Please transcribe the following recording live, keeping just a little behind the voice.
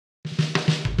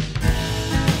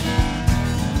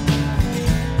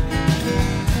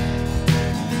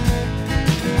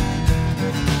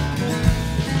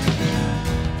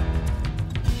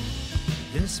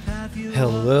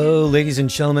Hello, ladies and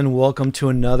gentlemen. Welcome to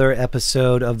another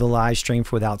episode of the live stream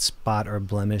for Without Spot or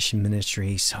Blemish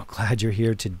Ministry. So glad you're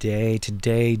here today.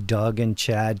 Today, Doug and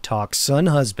Chad talk son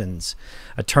husbands,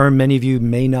 a term many of you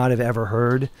may not have ever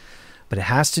heard, but it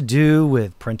has to do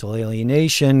with parental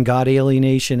alienation, God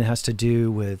alienation. It has to do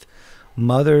with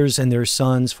mothers and their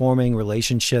sons forming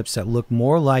relationships that look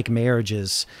more like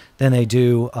marriages than they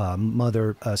do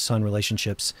mother-son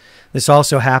relationships. This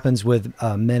also happens with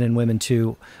men and women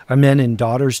too, or men and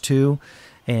daughters too.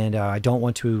 And I don't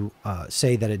want to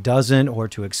say that it doesn't or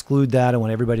to exclude that. I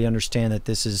want everybody to understand that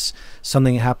this is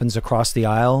something that happens across the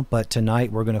aisle. But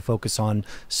tonight we're going to focus on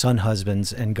son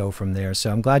husbands and go from there.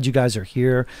 So I'm glad you guys are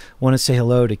here. I want to say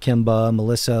hello to Kimba,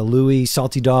 Melissa, Louie,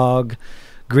 Salty Dog.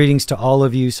 Greetings to all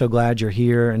of you. So glad you're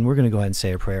here. And we're going to go ahead and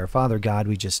say a prayer. Father God,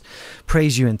 we just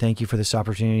praise you and thank you for this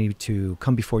opportunity to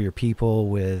come before your people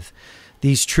with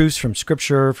these truths from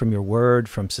Scripture, from your word,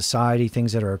 from society,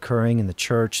 things that are occurring in the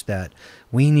church that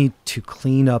we need to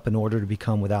clean up in order to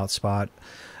become without spot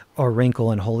or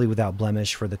wrinkle and holy without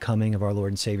blemish for the coming of our Lord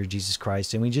and Savior Jesus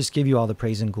Christ. And we just give you all the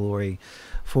praise and glory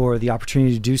for the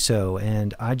opportunity to do so.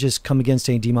 And I just come against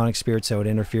any demonic spirits that would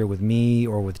interfere with me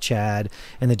or with Chad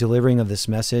in the delivering of this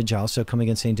message. I also come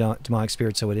against any demonic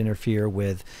spirits that would interfere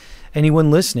with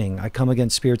anyone listening. I come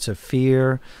against spirits of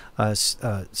fear,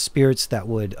 spirits that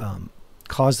would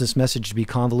cause this message to be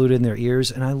convoluted in their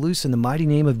ears. And I loose in the mighty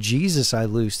name of Jesus, I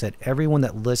loose that everyone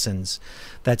that listens,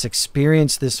 that's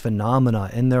experienced this phenomena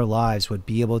in their lives would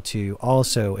be able to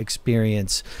also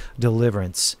experience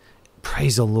deliverance.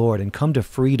 Praise the Lord and come to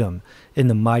freedom in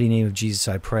the mighty name of Jesus,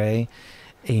 I pray.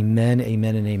 Amen,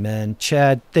 amen, and amen.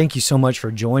 Chad, thank you so much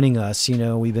for joining us. You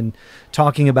know, we've been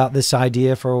talking about this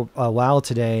idea for a while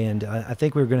today, and I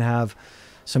think we're going to have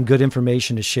some good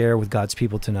information to share with God's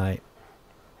people tonight.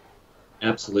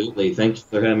 Absolutely. Thank you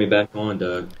for having me back on,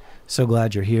 Doug. So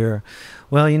glad you're here.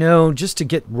 Well, you know, just to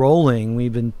get rolling,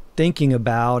 we've been thinking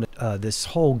about this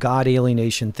whole God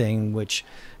alienation thing, which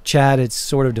Chad had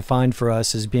sort of defined for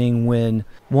us as being when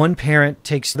one parent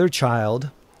takes their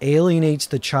child, alienates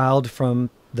the child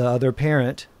from the other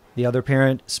parent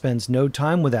spends no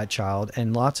time with that child,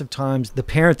 and lots of times the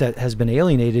parent that has been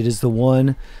alienated is the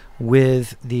one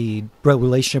with the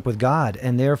relationship with God,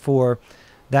 and therefore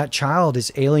that child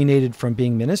is alienated from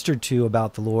being ministered to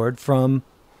about the Lord from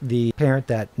the parent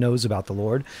that knows about the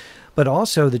Lord, but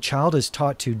also the child is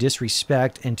taught to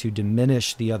disrespect and to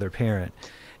diminish the other parent.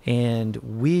 And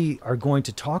we are going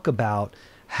to talk about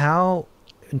how,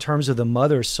 in terms of the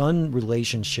mother-son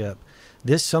relationship,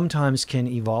 this sometimes can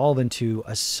evolve into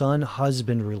a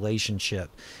son-husband relationship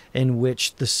in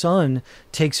which the son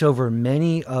takes over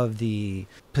many of the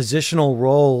positional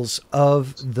roles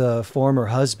of the former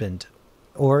husband.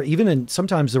 Or even in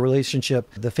sometimes the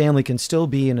relationship, the family can still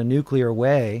be in a nuclear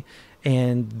way,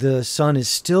 and the son is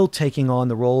still taking on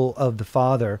the role of the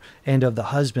father and of the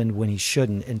husband when he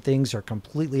shouldn't, and things are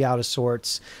completely out of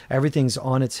sorts. Everything's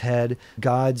on its head.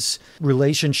 God's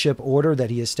relationship order that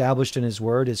he established in his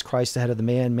word is Christ the head of the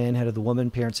man, man head of the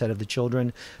woman, parents head of the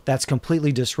children. That's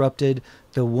completely disrupted.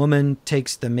 The woman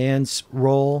takes the man's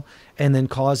role and then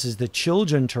causes the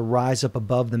children to rise up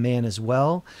above the man as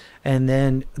well. And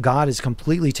then God is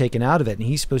completely taken out of it, and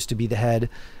he's supposed to be the head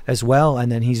as well,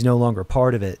 and then he's no longer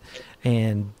part of it.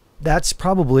 And that's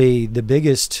probably the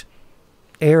biggest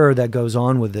error that goes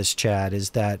on with this, Chad,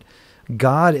 is that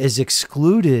God is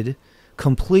excluded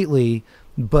completely,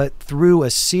 but through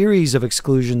a series of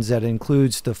exclusions that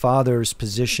includes the father's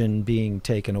position being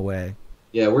taken away.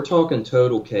 Yeah, we're talking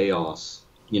total chaos,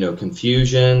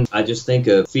 confusion. I just think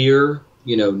of fear.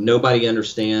 Nobody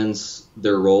understands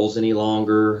their roles any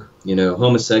longer.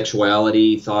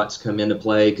 Homosexuality thoughts come into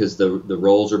play because the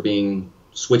roles are being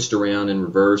switched around and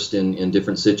reversed in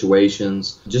different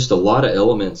situations. Just a lot of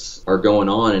elements are going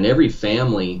on, and every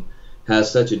family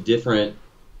has such a different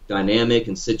dynamic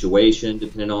and situation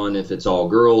depending on if it's all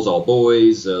girls, all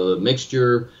boys, a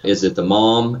mixture. Is it the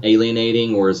mom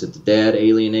alienating or is it the dad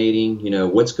alienating?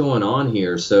 What's going on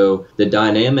here? So the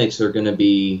dynamics are going to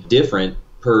be different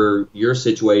per your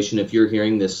situation if you're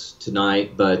hearing this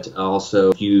tonight, but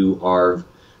also if you are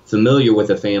familiar with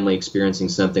a family experiencing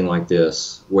something like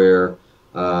this, where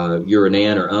you're an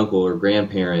aunt or uncle or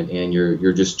grandparent and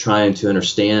you're just trying to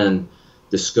understand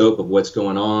the scope of what's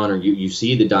going on, or you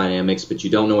see the dynamics but you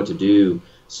don't know what to do.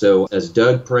 So as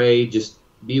Doug prayed, just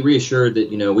be reassured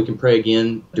that we can pray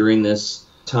again during this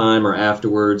time or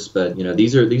afterwards, but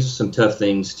these are some tough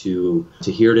things to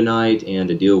hear tonight and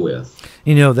to deal with.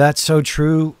 That's so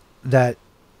true, that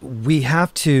we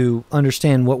have to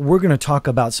understand what we're going to talk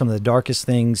about. Some of the darkest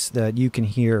things that you can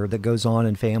hear that goes on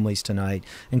in families tonight,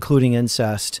 including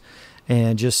incest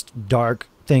and just dark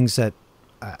things that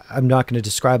I'm not going to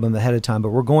describe them ahead of time, but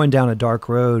we're going down a dark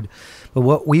road. But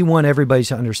what we want everybody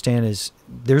to understand is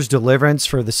there's deliverance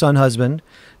for the son husband,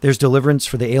 there's deliverance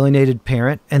for the alienated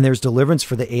parent, and there's deliverance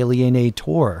for the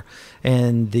alienator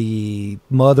and the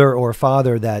mother or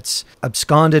father that's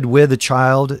absconded with a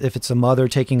child, if it's a mother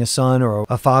taking a son or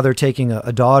a father taking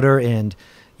a daughter, and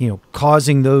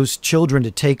causing those children to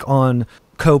take on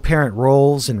co-parent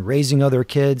roles and raising other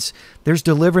kids. There's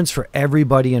deliverance for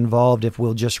everybody involved if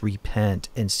we'll just repent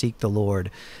and seek the Lord.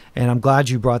 And I'm glad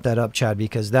you brought that up, Chad,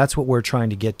 because that's what we're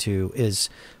trying to get to, is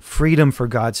freedom for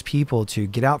God's people to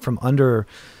get out from under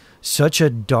such a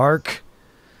dark,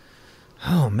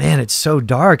 oh man, it's so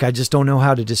dark. I just don't know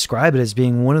how to describe it, as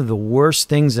being one of the worst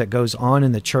things that goes on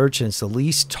in the church. And it's the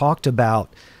least talked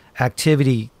about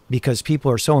activity because people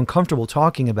are so uncomfortable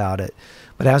talking about it.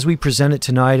 But as we present it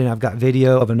tonight, and I've got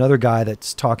video of another guy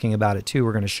that's talking about it too,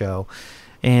 we're going to show.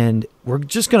 And we're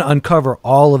just going to uncover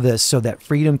all of this so that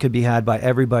freedom could be had by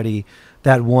everybody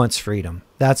that wants freedom.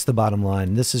 That's the bottom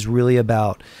line. This is really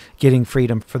about getting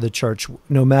freedom for the church,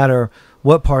 no matter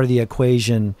what part of the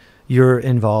equation you're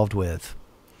involved with.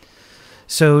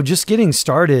 So just getting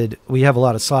started, we have a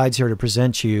lot of slides here to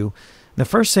present you. The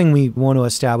first thing we want to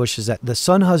establish is that the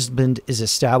son husband is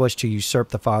established to usurp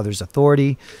the father's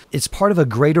authority. It's part of a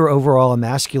greater overall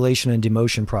emasculation and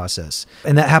demotion process.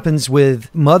 And that happens with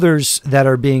mothers that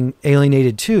are being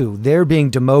alienated too. They're being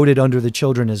demoted under the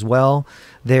children as well.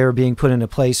 They're being put in a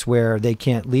place where they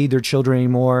can't lead their children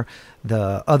anymore.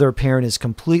 The other parent is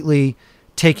completely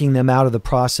taking them out of the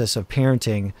process of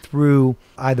parenting through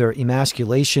either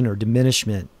emasculation or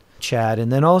diminishment, Chad.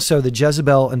 And then also the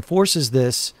Jezebel enforces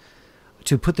this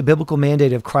to put the biblical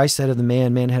mandate of Christ head of the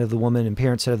man, man head of the woman, and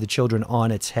parents head of the children on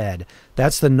its head.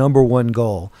 That's the number one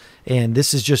goal. And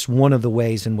this is just one of the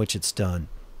ways in which it's done.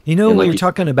 When you're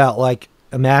talking about like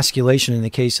emasculation in the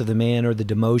case of the man, or the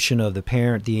demotion of the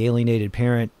parent, the alienated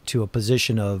parent, to a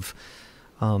position of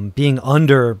being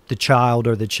under the child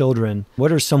or the children,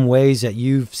 what are some ways that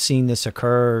you've seen this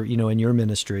occur, in your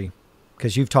ministry?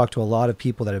 Because you've talked to a lot of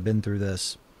people that have been through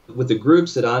this. With the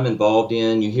groups that I'm involved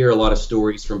in, you hear a lot of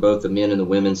stories from both the men and the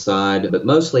women's side, but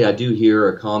mostly I do hear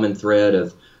a common thread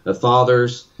of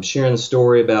fathers sharing the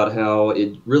story about how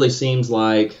it really seems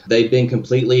like they've been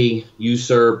completely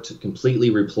usurped, completely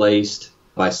replaced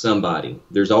by somebody.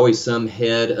 There's always some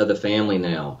head of the family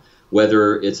now,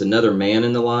 whether it's another man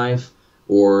in the life,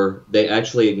 or they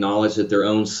actually acknowledge that their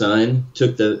own son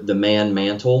took the man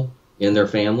mantle in their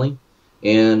family.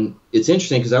 And it's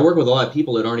interesting because I work with a lot of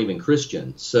people that aren't even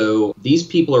Christian. So these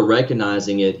people are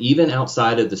recognizing it even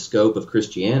outside of the scope of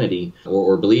Christianity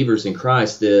or believers in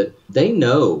Christ, that they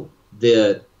know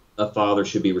that a father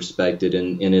should be respected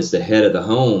and is the head of the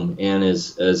home and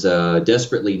is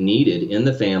desperately needed in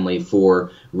the family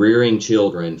for rearing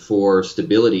children, for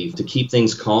stability, to keep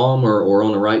things calm or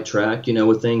on the right track,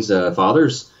 with things.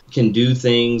 Fathers can do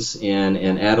things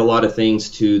and add a lot of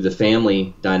things to the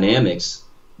family dynamics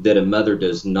that a mother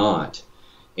does not,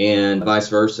 and vice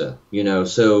versa.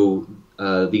 So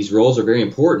these roles are very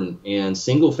important. And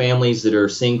single families that are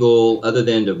single other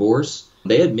than divorce,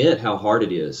 they admit how hard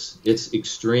it is. It's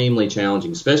extremely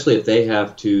challenging, especially if they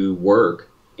have to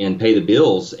work and pay the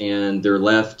bills and they're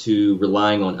left to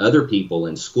relying on other people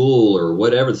in school or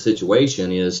whatever the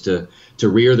situation is to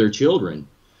rear their children.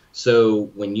 So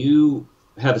when you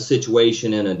have a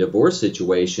situation in a divorce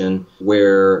situation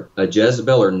where a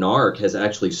Jezebel or narc has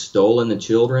actually stolen the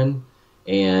children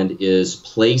and is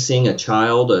placing a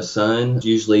child, a son,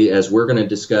 usually, as we're going to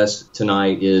discuss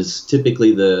tonight, is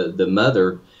typically the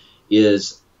mother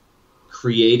is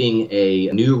creating a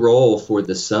new role for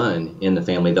the son in the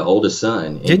family, the oldest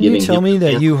son. Didn't you tell me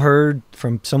that you heard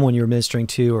from someone you were ministering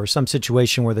to, or some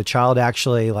situation where the child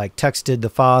actually like texted the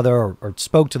father or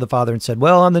spoke to the father and said,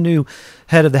 well, I'm the new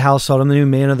head of the household, I'm the new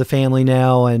man of the family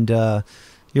now, and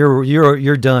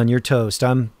you're done, you're toast.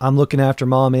 I'm looking after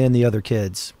mom and the other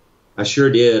kids. I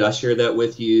sure did. I shared that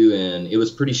with you, and it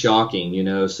was pretty shocking,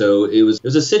 So it was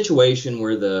a situation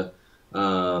where the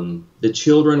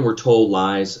children were told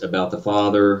lies about the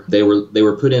father. They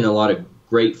were put in a lot of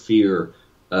great fear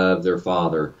of their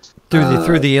father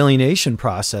through the alienation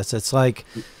process. It's like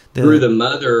through the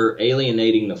mother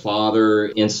alienating the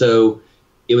father, and so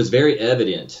it was very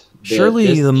evident.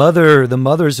 Surely the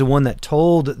mother's the one that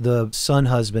told the son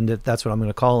husband, if that's what I'm going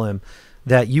to call him,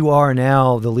 that you are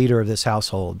now the leader of this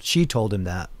household. She told him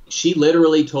that. She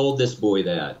literally told this boy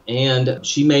that, and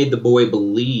she made the boy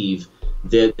believe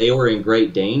that they were in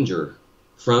great danger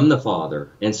from the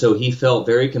father. And so he felt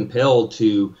very compelled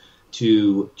to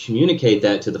communicate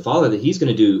that to the father, that he's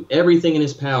going to do everything in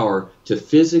his power to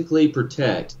physically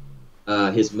protect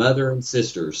his mother and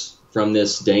sisters from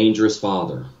this dangerous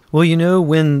father. Well,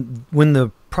 when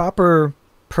the proper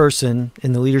person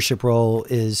in the leadership role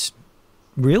is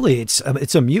really, it's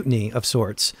a mutiny of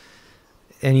sorts,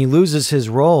 and he loses his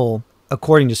role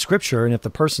according to Scripture, and if the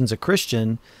person's a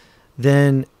Christian,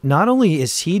 then not only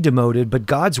is he demoted, but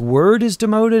God's word is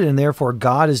demoted, and therefore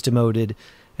God is demoted.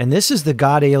 And this is the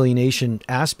God alienation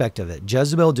aspect of it.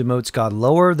 Jezebel demotes God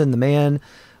lower than the man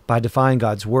by defying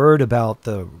God's word about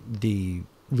the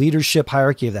leadership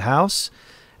hierarchy of the house.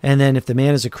 And then if the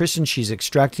man is a Christian, she's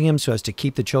extracting him so as to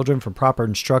keep the children from proper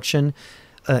instruction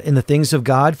in the things of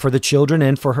God for the children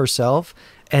and for herself.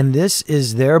 And this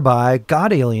is thereby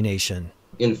God alienation.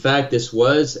 In fact, this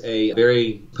was a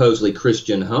very supposedly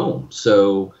Christian home.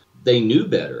 So they knew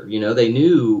better. They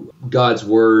knew God's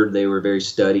word. They were very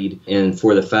studied. And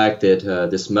for the fact that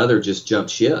this mother just jumped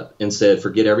ship and said,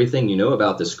 forget everything you know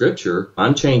about the Scripture.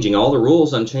 I'm changing all the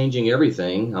rules. I'm changing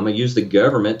everything. I'm going to use the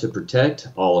government to protect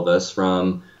all of us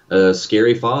from a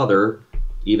scary father,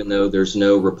 even though there's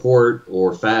no report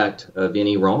or fact of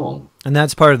any wrong. And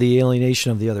that's part of the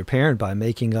alienation of the other parent by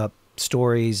making up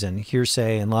stories and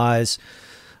hearsay and lies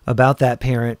about that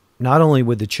parent, not only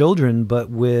with the children, but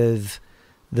with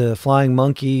the flying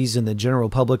monkeys and the general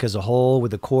public as a whole,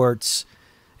 with the courts.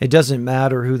 It doesn't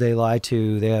matter who they lie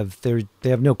to. They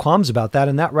have no qualms about that.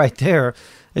 And that right there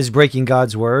is breaking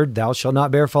God's word. Thou shalt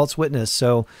not bear false witness.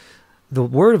 So the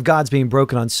word of God's being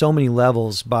broken on so many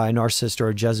levels by a narcissist or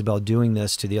a Jezebel doing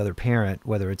this to the other parent,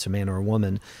 whether it's a man or a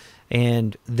woman.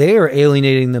 And they are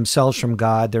alienating themselves from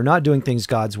God. They're not doing things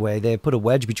God's way. They have put a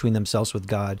wedge between themselves with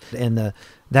God. And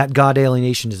that God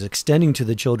alienation is extending to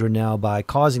the children now by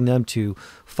causing them to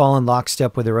fall in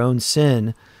lockstep with their own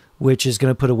sin, which is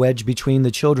going to put a wedge between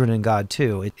the children and God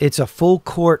too. It's a full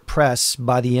court press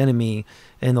by the enemy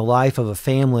in the life of a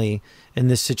family in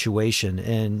this situation.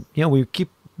 And, we keep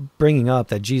bringing up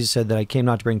that Jesus said that I came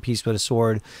not to bring peace but a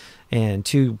sword, and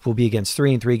two will be against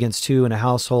three, and three against two in a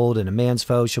household, and a man's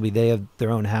foe shall be they of their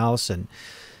own house. And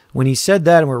when he said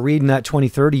that, and we're reading that 20,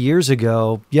 30 years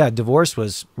ago, divorce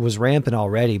was rampant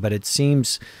already, but it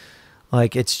seems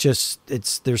like there's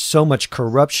so much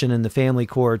corruption in the family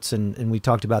courts, and we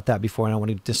talked about that before, and I don't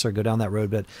want to necessarily go down that road,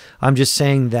 but I'm just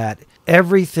saying that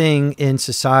everything in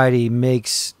society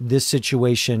makes this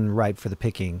situation ripe for the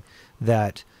picking,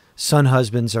 that son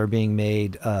husbands are being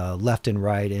made left and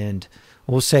right, and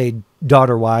we'll say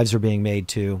daughter wives are being made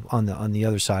too on the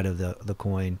other side of the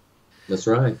coin. That's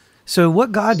right. So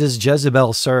what God does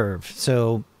Jezebel serve?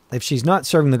 So if she's not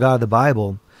serving the God of the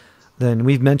Bible, then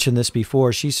we've mentioned this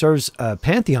before. She serves a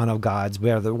pantheon of gods,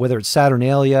 whether it's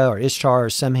Saturnalia or Ishtar or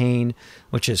Samhain,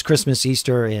 which is Christmas,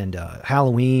 Easter, and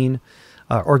Halloween,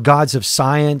 or gods of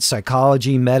science,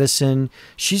 psychology, medicine.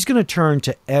 She's going to turn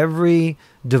to every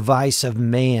device of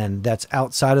man that's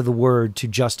outside of the word to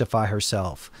justify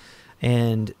herself.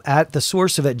 And at the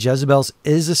source of it, Jezebel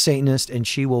is a Satanist, and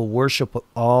she will worship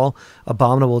all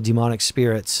abominable demonic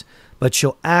spirits, but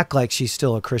she'll act like she's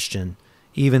still a Christian,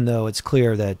 even though it's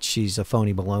clear that she's a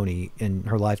phony baloney and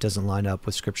her life doesn't line up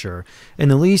with Scripture in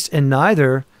the least, and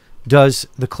neither does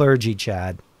the clergy,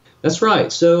 Chad. That's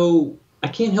right. So I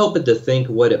can't help but to think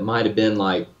what it might have been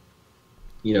like,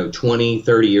 20,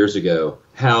 30 years ago,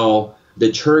 how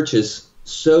the church is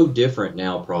so different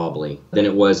now probably than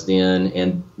it was then.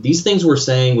 And these things we're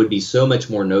saying would be so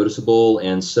much more noticeable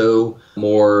and so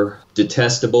more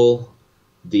detestable.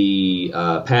 The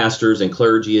pastors and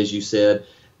clergy, as you said,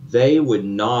 they would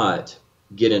not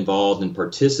get involved and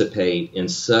participate in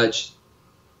such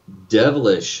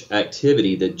devilish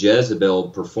activity that Jezebel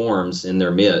performs in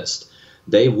their midst.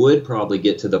 They would probably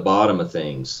get to the bottom of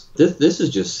things. This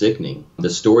is just sickening. The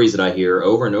stories that I hear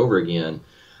over and over again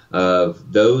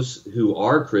of those who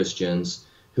are Christians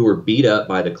who are beat up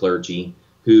by the clergy,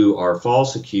 who are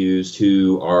false accused,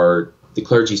 the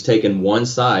clergy's taken one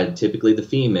side, typically the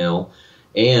female,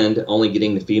 and only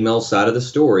getting the female side of the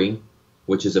story,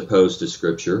 which is opposed to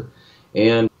Scripture,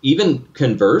 and even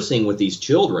conversing with these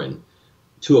children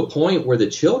to a point where the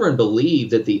children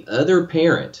believe that the other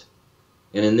parent,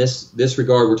 and in this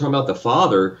regard, we're talking about the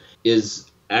father, is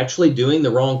actually doing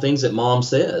the wrong things that mom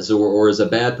says, or is a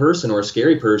bad person or a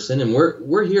scary person, and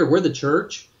we're here, we're the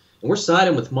church, and we're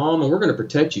siding with mom, and we're going to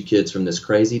protect you kids from this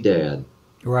crazy dad.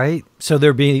 Right. So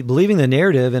they're believing the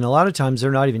narrative, and a lot of times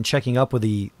they're not even checking up with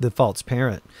the false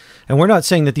parent. And we're not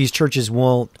saying that these churches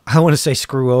won't, I want to say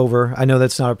screw over. I know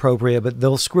that's not appropriate, but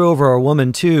they'll screw over a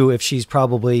woman too if she's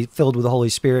probably filled with the Holy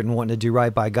Spirit and wanting to do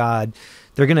right by God.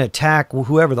 They're going to attack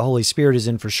whoever the Holy Spirit is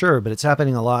in for sure, but it's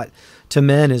happening a lot to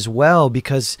men as well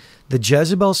because the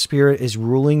Jezebel spirit is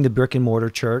ruling the brick and mortar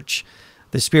church.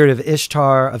 The spirit of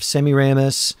Ishtar, of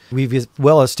Semirammus. We've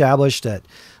well established that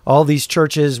all these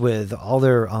churches with all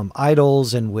their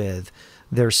idols and with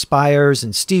their spires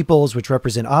and steeples, which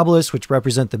represent obelisks, which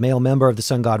represent the male member of the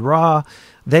sun god Ra,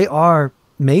 they are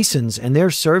Masons, and they're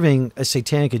serving a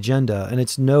satanic agenda. And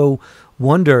it's no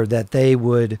wonder that they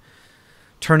would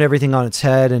turn everything on its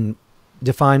head and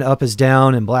define up as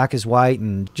down and black as white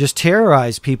and just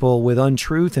terrorize people with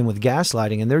untruth and with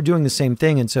gaslighting. And they're doing the same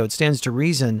thing. And so it stands to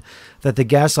reason that the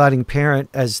gaslighting parent,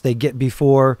 as they get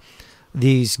before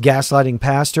these gaslighting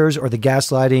pastors or the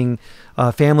gaslighting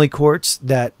family courts,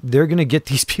 that they're going to get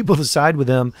these people to side with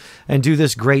them and do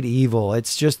this great evil.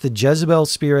 It's just the Jezebel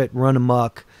spirit run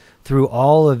amok through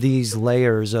all of these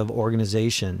layers of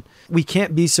organization. We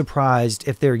can't be surprised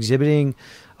if they're exhibiting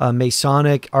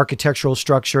Masonic architectural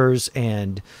structures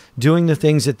and doing the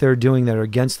things that they're doing that are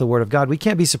against the Word of God. We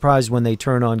can't be surprised when they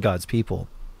turn on God's people.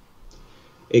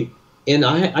 And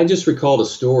I just recalled a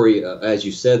story, as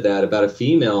you said that, about a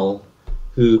female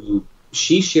who,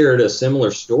 she shared a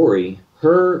similar story.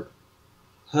 Her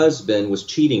husband was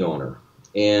cheating on her.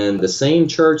 And the same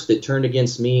church that turned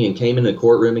against me and came in the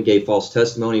courtroom and gave false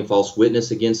testimony and false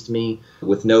witness against me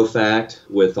with no fact,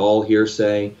 with all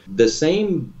hearsay, the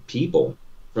same people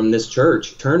from this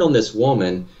church turned on this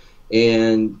woman,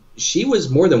 and she was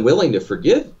more than willing to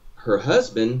forgive her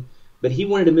husband, but he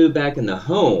wanted to move back in the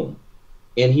home,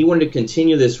 and he wanted to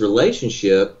continue this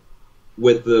relationship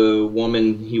with the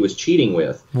woman he was cheating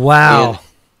with. Wow. And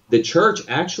the church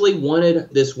actually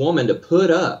wanted this woman to put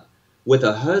up with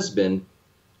a husband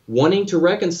wanting to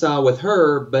reconcile with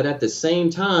her, but at the same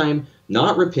time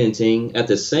not repenting, at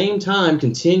the same time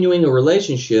continuing a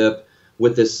relationship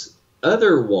with this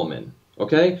other woman.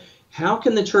 Okay? How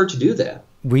can the church do that?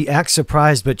 We act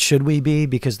surprised, but should we be?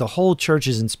 Because the whole church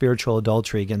is in spiritual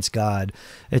adultery against God.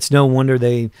 It's no wonder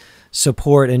they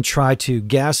support and try to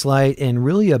gaslight and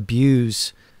really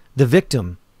abuse the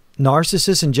victim.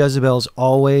 Narcissists and Jezebels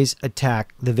always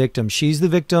attack the victim. She's the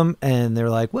victim, and they're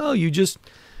like, well, you just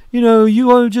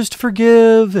ought to just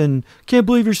forgive, and can't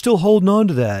believe you're still holding on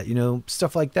to that.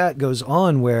 Stuff like that goes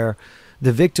on where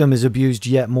the victim is abused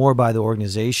yet more by the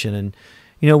organization. And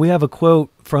we have a quote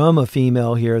from a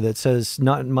female here that says,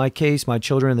 not in my case, my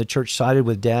children in the church sided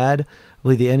with dad. I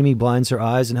believe the enemy blinds their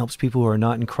eyes and helps people who are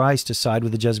not in Christ to side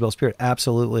with the Jezebel spirit.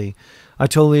 Absolutely. I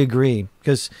totally agree.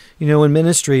 Because, in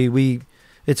ministry,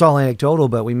 it's all anecdotal,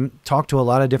 but we talk to a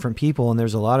lot of different people, and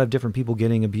there's a lot of different people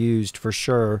getting abused for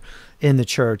sure in the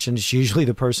church. And it's usually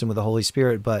the person with the Holy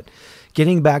Spirit. But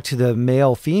getting back to the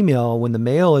male-female, when the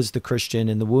male is the Christian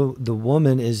and the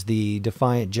woman is the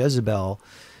defiant Jezebel,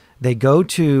 they go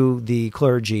to the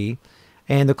clergy,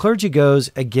 and the clergy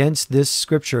goes against this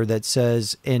scripture that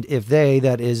says, and if they,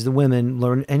 that is the women,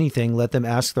 learn anything, let them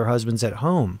ask their husbands at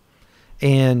home.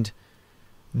 And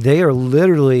they are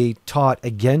literally taught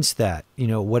against that.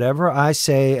 Whatever I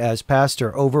say as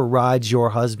pastor overrides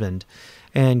your husband.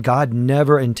 And God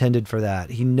never intended for that.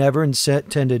 He never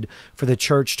intended for the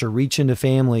church to reach into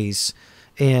families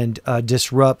and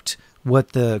disrupt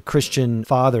what the Christian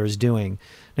father is doing.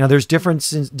 Now, there's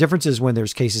differences when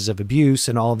there's cases of abuse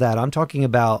and all of that. I'm talking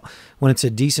about when it's a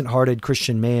decent-hearted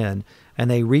Christian man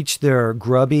and they reach their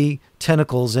grubby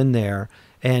tentacles in there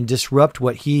and disrupt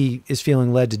what he is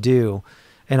feeling led to do.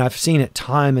 And I've seen it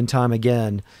time and time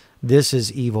again. This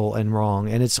is evil and wrong.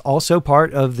 And it's also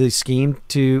part of the scheme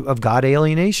of God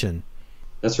alienation.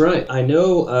 That's right. I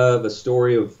know of a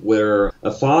story of where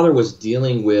a father was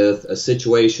dealing with a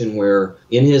situation where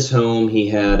in his home he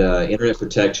had internet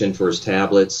protection for his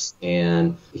tablets,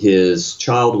 and his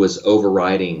child was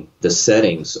overriding the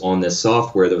settings on this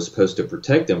software that was supposed to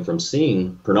protect them from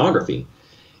seeing pornography.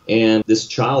 And this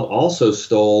child also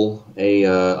stole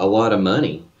a lot of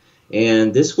money.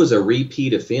 And this was a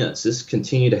repeat offense. This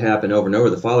continued to happen over and over.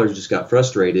 The father just got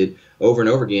frustrated over and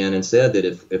over again and said that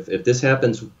if this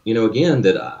happens, again,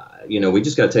 that, we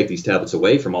just got to take these tablets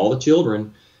away from all the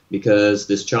children, because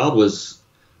this child was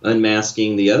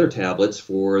unmasking the other tablets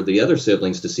for the other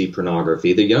siblings to see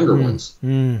pornography, the younger ones.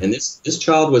 And this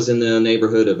child was in the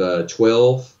neighborhood of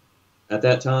 12 at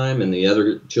that time, and the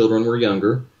other children were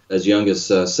younger, as young as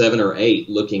 7 or 8,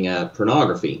 looking at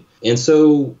pornography. And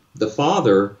so the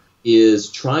father is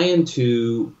trying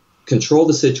to control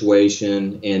the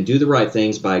situation and do the right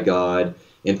things by God,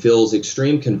 and feels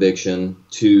extreme conviction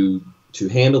to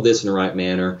handle this in the right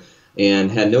manner, and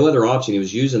had no other option. He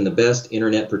was using the best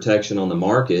internet protection on the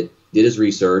market, did his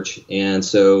research, and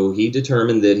so he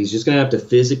determined that he's just going to have to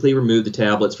physically remove the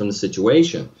tablets from the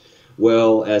situation.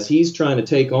 Well, as he's trying to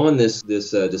take on this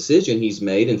decision he's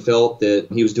made, and felt that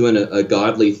he was doing a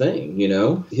godly thing,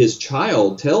 his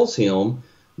child tells him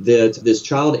that this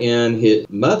child and his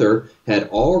mother had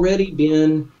already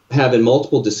been having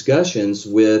multiple discussions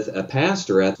with a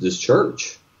pastor at this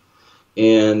church.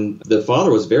 And the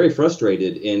father was very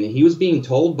frustrated, and he was being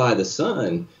told by the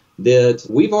son that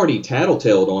we've already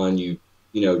tattletaled on you,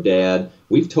 Dad.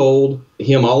 We've told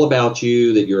him all about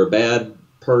you, that you're a bad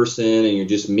person and you're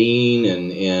just mean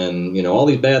and all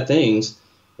these bad things.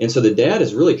 And so the dad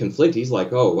is really conflicted. He's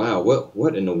like, oh, wow,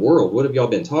 what in the world? What have y'all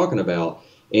been talking about?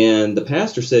 And the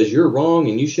pastor says, you're wrong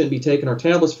and you shouldn't be taking our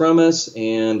tablets from us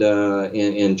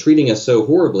and treating us so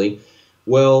horribly.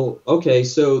 Well, okay,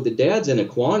 so the dad's in a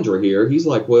quandary here. He's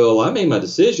like, well, I made my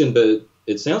decision, but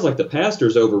it sounds like the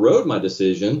pastor's overrode my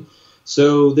decision.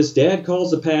 So this dad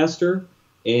calls the pastor,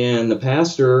 and the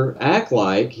pastor act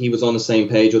like he was on the same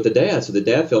page with the dad. So the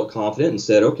dad felt confident and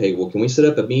said, okay, well, can we set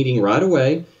up a meeting right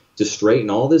away to straighten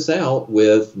all this out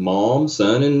with mom,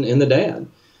 son, and the dad?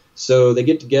 So they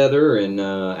get together, and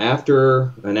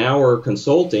after an hour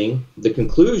consulting, the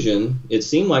conclusion, it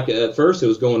seemed like at first it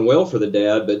was going well for the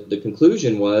dad, but the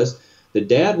conclusion was the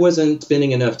dad wasn't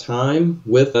spending enough time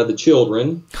with the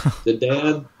children. The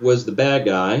dad was the bad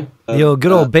guy. The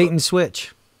good old bait and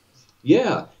switch.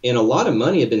 Yeah, and a lot of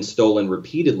money had been stolen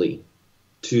repeatedly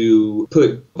to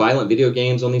put violent video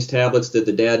games on these tablets that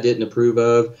the dad didn't approve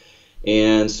of.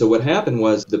 And so what happened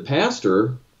was the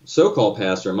pastor, so-called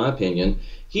pastor in my opinion,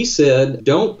 he said,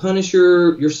 don't punish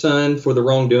your son for the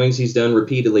wrongdoings he's done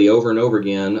repeatedly over and over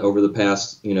again over the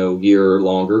past, year or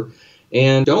longer.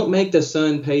 And don't make the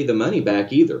son pay the money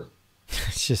back either.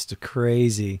 It's just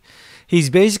crazy. He's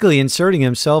basically inserting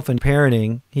himself in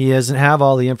parenting. He doesn't have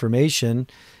all the information,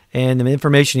 and the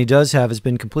information he does have has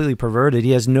been completely perverted.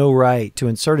 He has no right to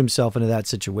insert himself into that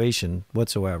situation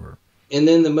whatsoever. And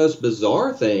then the most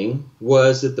bizarre thing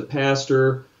was that the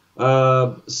pastor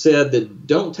said that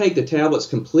don't take the tablets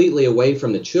completely away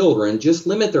from the children, just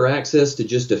limit their access to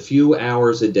just a few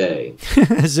hours a day.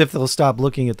 As if they'll stop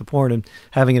looking at the porn and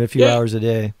having it a few hours a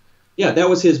day. Yeah, that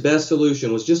was his best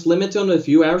solution, was just limit them to a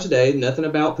few hours a day, nothing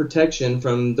about protection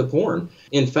from the porn.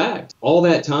 In fact, all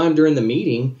that time during the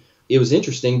meeting, it was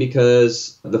interesting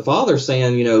because the father's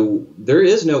saying, there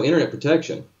is no internet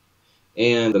protection.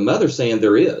 And the mother's saying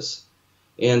there is.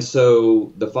 And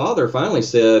so the father finally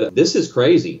said, this is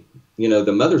crazy.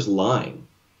 The mother's lying.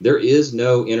 There is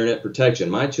no internet protection.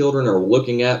 My children are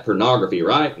looking at pornography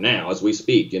right now as we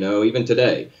speak, even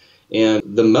today. And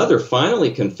the mother finally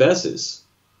confesses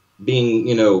being,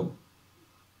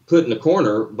 put in a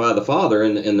corner by the father.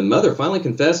 And the mother finally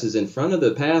confesses in front of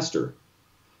the pastor.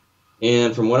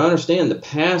 And from what I understand, the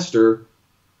pastor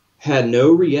had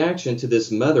no reaction to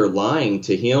this mother lying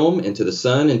to him and to the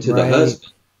son and to the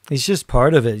husband. He's just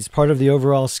part of it. He's part of the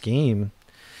overall scheme.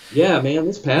 Yeah, man,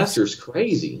 this pastor's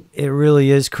crazy. It really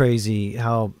is crazy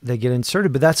how they get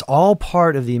inserted, but that's all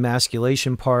part of the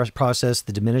emasculation process,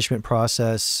 the diminishment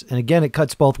process. And again, it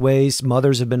cuts both ways.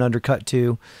 Mothers have been undercut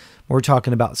too. We're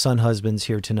talking about son husbands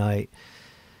here tonight.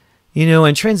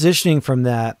 And transitioning from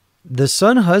that, the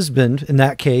son husband, in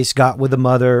that case, got with the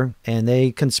mother, and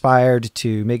they conspired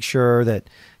to make sure that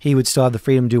he would still have the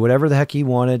freedom to do whatever the heck he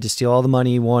wanted, to steal all the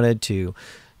money he wanted, to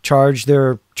charge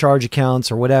their charge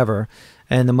accounts or whatever.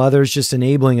 And the mother's just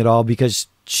enabling it all because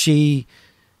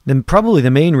probably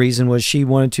the main reason was she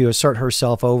wanted to assert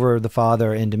herself over the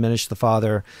father and diminish the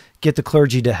father, get the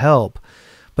clergy to help.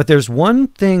 But there's one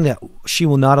thing that she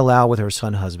will not allow with her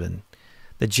son husband.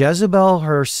 The Jezebel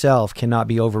herself cannot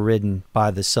be overridden by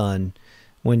the son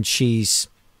when she's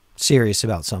serious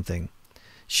about something.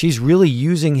 She's really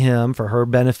using him for her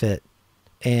benefit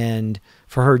and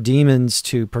for her demons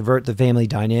to pervert the family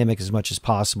dynamic as much as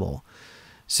possible.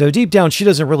 So deep down, she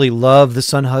doesn't really love the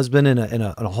son husband in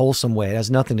a wholesome way. It has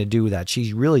nothing to do with that.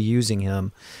 She's really using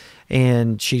him,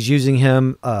 and she's using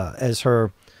him as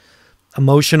her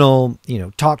emotional,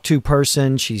 talk to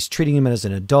person. She's treating him as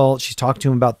an adult. She's talking to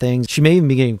him about things. She may even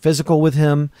be getting physical with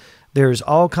him. There's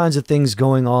all kinds of things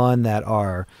going on that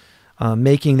are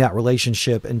making that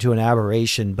relationship into an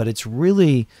aberration, but it's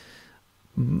really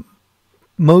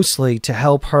mostly to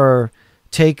help her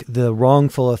take the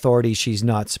wrongful authority she's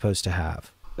not supposed to have.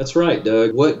 That's right,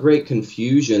 Doug. What great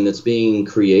confusion that's being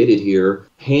created here,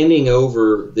 handing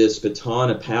over this baton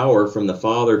of power from the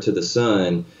father to the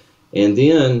son. And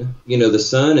then, the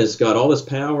son has got all this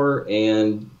power,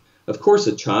 and of course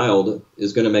a child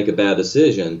is going to make a bad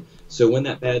decision. So when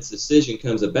that bad decision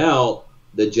comes about,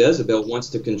 the Jezebel wants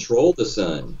to control the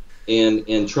son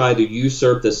and try to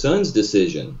usurp the son's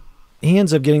decision. He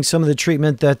ends up getting some of the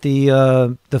treatment that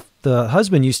the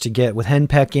husband used to get with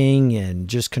henpecking and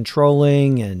just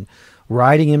controlling and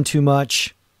riding him too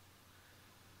much.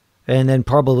 And then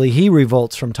probably he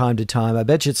revolts from time to time. I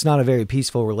bet you it's not a very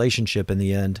peaceful relationship in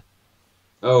the end.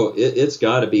 Oh, it's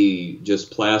got to be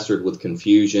just plastered with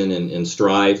confusion and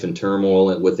strife and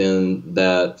turmoil within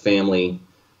that family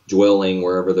dwelling,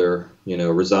 wherever they're,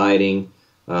 residing.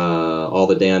 All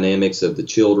the dynamics of the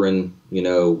children,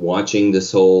 watching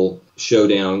this whole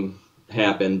showdown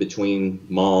happen between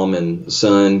mom and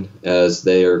son as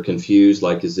they are confused,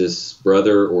 like, is this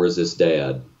brother or is this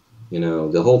dad?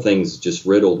 The whole thing's just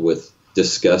riddled with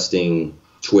disgusting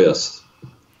twists.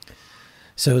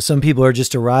 So some people are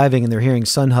just arriving and they're hearing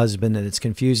son husband and it's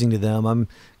confusing to them. I'm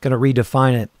going to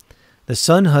redefine it. The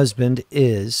son husband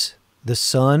is the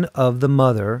son of the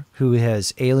mother who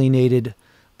has alienated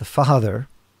the father,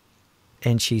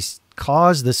 and she's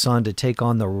caused the son to take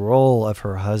on the role of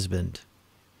her husband.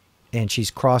 And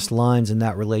she's crossed lines in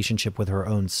that relationship with her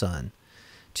own son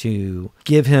to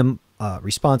give him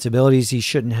responsibilities he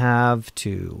shouldn't have,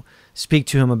 to speak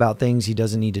to him about things he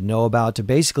doesn't need to know about, to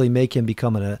basically make him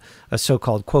become a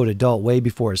so-called, quote, adult way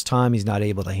before his time. He's not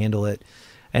able to handle it.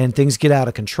 And things get out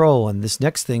of control. And this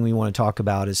next thing we want to talk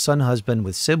about is son husband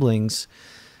with siblings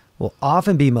will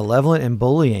often be malevolent and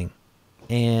bullying.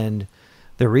 And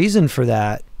the reason for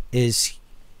that is,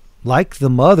 like the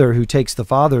mother who takes the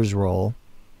father's role,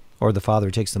 or the father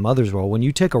takes the mother's role, when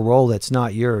you take a role that's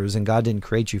not yours and God didn't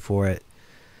create you for it,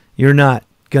 you're not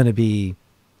going to be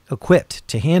equipped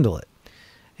to handle it.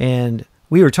 And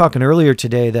we were talking earlier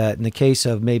today that in the case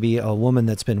of maybe a woman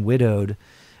that's been widowed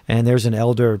and there's an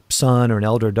elder son or an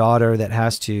elder daughter that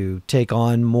has to take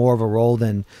on more of a role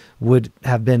than would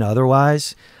have been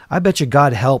otherwise, I bet you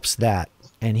God helps that.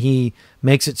 And he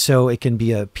makes it so it can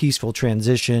be a peaceful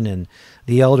transition, and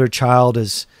the elder child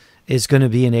is going to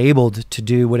be enabled to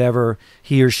do whatever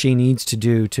he or she needs to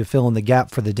do to fill in the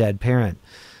gap for the dead parent.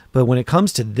 But when it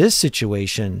comes to this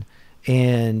situation,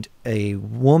 and a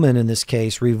woman in this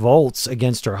case revolts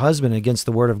against her husband, against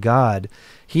the word of God,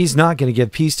 he's not going to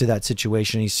give peace to that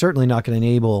situation. He's certainly not going to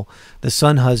enable the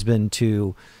son husband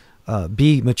to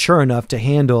be mature enough to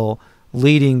handle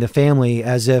leading the family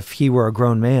as if he were a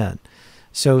grown man.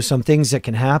 So some things that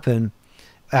can happen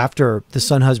after the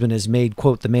son husband is made,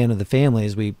 quote, the man of the family,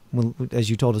 as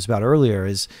you told us about earlier,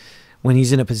 is when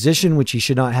he's in a position which he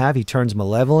should not have, he turns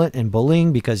malevolent and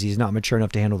bullying because he's not mature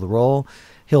enough to handle the role.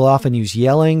 He'll often use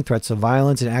yelling, threats of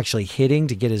violence, and actually hitting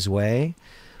to get his way.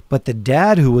 But the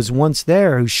dad who was once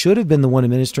there, who should have been the one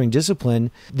administering discipline,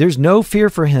 there's no fear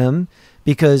for him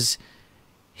because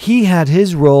he had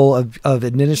his role of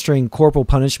administering corporal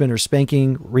punishment or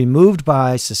spanking removed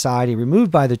by society, removed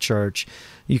by the church.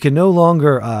 You can no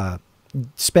longer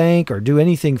spank or do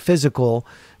anything physical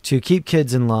to keep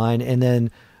kids in line. And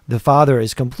then the father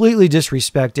is completely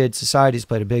disrespected. Society's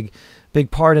played a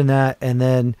big part in that. And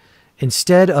then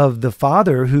instead of the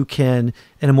father who can,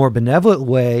 in a more benevolent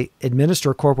way,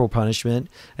 administer corporal punishment,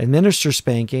 administer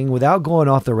spanking without going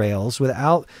off the rails,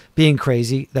 without being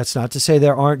crazy. That's not to say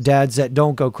there aren't dads that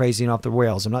don't go crazy and off the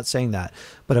rails. I'm not saying that.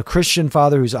 But a Christian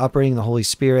father who's operating the Holy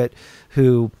Spirit,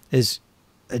 who is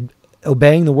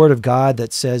obeying the word of God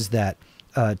that says that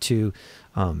to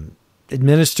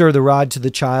administer the rod to the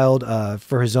child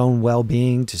for his own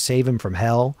well-being, to save him from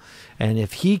hell. And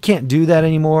if he can't do that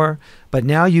anymore, but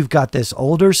now you've got this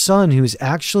older son who's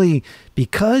actually,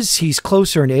 because he's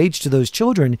closer in age to those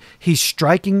children, he's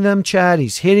striking them, Chad,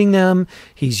 he's hitting them,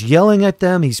 he's yelling at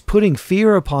them, he's putting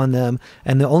fear upon them,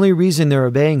 and the only reason they're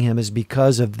obeying him is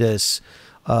because of this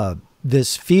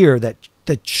this fear that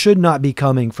should not be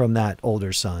coming from that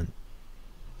older son.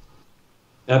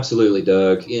 Absolutely,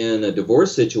 Doug. In a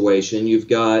divorce situation, you've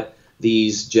got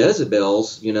these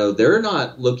Jezebels, they're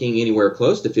not looking anywhere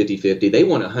close to 50-50. They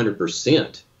want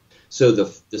 100%. So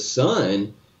the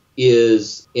son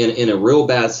is in a real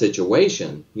bad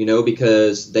situation,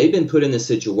 because they've been put in this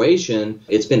situation.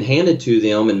 It's been handed to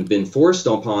them and been forced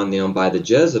upon them by the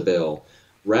Jezebel,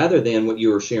 rather than what you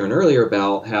were sharing earlier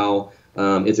about how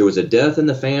if there was a death in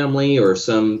the family or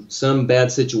some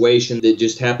bad situation that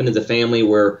just happened to the family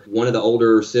where one of the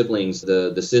older siblings,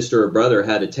 the sister or brother,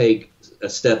 had to take a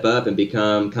step up and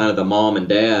become kind of the mom and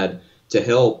dad to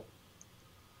help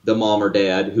the mom or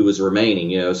dad who was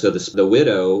remaining, so the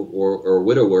widow or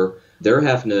widower, they're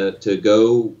having to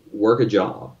go work a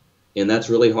job, and that's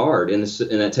really hard, and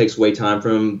that takes away time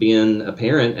from being a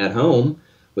parent at home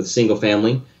with a single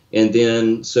family. And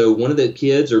then so one of the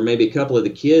kids or maybe a couple of the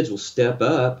kids will step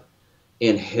up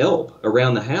and help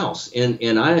around the house.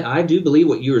 And I do believe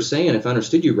what you were saying, if I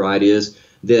understood you right, is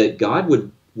that God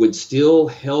would still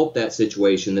help that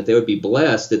situation, that they would be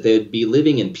blessed, that they'd be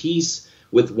living in peace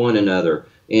with one another.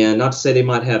 And not to say they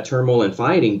might have turmoil and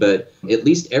fighting, but at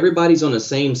least everybody's on the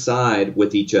same side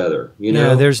with each other.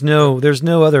 Yeah, there's no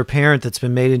other parent that's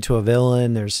been made into a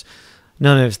villain. There's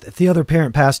none of, if the other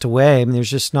parent passed away, there's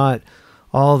just not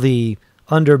all the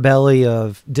underbelly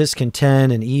of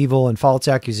discontent and evil and false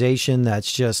accusation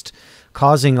that's just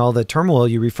causing all the turmoil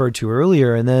you referred to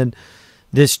earlier. And then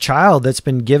this child that's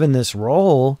been given this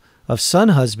role of son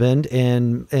husband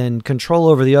and control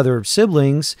over the other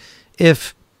siblings,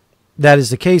 if that is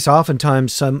the case,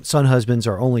 oftentimes some son husbands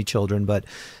are only children, but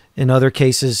in other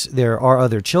cases there are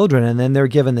other children, and then they're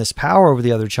given this power over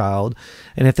the other child.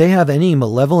 And if they have any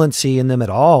malevolency in them at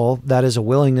all, that is a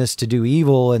willingness to do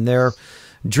evil, and they're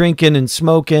drinking and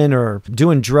smoking or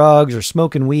doing drugs or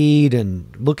smoking weed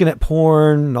and looking at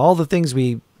porn and all the things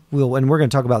we will, and we're going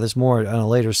to talk about this more on a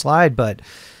later slide, but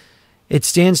it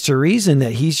stands to reason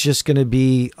that he's just going to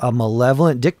be a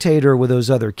malevolent dictator with those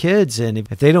other kids. And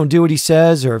if they don't do what he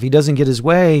says, or if he doesn't get his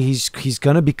way, he's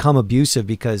going to become abusive,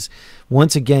 because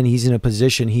once again, he's in a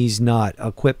position he's not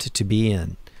equipped to be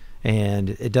in.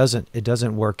 And it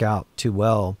doesn't work out too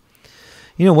well.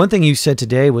 You know, one thing you said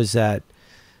today was that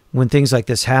when things like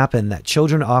this happen, that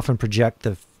children often project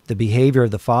the behavior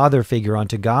of the father figure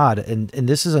onto God. And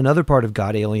this is another part of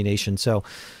God alienation. So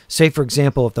say, for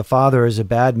example, if the father is a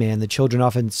bad man, the children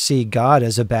often see God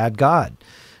as a bad God.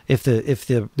 If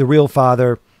the real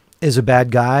father is a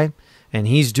bad guy and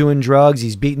he's doing drugs,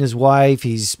 he's beating his wife,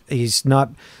 he's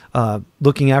not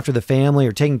looking after the family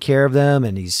or taking care of them,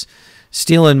 and he's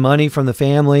stealing money from the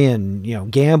family and, you know,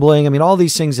 gambling. I mean, all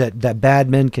these things that bad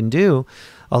men can do.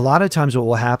 A lot of times what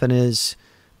will happen is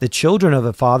the children of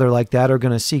a father like that are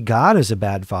going to see God as a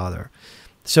bad father.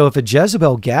 So if a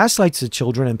Jezebel gaslights the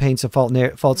children and paints a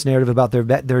false narrative about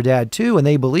their dad too, and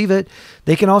they believe it,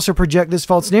 they can also project this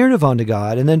false narrative onto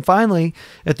God. And then finally,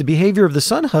 if the behavior of the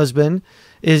son husband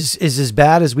is as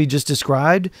bad as we just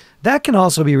described, that can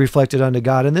also be reflected onto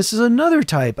God. And this is another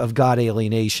type of God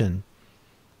alienation.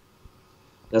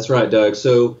 That's right, Doug.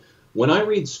 So when I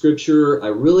read scripture, I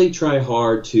really try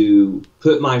hard to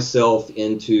put myself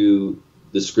into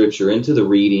the scripture, into the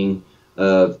reading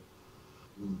of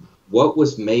what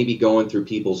was maybe going through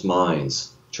people's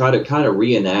minds. Try to kind of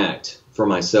reenact for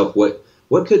myself what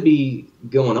could be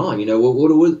going on. You know,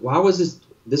 why was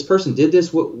this person did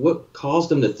this? What caused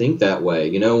them to think that way?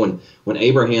 You know, when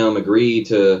Abraham agreed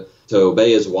to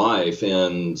obey his wife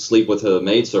and sleep with a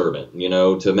maidservant, you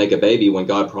know, to make a baby when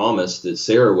God promised that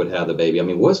Sarah would have the baby. I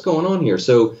mean, what's going on here?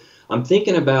 So I'm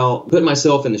thinking about putting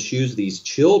myself in the shoes of these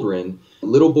children,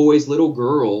 little boys, little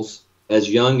girls, as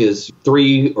young as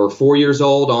 3 or 4 years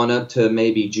old on up to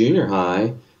maybe junior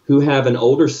high, who have an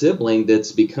older sibling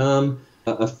that's become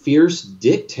a fierce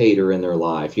dictator in their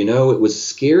life. You know, it was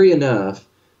scary enough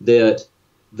that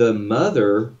the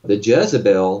mother, the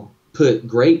Jezebel, put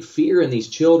great fear in these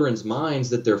children's minds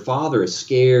that their father is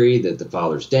scary, that the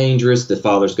father's dangerous, the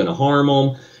father's going to harm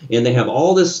them. And they have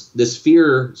all this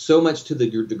fear so much to the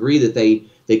degree that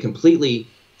they completely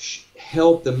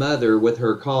help the mother with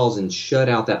her cause and shut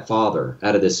out that father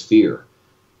out of this fear.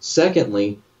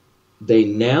 Secondly, they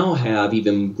now have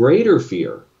even greater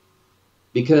fear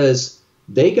because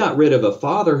they got rid of a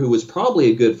father who was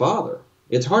probably a good father.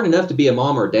 It's hard enough to be a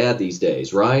mom or dad these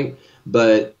days, right?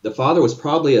 But the father was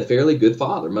probably a fairly good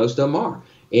father. Most of them are.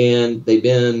 And they've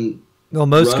been... Well,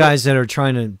 most guys that are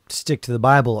trying to stick to the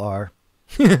Bible are.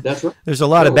 That's right. There's a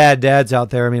lot of bad dads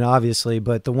out there, I mean, obviously,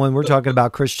 but the one we're talking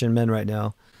about, Christian men right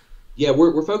now. Yeah,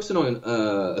 we're focusing on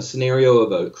a scenario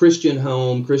of a Christian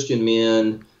home, Christian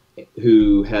men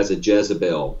who has a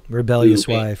Jezebel. Rebellious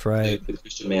wife, right. The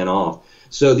Christian man off.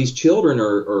 So these children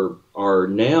are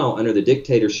now under the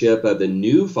dictatorship of the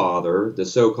new father, the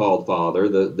so-called father,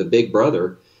 the big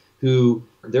brother, who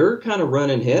they're kind of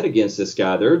running head against this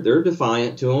guy. They're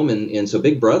defiant to him, and so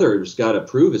big brother's got to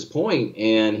prove his point,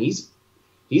 and he's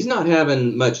not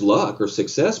having much luck or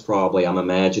success probably, I'm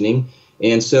imagining.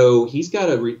 And so he's got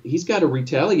to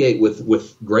retaliate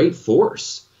with great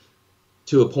force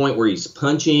to a point where he's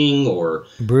punching or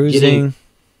bruising,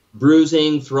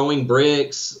 throwing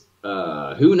bricks.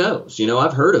 Who knows? You know,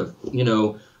 I've heard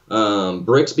of,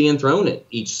 bricks being thrown at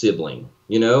each sibling,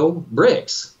 you know,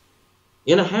 bricks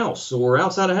in a house or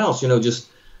outside a house, you know, just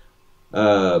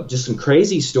some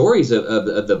crazy stories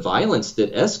of the violence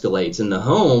that escalates in the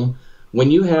home when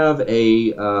you have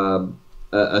a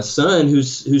son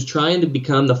who's trying to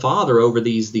become the father over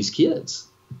these kids.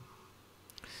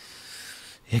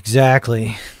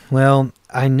 Exactly. Well,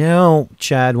 I know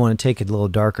Chad want to take a little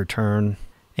darker turn,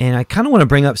 and I kind of want to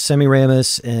bring up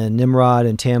Semirammus and Nimrod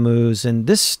and Tammuz, and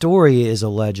this story is a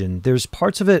legend. There's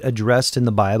parts of it addressed in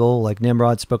the Bible, like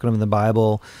Nimrod spoken of in the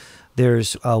Bible.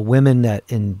 There's women that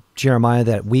in Jeremiah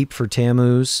that weep for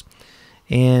Tammuz,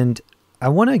 and I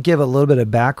want to give a little bit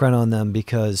of background on them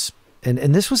because, and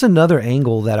this was another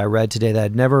angle that I read today that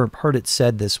I'd never heard it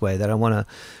said this way that I want to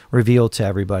reveal to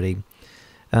everybody.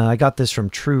 I got this from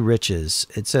True Riches.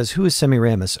 It says, who is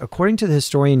Semirammus? According to the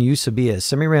historian Eusebius,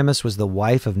 Semirammus was the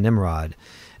wife of Nimrod.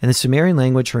 In the Sumerian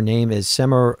language, her name is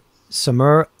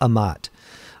Semirammat.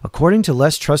 According to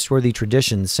less trustworthy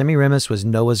traditions, Semirammus was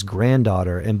Noah's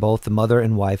granddaughter and both the mother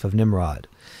and wife of Nimrod.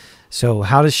 So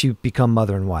how does she become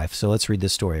mother and wife? So let's read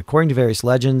this story. According to various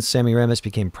legends, Semirammus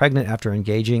became pregnant after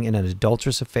engaging in an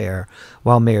adulterous affair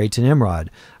while married to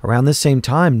Nimrod. Around this same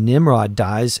time, Nimrod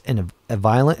dies in a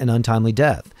violent and untimely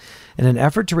death. In an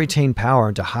effort to retain power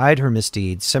and to hide her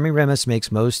misdeeds, Semirammus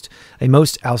makes a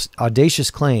most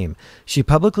audacious claim. She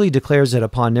publicly declares that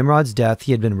upon Nimrod's death,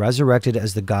 he had been resurrected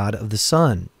as the god of the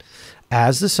sun.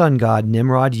 As the sun god,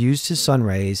 Nimrod used his sun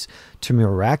rays to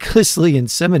miraculously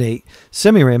inseminate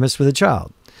Semirammus with a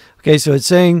child. Okay, so it's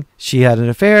saying she had an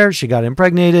affair, she got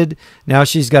impregnated, now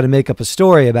she's got to make up a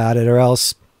story about it or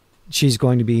else she's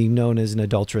going to be known as an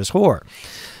adulterous whore.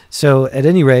 So at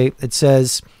any rate, it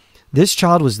says, this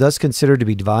child was thus considered to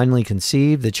be divinely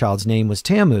conceived. The child's name was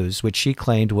Tammuz, which she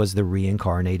claimed was the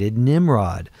reincarnated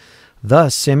Nimrod.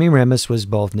 Thus, Semirammus was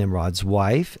both Nimrod's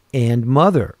wife and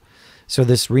mother. So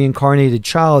this reincarnated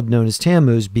child known as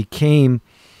Tammuz became,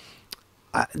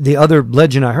 the other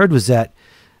legend I heard was that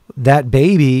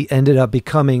baby ended up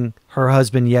becoming her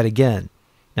husband yet again.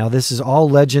 Now this is all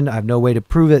legend. I have no way to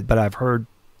prove it, but I've heard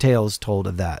tales told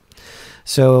of that.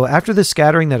 So after the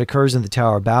scattering that occurs in the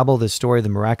Tower of Babel, the story of the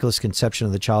miraculous conception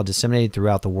of the child disseminated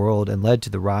throughout the world and led to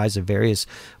the rise of various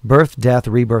birth, death,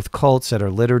 rebirth cults that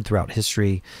are littered throughout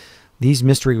history. These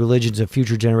mystery religions of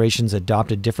future generations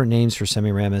adopted different names for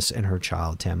Semirammus and her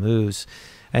child Tammuz.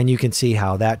 And you can see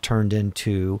how that turned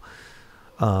into,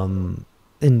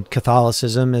 in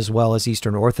Catholicism as well as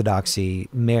Eastern Orthodoxy,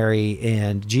 Mary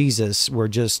and Jesus were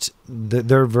just,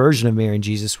 their version of Mary and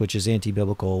Jesus, which is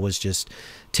anti-biblical, was just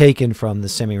taken from the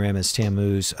Semirammus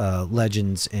Tammuz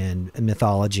legends and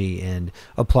mythology and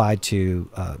applied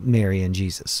to Mary and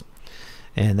Jesus.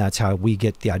 And that's how we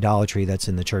get the idolatry that's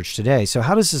in the church today. So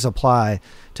how does this apply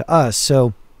to us?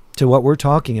 So to what we're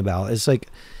talking about, it's like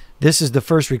this is the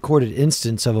first recorded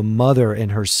instance of a mother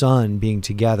and her son being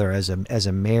together as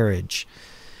a marriage.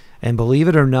 And believe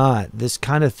it or not, this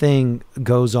kind of thing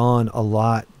goes on a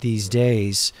lot these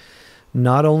days,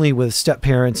 not only with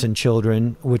step-parents and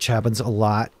children, which happens a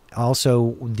lot,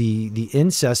 also the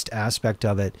incest aspect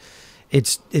of it.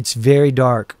 It's very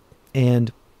dark,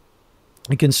 and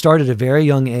it can start at a very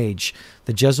young age.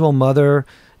 The Jezebel mother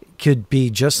could be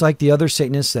just like the other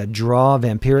Satanists that draw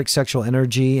vampiric sexual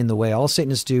energy in the way all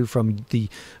Satanists do from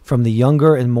the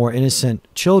younger and more innocent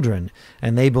children.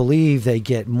 And they believe they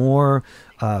get more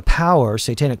power,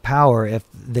 satanic power, if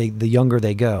the younger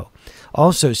they go.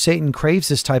 Also, Satan craves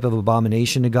this type of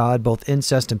abomination to God, both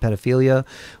incest and pedophilia,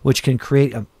 which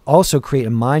can also create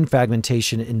a mind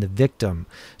fragmentation in the victim.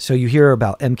 So you hear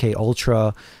about MK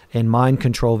Ultra and mind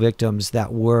control victims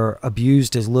that were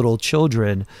abused as little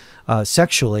children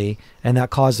sexually, and that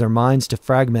caused their minds to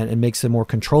fragment and makes them more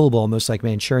controllable, almost like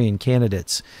Manchurian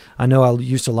candidates. I know I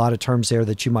used a lot of terms there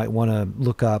that you might want to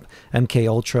look up, MK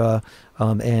Ultra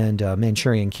and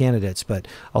Manchurian candidates, but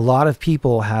a lot of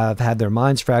people have had their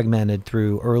minds fragmented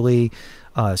through early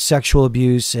sexual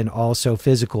abuse and also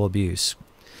physical abuse.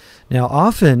 Now,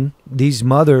 often these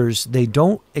mothers, they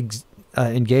don't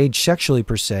engage sexually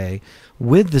per se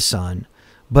with the son,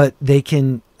 but they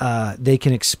can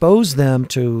expose them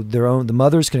to their own. The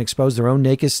mothers can expose their own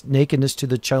nakedness to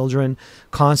the children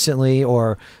constantly,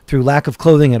 or through lack of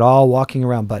clothing at all, walking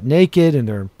around butt naked in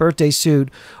their birthday suit,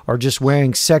 or just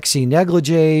wearing sexy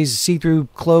negligees, see-through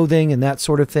clothing, and that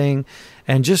sort of thing,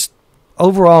 and just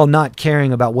overall not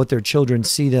caring about what their children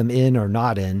see them in or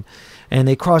not in. And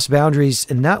they cross boundaries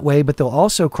in that way, but they'll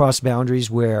also cross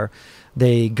boundaries where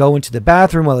they go into the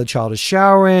bathroom while the child is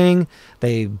showering.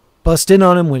 They bust in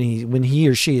on him when he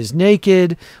or she is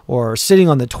naked or sitting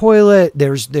on the toilet.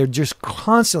 They're just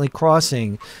constantly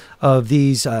crossing of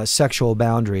these sexual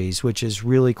boundaries, which is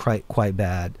really quite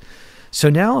bad. So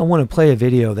now I want to play a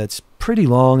video that's pretty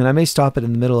long, and I may stop it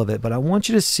in the middle of it, but I want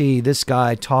you to see this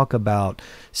guy talk about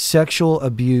sexual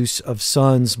abuse of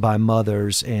sons by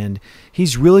mothers, and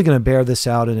he's really going to bear this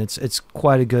out, and it's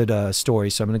quite a good story,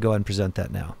 so I'm going to go ahead and present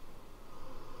that now.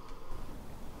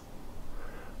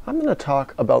 I'm going to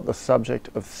talk about the subject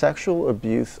of sexual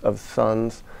abuse of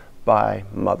sons by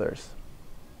mothers.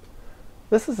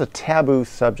 This is a taboo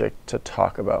subject to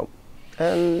talk about,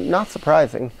 and not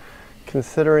surprising,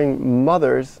 considering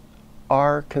mothers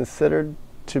are considered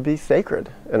to be sacred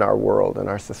in our world, in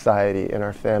our society, in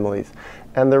our families.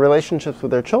 And their relationships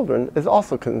with their children is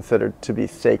also considered to be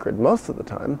sacred most of the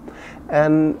time.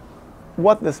 And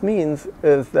what this means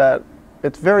is that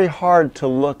it's very hard to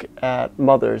look at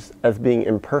mothers as being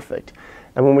imperfect.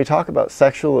 And when we talk about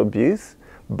sexual abuse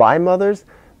by mothers,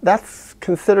 that's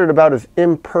considered about as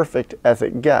imperfect as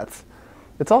it gets.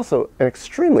 It's also an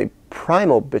extremely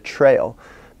primal betrayal,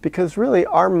 because really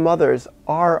our mothers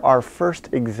are our first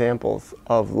examples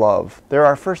of love. They're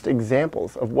our first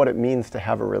examples of what it means to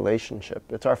have a relationship.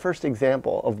 It's our first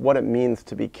example of what it means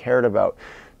to be cared about,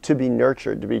 to be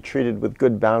nurtured, to be treated with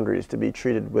good boundaries, to be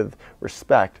treated with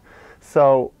respect.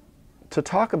 So to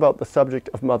talk about the subject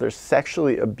of mothers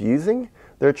sexually abusing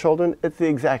their children, it's the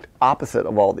exact opposite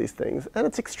of all these things, and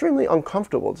it's extremely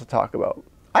uncomfortable to talk about.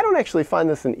 I don't actually find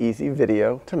this an easy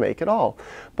video to make at all,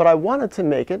 but I wanted to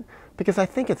make it because I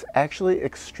think it's actually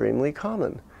extremely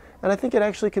common, and I think it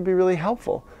actually could be really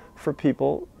helpful for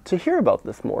people to hear about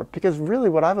this more, because really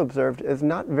what I've observed is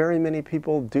not very many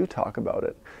people do talk about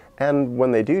it, and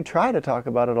when they do try to talk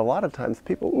about it, a lot of times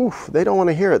people, oof, they don't want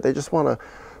to hear it, they just want to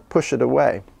push it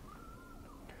away.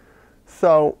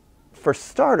 So for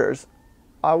starters,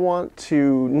 I want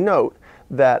to note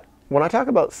that when I talk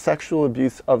about sexual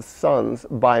abuse of sons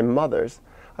by mothers,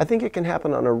 I think it can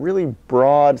happen on a really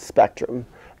broad spectrum.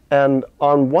 And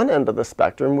on one end of the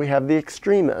spectrum, we have the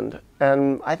extreme end.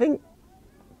 And I think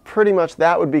pretty much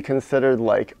that would be considered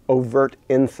like overt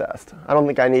incest. I don't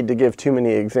think I need to give too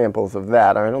many examples of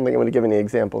that, or I don't think I'm going to give any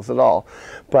examples at all.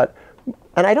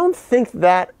 And I don't think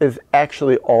that is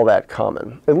actually all that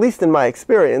common. At least in my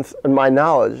experience and my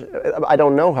knowledge, I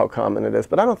don't know how common it is,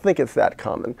 but I don't think it's that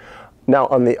common. Now,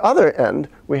 on the other end,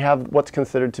 we have what's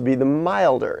considered to be the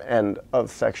milder end of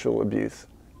sexual abuse.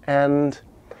 And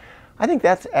I think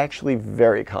that's actually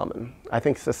very common. I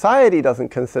think society doesn't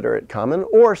consider it common,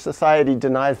 or society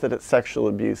denies that it's sexual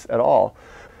abuse at all.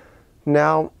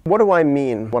 Now, what do I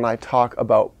mean when I talk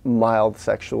about mild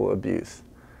sexual abuse?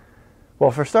 Well,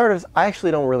 for starters, I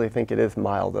actually don't really think it is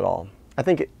mild at all. I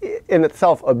think in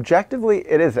itself, objectively,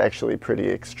 it is actually pretty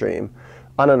extreme.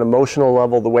 On an emotional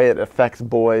level, the way it affects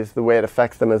boys, the way it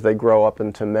affects them as they grow up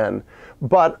into men.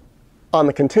 But on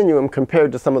the continuum,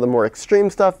 compared to some of the more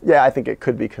extreme stuff, yeah, I think it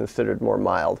could be considered more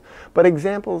mild. But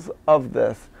examples of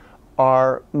this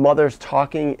are mothers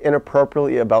talking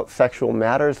inappropriately about sexual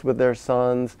matters with their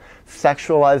sons,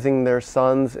 sexualizing their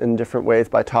sons in different ways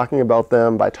by talking about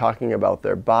them, by talking about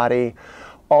their body.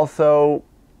 Also,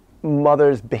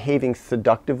 mothers behaving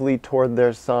seductively toward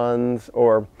their sons,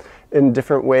 or in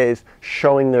different ways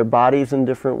showing their bodies in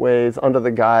different ways under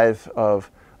the guise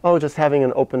of, oh, just having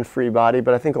an open, free body.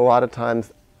 But I think a lot of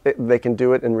times they can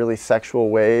do it in really sexual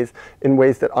ways, in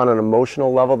ways that on an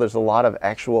emotional level there's a lot of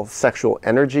actual sexual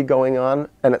energy going on,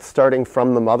 and it's starting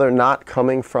from the mother, not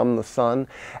coming from the son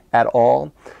at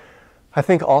all. I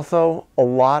think also a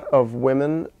lot of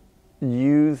women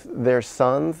use their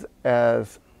sons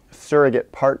as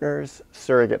surrogate partners,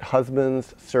 surrogate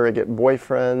husbands, surrogate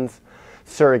boyfriends,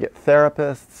 surrogate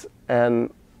therapists,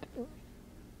 and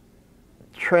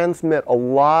transmit a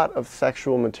lot of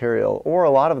sexual material or a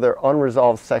lot of their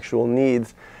unresolved sexual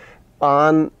needs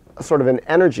on sort of an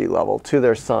energy level to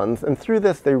their sons. And through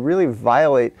this, they really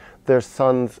violate their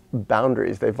sons'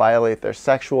 boundaries. They violate their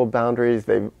sexual boundaries.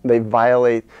 They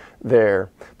violate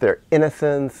their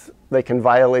innocence. They can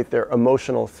violate their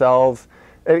emotional selves.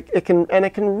 It can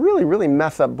really, really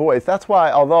mess up boys. That's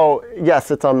why, although,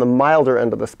 yes, it's on the milder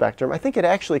end of the spectrum, I think it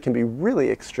actually can be really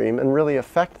extreme and really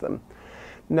affect them.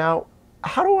 Now,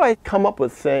 how do I come up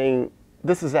with saying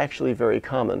this is actually very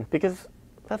common? Because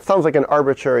that sounds like an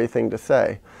arbitrary thing to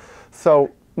say.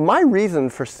 So my reason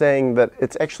for saying that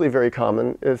it's actually very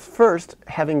common is, first,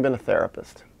 having been a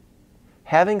therapist.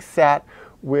 Having sat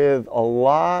with a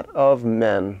lot of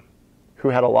men who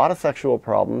had a lot of sexual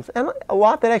problems, and a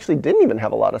lot that actually didn't even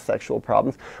have a lot of sexual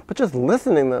problems, but just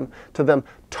listening to them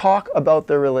talk about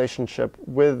their relationship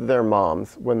with their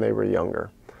moms when they were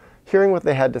younger. Hearing what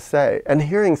they had to say, and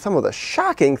hearing some of the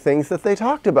shocking things that they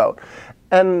talked about.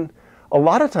 And a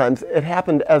lot of times it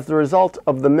happened as the result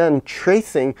of the men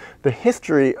tracing the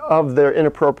history of their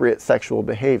inappropriate sexual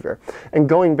behavior and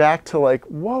going back to like,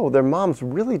 whoa, their moms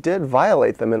really did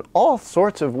violate them in all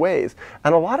sorts of ways.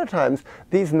 And a lot of times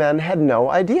these men had no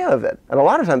idea of it. And a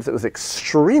lot of times it was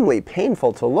extremely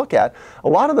painful to look at. A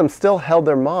lot of them still held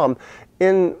their mom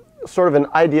in sort of an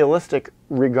idealistic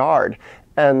regard.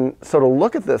 And so to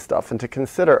look at this stuff and to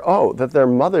consider, oh, that their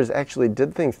mothers actually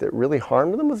did things that really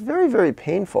harmed them was very, very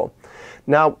painful.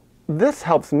 Now, this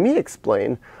helps me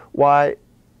explain why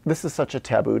this is such a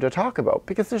taboo to talk about,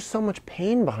 because there's so much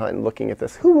pain behind looking at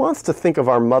this. Who wants to think of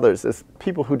our mothers as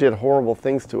people who did horrible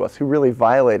things to us, who really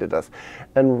violated us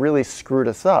and really screwed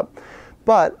us up?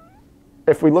 But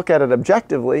if we look at it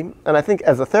objectively, and I think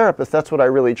as a therapist, that's what I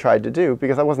really tried to do,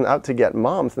 because I wasn't out to get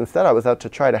moms. Instead, I was out to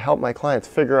try to help my clients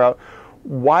figure out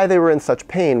why they were in such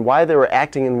pain, why they were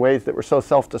acting in ways that were so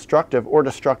self-destructive or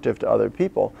destructive to other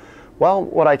people. Well,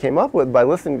 what I came up with by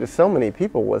listening to so many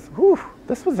people was, whew,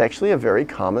 this was actually a very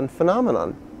common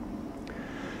phenomenon.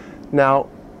 Now,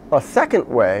 a second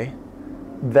way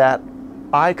that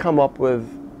I come up with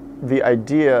the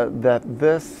idea that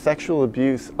this sexual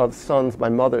abuse of sons by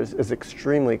mothers is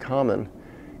extremely common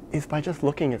is by just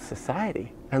looking at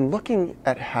society and looking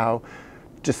at how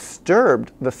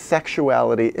disturbed the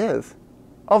sexuality is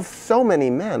of so many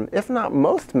men, if not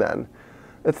most men.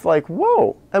 It's like,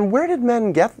 whoa, and where did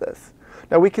men get this?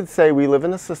 Now we could say we live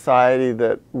in a society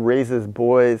that raises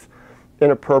boys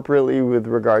inappropriately with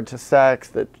regard to sex,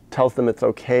 that tells them it's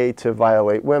okay to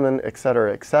violate women,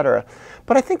 etc., etc.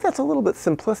 But I think that's a little bit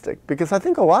simplistic, because I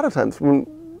think a lot of times when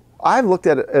I've looked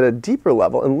at it at a deeper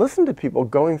level and listened to people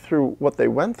going through what they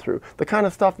went through, the kind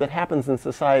of stuff that happens in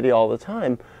society all the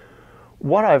time,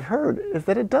 what I've heard is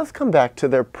that it does come back to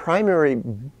their primary,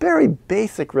 very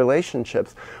basic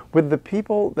relationships with the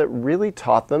people that really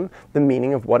taught them the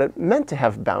meaning of what it meant to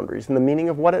have boundaries and the meaning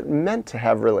of what it meant to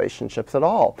have relationships at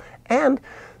all. And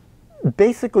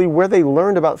basically where they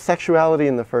learned about sexuality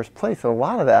in the first place, and a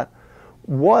lot of that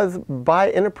was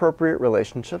by inappropriate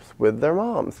relationships with their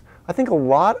moms. I think a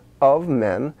lot of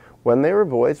men, when they were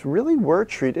boys, really were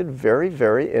treated very,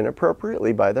 very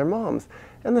inappropriately by their moms.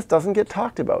 And this doesn't get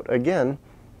talked about, again,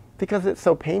 because it's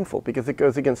so painful, because it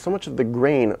goes against so much of the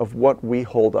grain of what we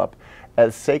hold up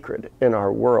as sacred in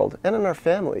our world and in our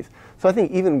families. So I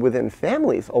think even within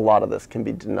families, a lot of this can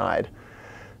be denied.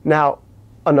 Now,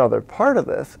 another part of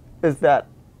this is that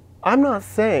I'm not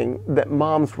saying that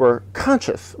moms were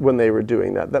conscious when they were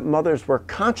doing that mothers were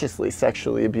consciously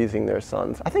sexually abusing their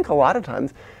sons. I think a lot of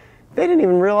times they didn't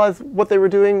even realize what they were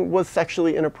doing was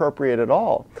sexually inappropriate at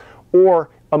all, or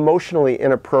emotionally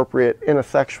inappropriate in a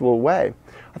sexual way.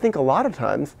 I think a lot of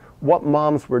times what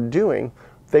moms were doing,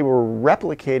 they were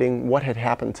replicating what had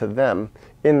happened to them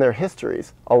in their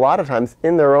histories, a lot of times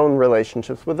in their own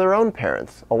relationships with their own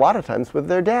parents, a lot of times with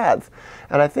their dads.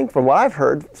 And I think from what I've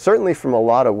heard, certainly from a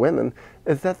lot of women,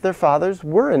 is that their fathers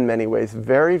were in many ways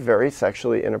very, very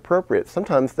sexually inappropriate.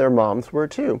 Sometimes their moms were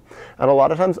too. And a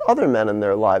lot of times other men in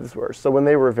their lives were. So when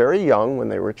they were very young, when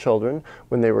they were children,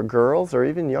 when they were girls, or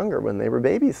even younger, when they were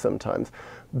babies sometimes,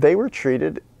 they were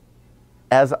treated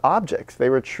as objects. They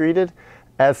were treated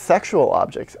as sexual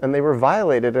objects, and they were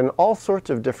violated in all sorts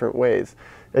of different ways.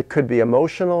 It could be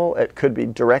emotional, it could be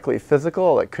directly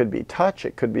physical, it could be touch,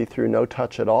 it could be through no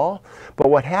touch at all.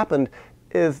 But what happened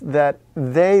is that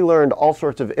they learned all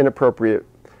sorts of inappropriate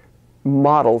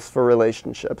models for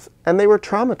relationships, and they were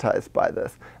traumatized by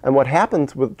this. And what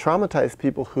happens with traumatized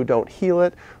people who don't heal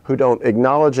it, who don't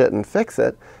acknowledge it and fix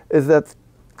it, is that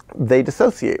they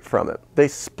dissociate from it. They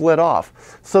split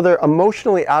off. So they're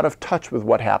emotionally out of touch with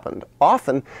what happened.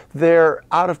 Often they're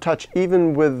out of touch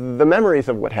even with the memories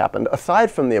of what happened,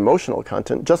 aside from the emotional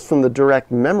content, just from the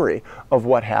direct memory of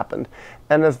what happened.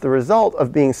 And as the result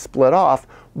of being split off,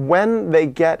 when they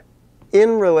get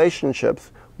in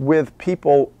relationships with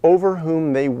people over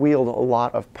whom they wield a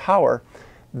lot of power,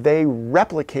 they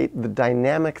replicate the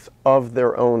dynamics of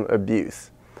their own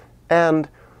abuse. And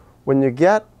when you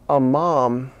get a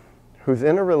mom who's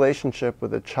in a relationship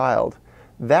with a child,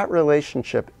 that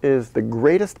relationship is the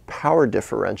greatest power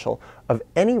differential of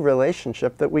any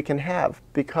relationship that we can have,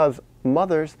 because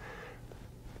mothers,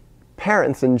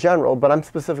 parents in general, but I'm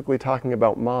specifically talking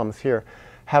about moms here,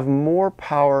 have more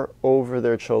power over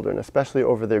their children, especially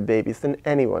over their babies, than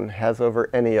anyone has over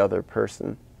any other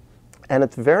person. And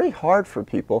it's very hard for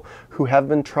people who have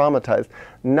been traumatized,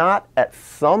 not at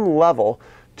some level,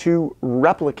 to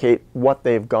replicate what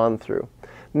they've gone through.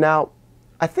 Now,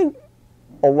 I think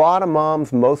a lot of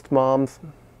moms, most moms,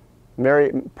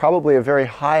 probably a very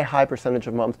high percentage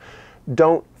of moms,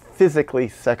 don't physically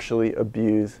sexually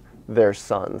abuse their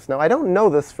sons. Now, I don't know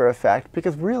this for a fact,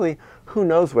 because really, who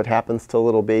knows what happens to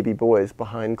little baby boys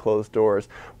behind closed doors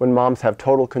when moms have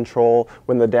total control,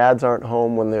 when the dads aren't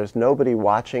home, when there's nobody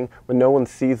watching, when no one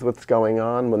sees what's going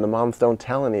on, when the moms don't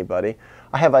tell anybody.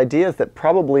 I have ideas that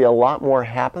probably a lot more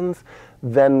happens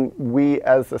than we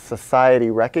as a society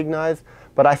recognize,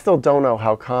 but I still don't know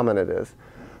how common it is.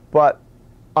 But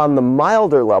on the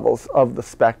milder levels of the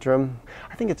spectrum,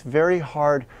 I think it's very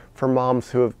hard for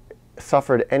moms who have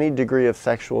suffered any degree of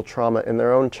sexual trauma in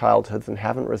their own childhoods and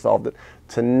haven't resolved it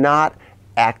to not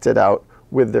act it out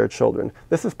with their children.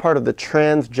 This is part of the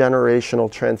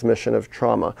transgenerational transmission of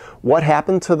trauma. What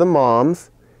happened to the moms,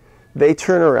 they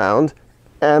turn around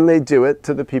and they do it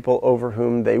to the people over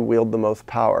whom they wield the most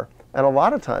power. And a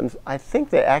lot of times, I think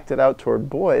they acted out toward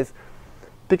boys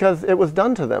because it was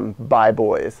done to them by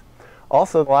boys.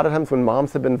 Also, a lot of times when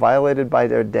moms have been violated by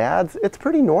their dads, it's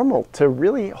pretty normal to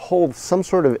really hold some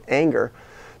sort of anger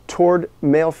toward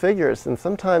male figures. And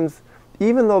sometimes,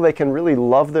 even though they can really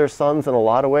love their sons in a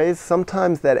lot of ways,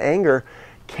 sometimes that anger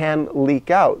can leak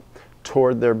out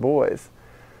toward their boys.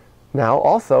 Now,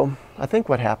 also, I think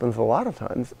what happens a lot of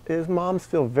times is moms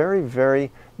feel very,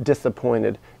 very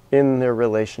disappointed in their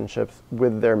relationships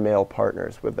with their male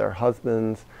partners, with their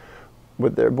husbands,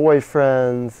 with their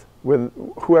boyfriends, with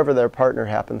whoever their partner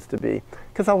happens to be.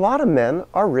 Because a lot of men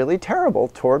are really terrible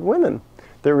toward women.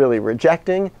 They're really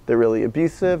rejecting, they're really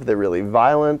abusive, they're really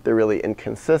violent, they're really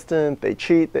inconsistent, they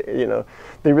cheat,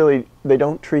 they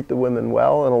don't treat the women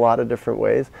well in a lot of different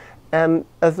ways. And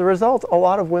as a result, a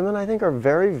lot of women, I think, are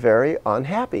very, very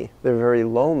unhappy. They're very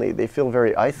lonely. They feel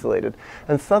very isolated.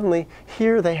 And suddenly,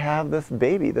 here they have this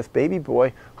baby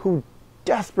boy who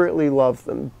desperately loves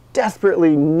them,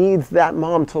 desperately needs that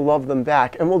mom to love them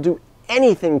back, and will do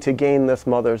anything to gain this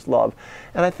mother's love.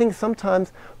 And I think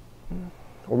sometimes,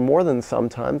 or more than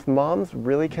sometimes, moms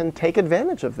really can take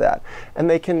advantage of that. And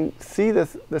they can see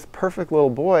this perfect little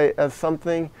boy as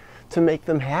something to make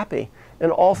them happy in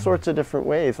all sorts of different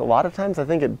ways. A lot of times I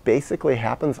think it basically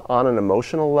happens on an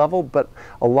emotional level, but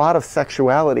a lot of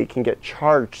sexuality can get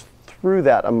charged through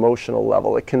that emotional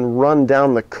level. It can run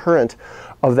down the current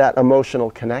of that emotional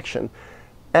connection.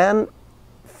 And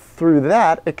through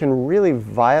that, it can really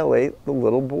violate the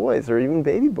little boys or even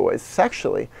baby boys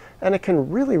sexually. And it can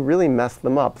really, really mess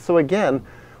them up. So again,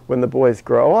 when the boys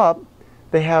grow up,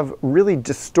 they have really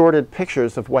distorted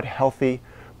pictures of what healthy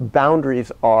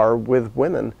boundaries are with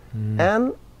women.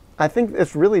 And I think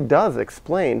this really does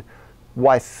explain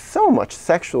why so much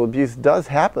sexual abuse does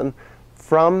happen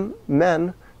from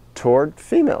men toward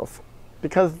females.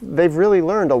 Because they've really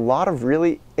learned a lot of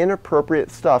really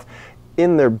inappropriate stuff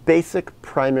in their basic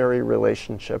primary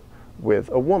relationship with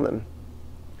a woman.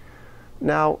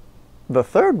 Now, the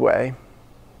third way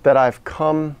that I've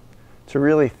come to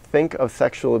really think of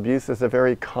sexual abuse as a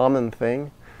very common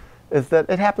thing is that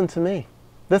it happened to me.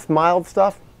 This mild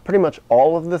stuff, pretty much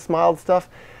all of this mild stuff,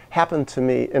 happened to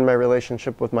me in my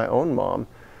relationship with my own mom,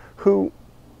 who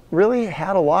really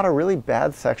had a lot of really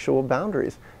bad sexual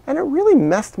boundaries. And it really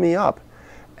messed me up.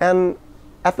 And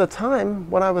at the time,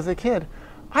 when I was a kid,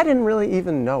 I didn't really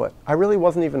even know it. I really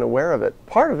wasn't even aware of it.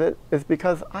 Part of it is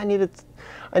because I needed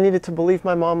to believe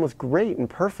my mom was great and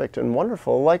perfect and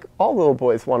wonderful, like all little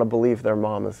boys want to believe their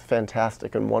mom is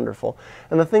fantastic and wonderful.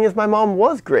 And the thing is, my mom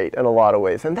was great in a lot of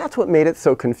ways, and that's what made it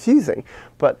so confusing.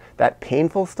 But that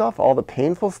painful stuff, all the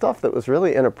painful stuff that was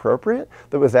really inappropriate,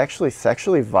 that was actually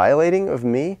sexually violating of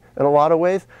me in a lot of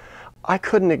ways, I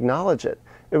couldn't acknowledge it.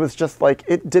 It was just like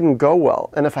it didn't go well.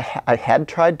 And if I had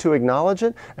tried to acknowledge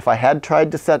it, if I had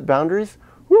tried to set boundaries,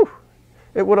 whew,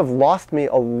 it would have lost me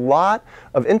a lot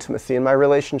of intimacy in my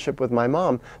relationship with my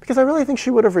mom, because I really think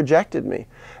she would have rejected me.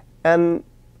 And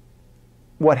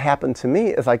what happened to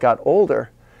me as I got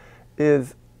older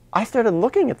is I started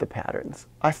looking at the patterns.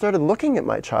 I started looking at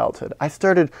my childhood. I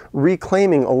started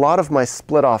reclaiming a lot of my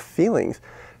split off feelings.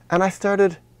 And I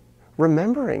started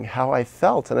remembering how I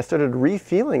felt, and I started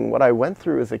re-feeling what I went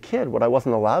through as a kid, what I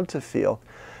wasn't allowed to feel.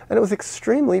 And it was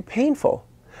extremely painful.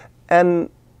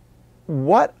 And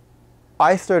what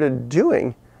I started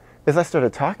doing is I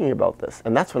started talking about this.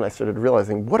 And that's when I started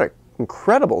realizing what an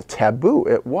incredible taboo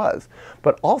it was.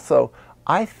 But also,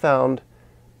 I found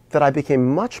that I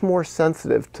became much more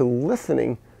sensitive to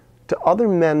listening to other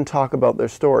men talk about their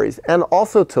stories, and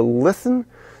also to listen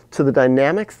to the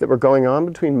dynamics that were going on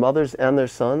between mothers and their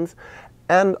sons,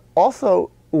 and also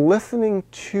listening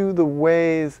to the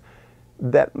ways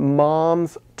that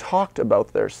moms talked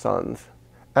about their sons.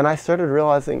 And I started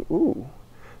realizing, ooh,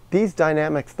 these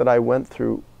dynamics that I went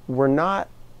through were not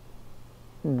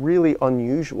really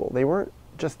unusual. They weren't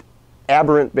just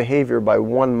aberrant behavior by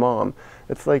one mom.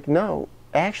 It's like, no,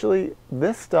 actually,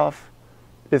 this stuff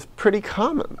is pretty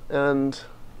common. And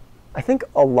I think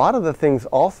a lot of the things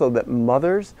also that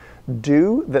mothers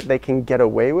do that they can get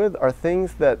away with are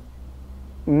things that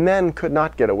men could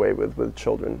not get away with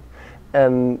children.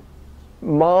 And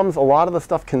moms, a lot of the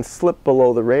stuff can slip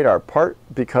below the radar, part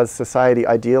because society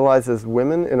idealizes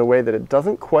women in a way that it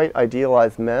doesn't quite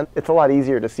idealize men. It's a lot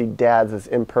easier to see dads as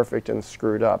imperfect and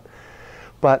screwed up.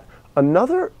 But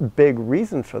another big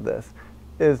reason for this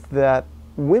is that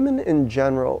women in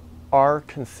general are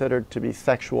considered to be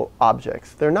sexual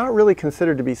objects. They're not really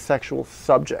considered to be sexual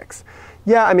subjects.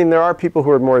 Yeah, I mean, there are people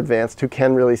who are more advanced who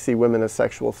can really see women as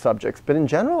sexual subjects, but in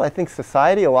general, I think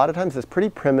society a lot of times is pretty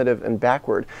primitive and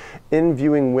backward in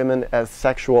viewing women as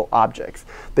sexual objects.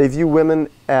 They view women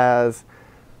as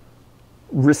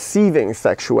receiving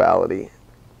sexuality,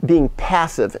 being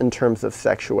passive in terms of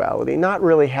sexuality, not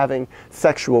really having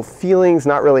sexual feelings,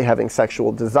 not really having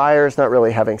sexual desires, not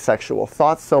really having sexual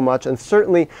thoughts so much, and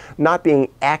certainly not being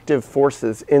active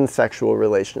forces in sexual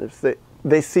relationships.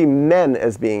 They see men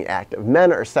as being active.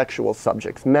 Men are sexual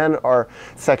subjects. Men are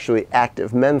sexually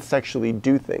active. Men sexually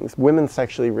do things. Women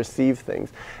sexually receive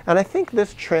things. And I think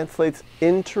this translates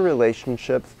into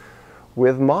relationships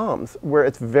with moms, where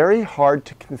it's very hard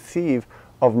to conceive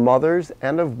of mothers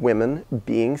and of women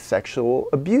being sexual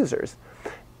abusers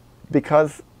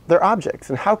because they're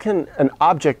objects. And how can an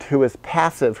object who is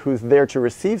passive, who's there to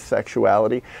receive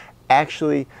sexuality,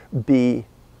 actually be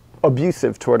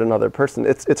abusive toward another person?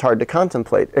 It's hard to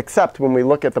contemplate, except when we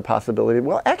look at the possibility,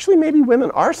 well, actually maybe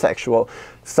women are sexual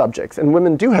subjects and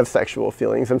women do have sexual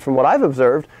feelings. And from what I've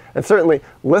observed, and certainly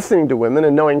listening to women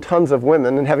and knowing tons of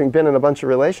women and having been in a bunch of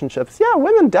relationships, yeah,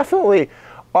 women definitely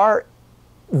are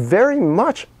very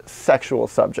much sexual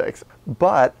subjects.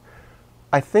 But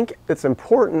I think it's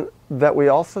important that we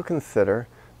also consider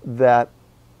that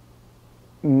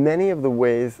many of the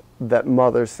ways that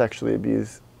mothers sexually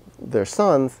abuse their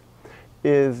sons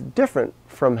is different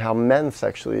from how men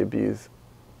sexually abuse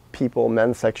people,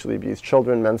 men sexually abuse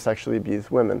children, men sexually abuse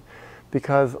women.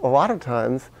 Because a lot of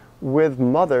times with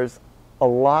mothers, a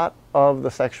lot of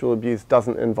the sexual abuse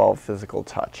doesn't involve physical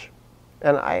touch.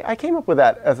 And I came up with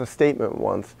that as a statement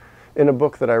once in a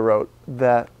book that I wrote,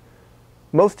 that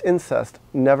most incest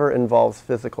never involves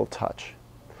physical touch.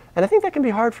 And I think that can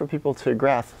be hard for people to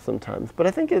grasp sometimes. But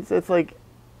I think it's like,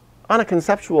 on a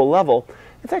conceptual level,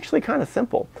 it's actually kind of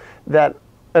simple. That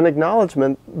an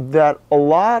acknowledgement that a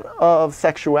lot of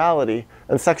sexuality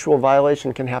and sexual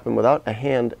violation can happen without a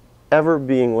hand ever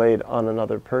being laid on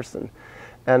another person.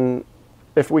 And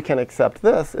if we can accept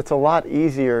this, it's a lot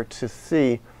easier to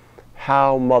see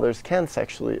how mothers can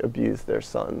sexually abuse their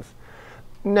sons.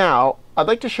 Now, I'd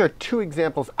like to share two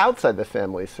examples outside the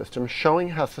family system showing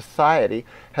how society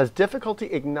has difficulty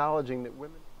acknowledging that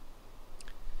women...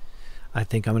 I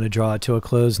think I'm going to draw it to a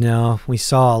close now. We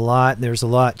saw a lot. There's a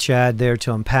lot, Chad, there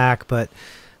to unpack, but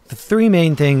the three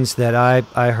main things that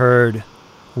I heard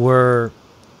were,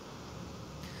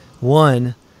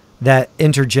 one, that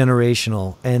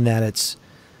intergenerational, and that it's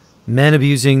men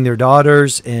abusing their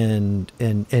daughters and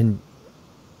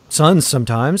sons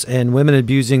sometimes, and women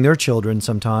abusing their children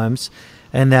sometimes,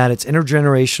 and that it's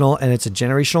intergenerational and it's a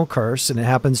generational curse, and it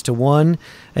happens to one,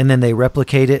 and then they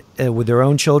replicate it with their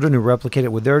own children, who replicate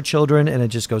it with their children, and it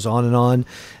just goes on and on.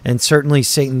 And certainly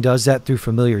Satan does that through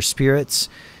familiar spirits.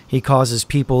 He causes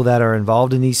people that are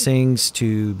involved in these things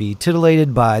to be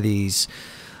titillated by these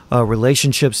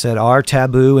relationships that are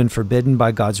taboo and forbidden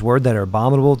by God's word, that are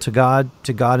abominable to God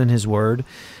and his word.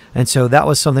 And so that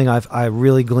was something I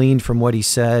really gleaned from what he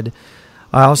said.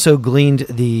 I also gleaned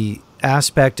the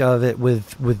aspect of it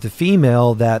with the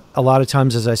female, that a lot of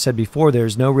times, as I said before,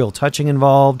 there's no real touching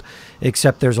involved,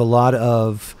 except there's a lot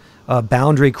of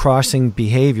boundary crossing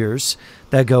behaviors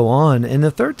that go on. And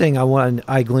the third thing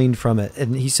I gleaned from it,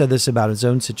 and he said this about his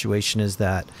own situation, is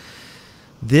that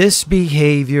this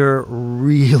behavior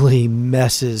really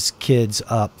messes kids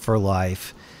up for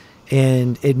life.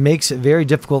 And it makes it very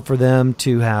difficult for them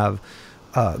to have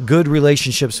good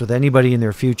relationships with anybody in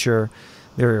their future.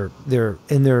 They're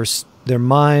in their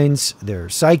minds, their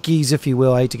psyches, if you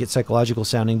will. I hate to get psychological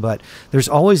sounding, but there's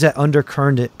always that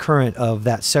undercurrent of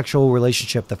that sexual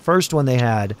relationship. The first one they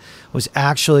had was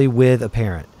actually with a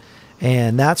parent.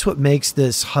 And that's what makes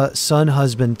this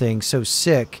son-husband thing so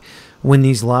sick, when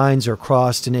these lines are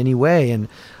crossed in any way. And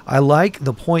I like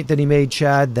the point that he made,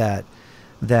 Chad, that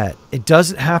it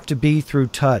doesn't have to be through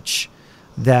touch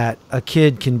that a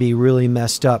kid can be really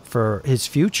messed up for his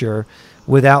future.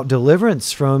 Without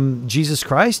deliverance from Jesus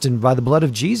Christ and by the blood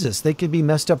of Jesus, they could be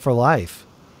messed up for life.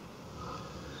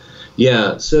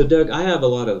 Yeah, so Doug, I have a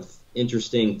lot of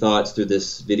interesting thoughts through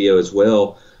this video as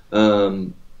well.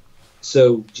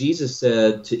 So Jesus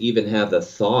said to even have the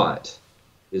thought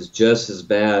is just as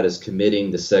bad as committing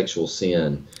the sexual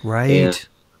sin. Right. And,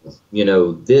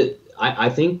 I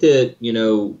think that,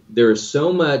 there is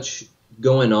so much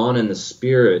going on in the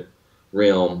spirit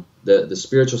realm, the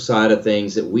spiritual side of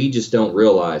things, that we just don't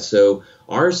realize. So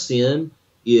our sin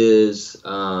is,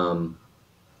 there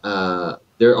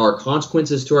are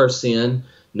consequences to our sin,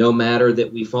 no matter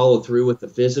that we follow through with the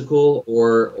physical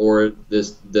or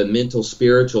the mental,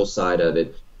 spiritual side of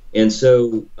it. And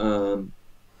so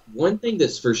one thing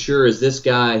that's for sure is this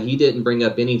guy, he didn't bring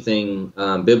up anything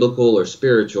biblical or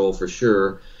spiritual for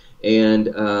sure.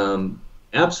 And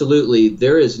absolutely,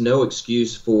 there is no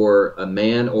excuse for a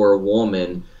man or a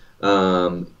woman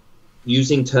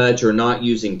using touch or not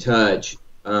using touch,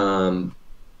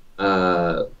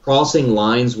 crossing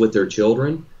lines with their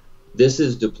children. This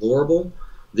is deplorable.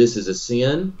 This is a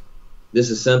sin. This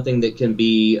is something that can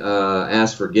be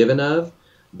asked forgiven of.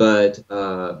 But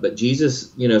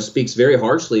Jesus, speaks very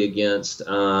harshly against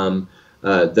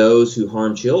those who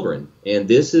harm children. And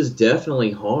this is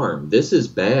definitely harm. This is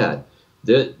bad.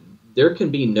 There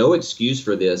can be no excuse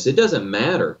for this. It doesn't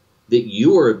matter that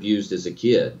you were abused as a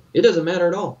kid. It doesn't matter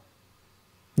at all.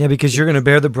 Yeah, because you're going to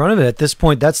bear the brunt of it. At this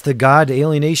point, that's the God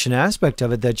alienation aspect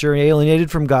of it, that you're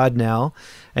alienated from God now.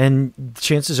 And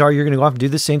chances are you're going to go off and do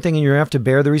the same thing, and you're going to have to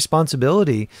bear the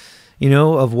responsibility,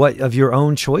 of your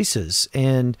own choices.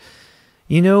 And,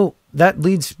 that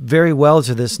leads very well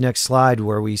to this next slide,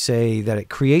 where we say that it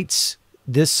creates,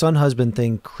 this son husband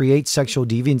thing creates sexual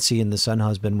deviancy in the son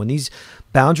husband. When these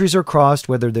boundaries are crossed,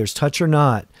 whether there's touch or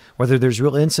not, whether there's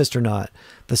real incest or not,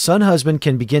 the son husband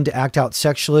can begin to act out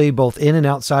sexually, both in and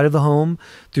outside of the home,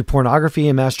 through pornography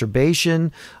and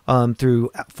masturbation, through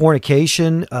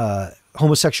fornication,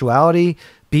 homosexuality,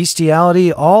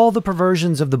 bestiality. All the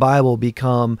perversions of the Bible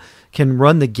can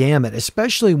run the gamut,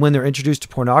 especially when they're introduced to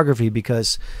pornography,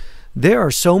 because there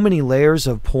are so many layers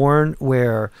of porn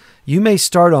where you may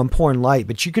start on porn light,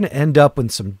 but you're going to end up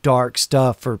with some dark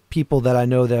stuff for people that I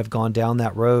know that have gone down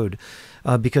that road.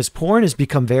 Because porn has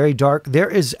become very dark. There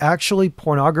is actually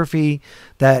pornography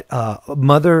that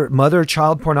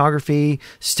mother-child pornography,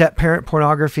 step-parent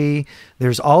pornography.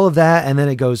 There's all of that, and then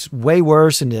it goes way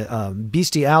worse into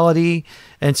bestiality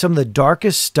and some of the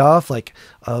darkest stuff, like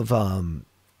of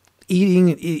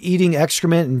eating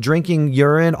excrement and drinking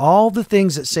urine. All the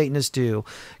things that Satanists do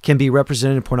can be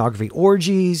represented in pornography.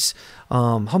 Orgies,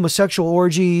 homosexual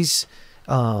orgies,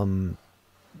 gangbangs.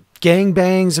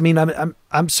 I mean,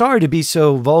 I'm sorry to be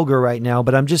so vulgar right now,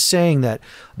 but I'm just saying that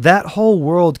whole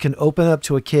world can open up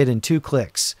to a kid in 2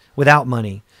 clicks without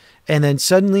money. And then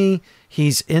suddenly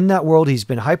he's in that world. He's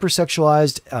been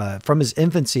hypersexualized from his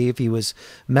infancy, if he was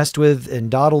messed with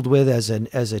and dawdled with as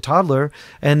a toddler.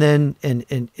 And then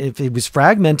and if he was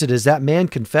fragmented, as that man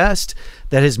confessed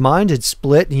that his mind had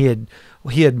split, and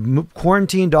he had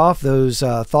quarantined off those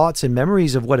thoughts and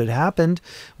memories of what had happened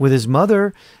with his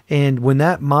mother. And when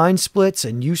that mind splits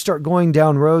and you start going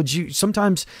down roads,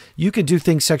 sometimes you can do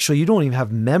things sexually you don't even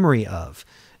have memory of.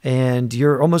 And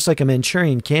you're almost like a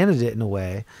Manchurian candidate in a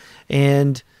way.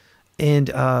 And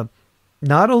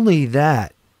not only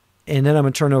that, and then I'm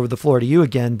going to turn over the floor to you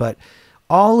again, but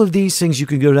all of these things, you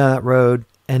can go down that road.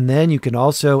 And then you can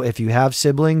also, if you have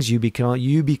siblings, you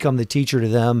become the teacher to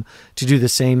them to do the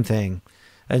same thing.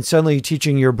 And suddenly you're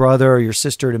teaching your brother or your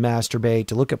sister to masturbate,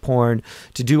 to look at porn,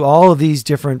 to do all of these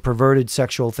different perverted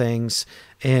sexual things.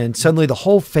 And suddenly the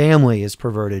whole family is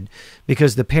perverted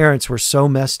because the parents were so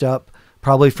messed up,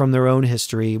 probably from their own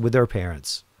history with their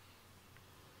parents.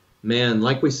 Man,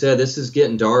 like we said, this is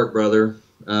getting dark, brother.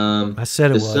 I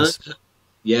said it was.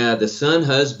 The son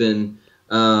husband,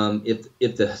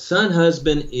 if the son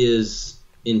husband is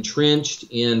entrenched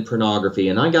in pornography,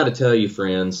 and I got to tell you,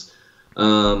 friends,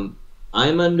 I'm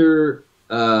under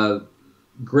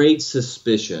great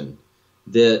suspicion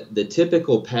that the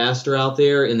typical pastor out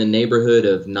there, in the neighborhood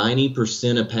of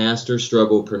 90% of pastors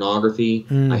struggle with pornography.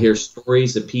 I hear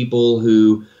stories of people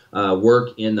who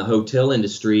work in the hotel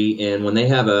industry, and when they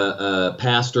have a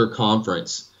pastor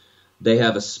conference, they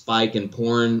have a spike in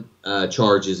porn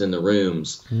charges in the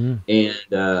rooms.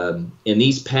 And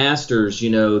these pastors,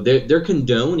 they're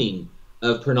condoning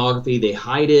of pornography. They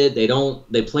hide it. They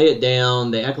play it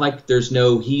down. They act like there's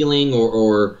no healing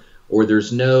or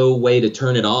there's no way to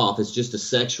turn it off. It's just a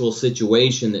sexual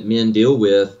situation that men deal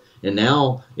with. And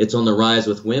now it's on the rise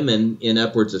with women in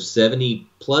upwards of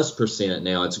 70+%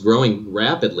 now. It's growing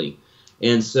rapidly.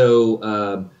 And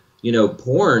so,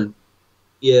 porn,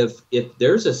 if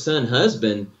there's a son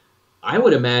husband, I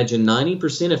would imagine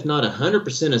 90%, if not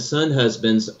 100% of son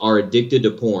husbands are addicted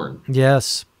to porn.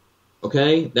 Yes.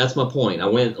 Okay, that's my point. I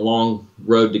went a long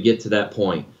road to get to that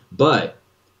point. But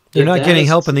they're not getting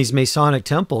help in these Masonic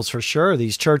temples, for sure.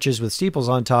 These churches with steeples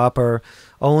on top are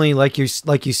only, like you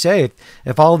say,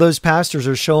 if all those pastors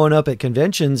are showing up at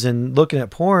conventions and looking at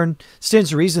porn,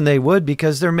 stands to reason they would,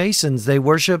 because they're Masons.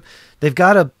 They've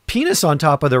got a penis on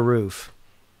top of their roof.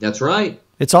 That's right.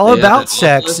 It's all about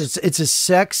sex. It's a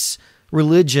sex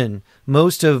religion.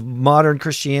 Most of modern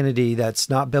Christianity that's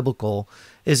not biblical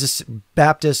is a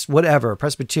Baptist, whatever,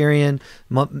 Presbyterian,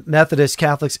 Methodist,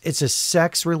 Catholics. It's a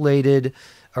sex-related,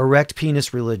 erect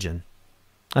penis religion.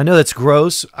 I know that's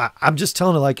gross. I'm just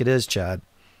telling it like it is, Chad.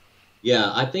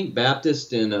 Yeah, I think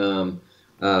Baptist and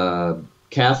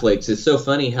Catholics, it's so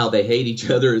funny how they hate each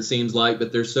other, it seems like,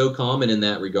 but they're so common in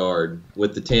that regard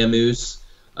with the Tammuz,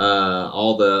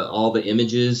 all the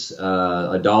images,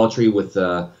 idolatry with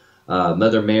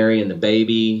Mother Mary and the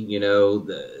baby. You know,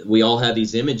 we all have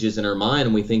these images in our mind,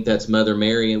 and we think that's Mother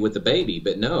Mary with the baby,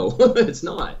 but no, it's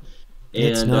not.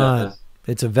 It's not.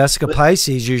 It's a Vesca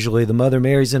Pisces usually. The Mother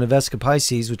Mary's in a Vesca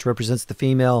Pisces, which represents the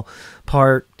female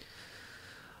part.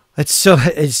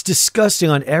 It's disgusting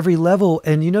on every level.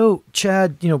 And you know,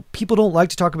 Chad, you know, people don't like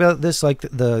to talk about this, like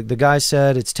the guy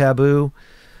said, it's taboo.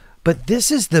 But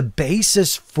this is the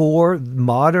basis for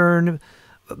modern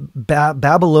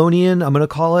Babylonian, I'm going to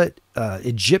call it,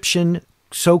 Egyptian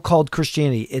so-called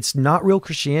Christianity. It's not real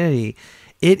Christianity.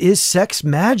 It is sex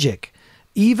magic.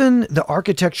 Even the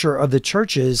architecture of the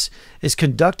churches is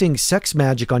conducting sex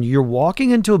magic on you. You're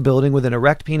walking into a building with an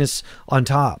erect penis on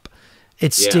top.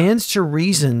 It stands to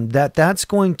reason that that's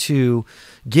going to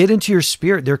get into your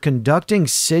spirit. They're conducting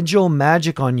sigil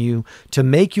magic on you to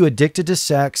make you addicted to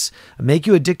sex, make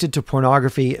you addicted to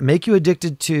pornography, make you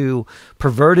addicted to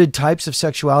perverted types of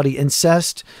sexuality,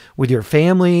 incest with your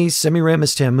family,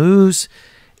 Semirammus, Tammuz.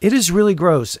 It is really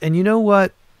gross. And you know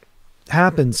what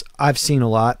happens? I've seen a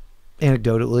lot,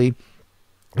 anecdotally,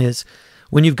 is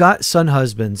when you've got son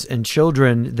husbands and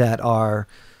children that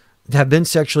have been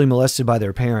sexually molested by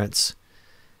their parents,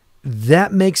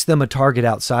 that makes them a target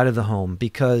outside of the home,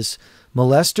 because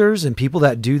molesters and people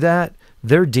that do that,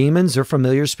 their demons, their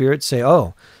familiar spirits say,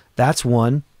 oh, that's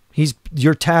one.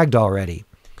 You're tagged already.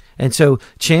 And so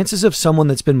chances of someone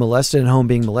that's been molested at home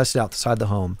being molested outside the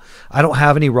home, I don't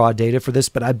have any raw data for this,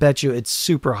 but I bet you it's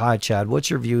super high, Chad. What's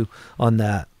your view on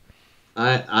that?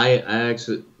 I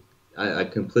actually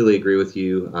completely agree with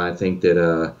you. I think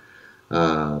that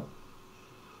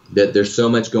that there's so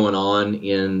much going on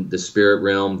in the spirit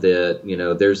realm that, you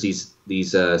know, there's these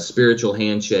spiritual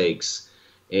handshakes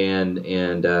and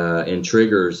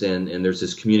triggers, and there's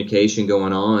this communication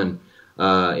going on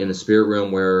in the spirit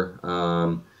realm where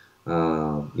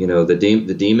you know,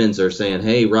 the demons are saying,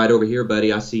 hey, right over here,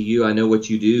 buddy, I see you, I know what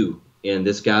you do, and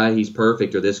this guy, he's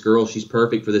perfect, or this girl, she's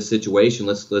perfect for this situation.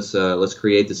 Let's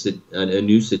create a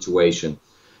new situation.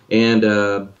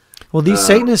 And well, these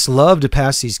Satanists love to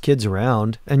pass these kids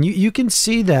around, and you can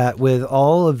see that with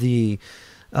all of the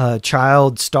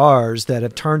child stars that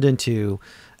have turned into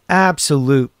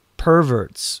absolute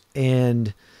perverts,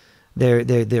 and they're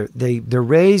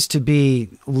raised to be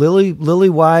lily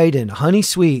white and honey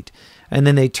sweet, and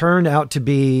then they turn out to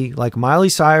be like Miley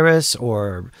Cyrus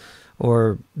or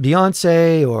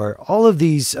Beyonce or all of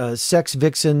these sex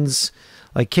vixens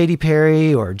like Katy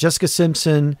Perry or Jessica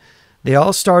Simpson. They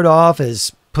all start off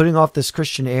as putting off this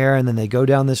Christian air, and then they go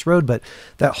down this road. But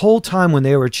that whole time when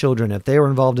they were children, if they were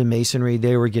involved in masonry,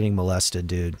 they were getting molested,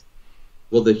 dude.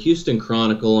 Well, the Houston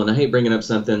Chronicle, and I hate bringing up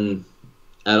something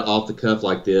off the cuff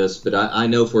like this, but I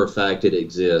know for a fact it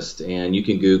exists, and you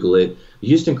can Google it. The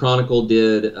Houston Chronicle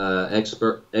did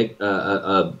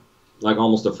like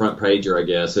almost a front pager, I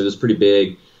guess. It was a pretty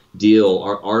big deal,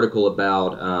 article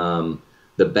about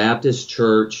the Baptist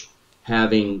Church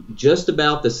having just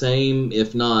about the same,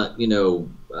 if not, you know,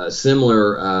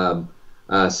 similar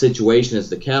situation as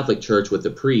the Catholic Church with the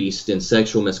priest in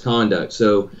sexual misconduct.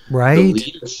 So right.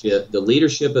 the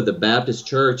leadership of the Baptist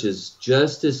Church is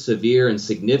just as severe and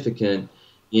significant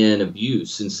in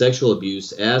abuse and sexual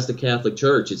abuse as the Catholic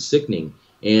Church. It's sickening.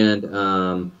 And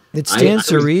it stands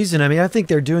to reason. I mean, I think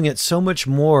they're doing it so much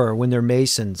more when they're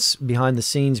Masons behind the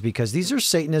scenes, because these are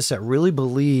Satanists that really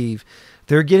believe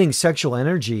they're getting sexual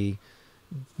energy,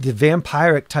 the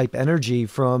vampiric type energy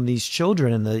from these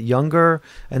children, and the younger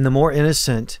and the more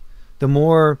innocent, the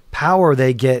more power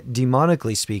they get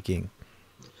demonically speaking.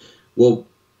 Well,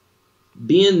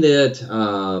 being that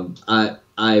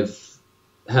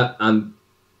I'm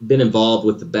been involved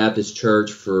with the Baptist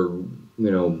Church for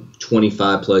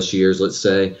 25 plus years, let's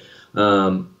say,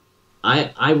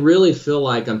 I really feel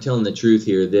like I'm telling the truth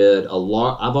here, that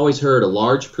I've always heard a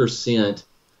large percent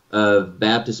of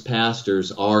Baptist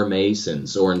pastors are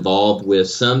Masons or involved with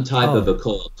some type of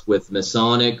occult, with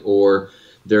Masonic, or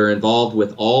they're involved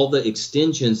with all the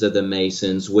extensions of the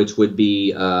Masons, which would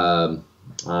be the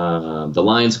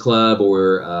Lions Club,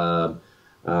 or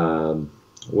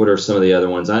what are some of the other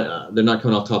ones? They're not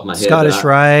coming off the top of my head. Scottish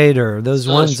Rite, or those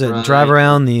ones that drive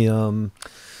around the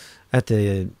at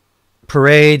the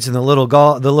parades, and the little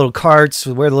carts,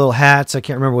 wear the little hats. I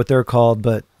can't remember what they're called,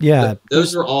 but yeah,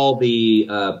 those are all the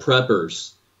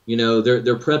preppers.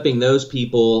 They're prepping those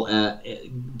people,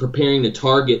 preparing to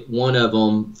target one of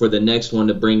them for the next one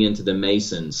to bring into the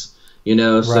Masons.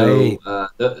 Right. So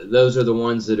those are the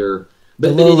ones that are.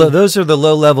 Those are the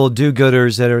low-level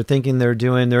do-gooders that are thinking they're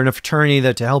in a fraternity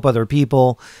to help other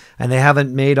people, and they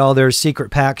haven't made all their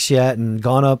secret pacts yet and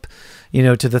gone up, to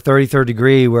the 33rd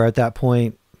degree, where at that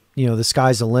point, the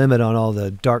sky's the limit on all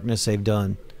the darkness they've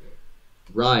done.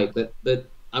 Right, but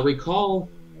I recall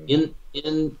in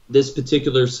this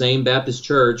particular same Baptist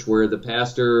church where the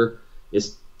pastor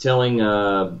is telling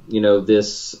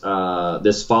this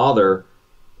father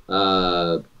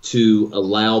to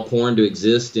allow porn to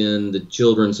exist in the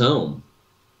children's home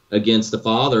against the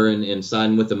father, and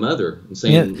siding with the mother, and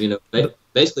saying,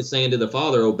 basically saying to the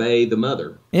father, obey the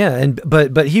mother. Yeah,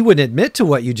 but he wouldn't admit to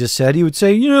what you just said. He would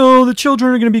say, the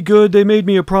children are going to be good. They made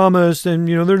me a promise, and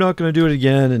they're not going to do it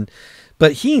again.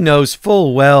 But he knows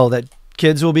full well that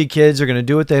kids will be kids. They're going to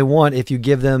do what they want if you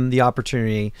give them the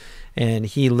opportunity. And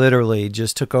he literally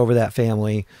just took over that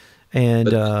family. And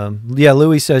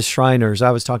Louis says Shriners.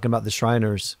 I was talking about the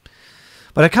Shriners.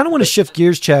 But I kind of want to shift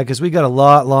gears, Chad, because we got a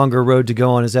lot longer road to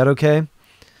go on. Is that okay?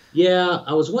 Yeah,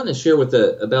 I was wanting to share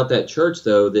about that church,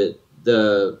 though, that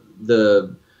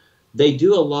they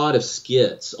do a lot of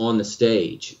skits on the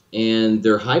stage, and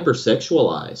they're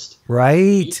hypersexualized.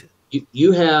 Right.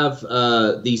 You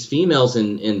have these females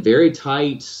in very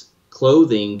tight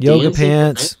clothing, yoga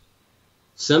pants,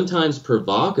 sometimes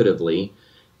provocatively,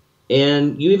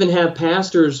 and you even have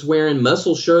pastors wearing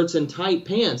muscle shirts and tight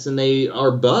pants, and they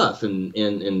are buff and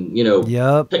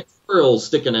yep, pectorals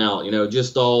sticking out,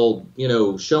 just all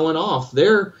showing off.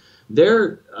 They're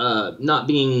not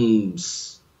being,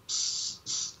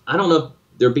 I don't know if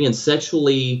they're being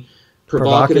sexually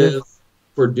provocative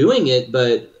for doing it,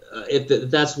 but if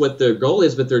that's what their goal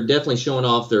is, but they're definitely showing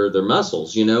off their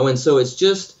muscles, and so it's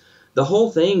just, the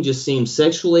whole thing just seems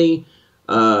sexually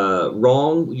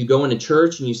wrong. You go into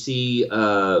church and you see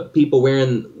people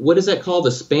wearing, what is that called, the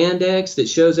spandex that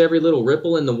shows every little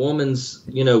ripple in the woman's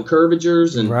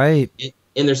curvatures, and right,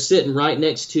 and they're sitting right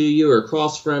next to you or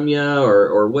across from you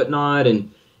or whatnot,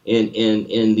 and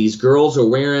these girls are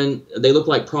wearing, they look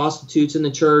like prostitutes in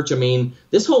the church. I mean,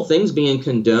 this whole thing's being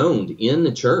condoned in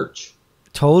the church.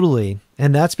 Totally.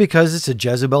 And that's because it's a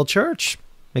Jezebel church.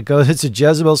 It's a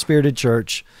Jezebel spirited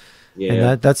church. Yeah.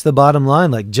 And that's the bottom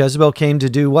line. Like, Jezebel came to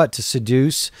do what? To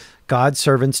seduce God's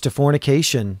servants to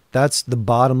fornication. That's the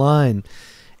bottom line.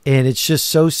 And it's just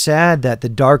so sad that the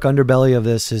dark underbelly of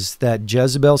this is that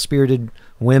Jezebel spirited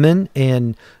women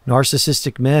and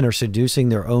narcissistic men are seducing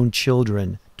their own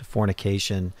children to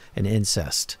fornication and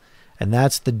incest. And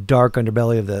that's the dark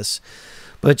underbelly of this.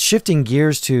 But shifting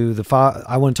gears to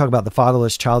I want to talk about the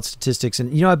fatherless child statistics.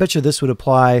 And, I bet you this would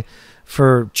apply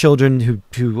for children who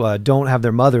don't have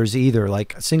their mothers either,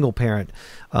 like a single parent.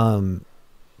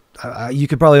 You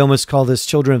could probably almost call this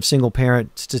children of single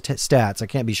parent stats. I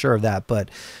can't be sure of that, but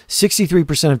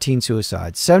 63% of teen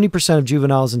suicides, 70% of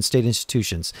juveniles in state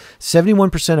institutions,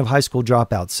 71% of high school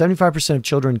dropouts, 75% of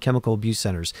children in chemical abuse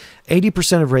centers,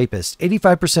 80% of rapists,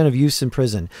 85% of youths in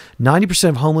prison, 90%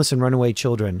 of homeless and runaway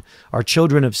children are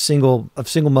children of single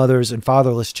mothers and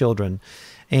fatherless children.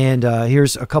 And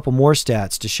here's a couple more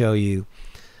stats to show you.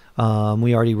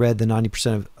 We already read the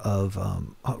 90% of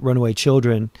runaway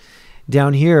children.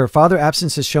 Down here, father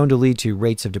absence is shown to lead to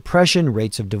rates of depression,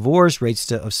 rates of divorce, rates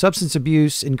of substance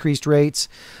abuse, increased rates,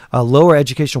 lower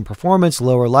educational performance,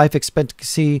 lower life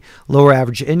expectancy, lower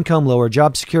average income, lower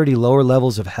job security, lower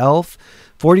levels of health.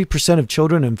 40% of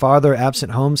children in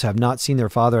father-absent homes have not seen their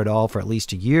father at all for at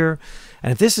least a year.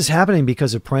 And if this is happening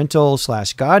because of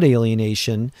parental/God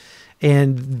alienation,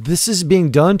 and this is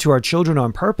being done to our children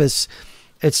on purpose,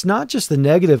 it's not just the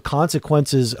negative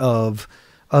consequences of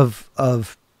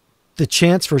the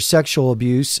chance for sexual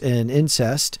abuse and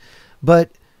incest, but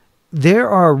there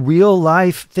are real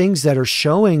life things that are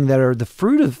showing that are the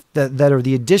fruit of that are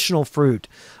the additional fruit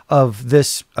of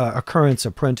this occurrence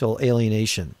of parental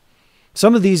alienation.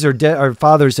 Some of these are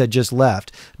fathers that just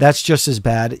left. That's just as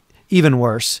bad, even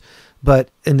worse. But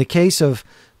in the case of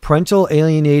parental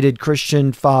alienated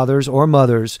Christian fathers or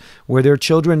mothers, where their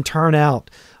children turn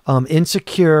out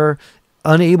insecure,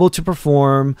 unable to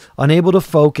perform, unable to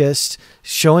focus,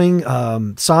 showing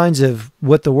signs of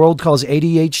what the world calls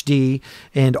ADHD,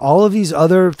 and all of these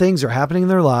other things are happening in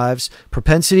their lives,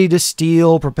 propensity to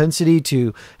steal, propensity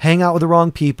to hang out with the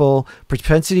wrong people,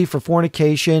 propensity for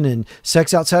fornication and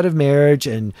sex outside of marriage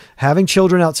and having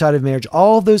children outside of marriage,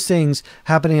 all of those things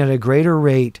happening at a greater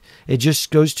rate. It just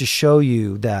goes to show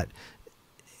you that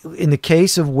in the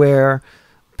case of where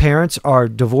parents are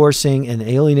divorcing and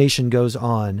alienation goes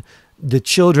on, the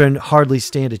children hardly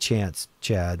stand a chance,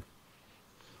 Chad.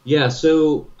 Yeah,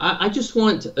 so I just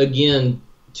want, again,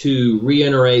 to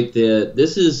reiterate that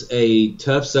this is a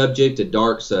tough subject, a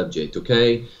dark subject,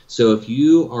 okay? So if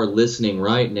you are listening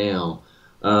right now,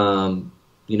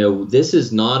 this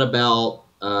is not about,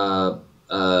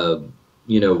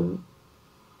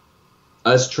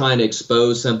 us trying to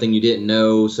expose something you didn't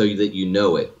know so that you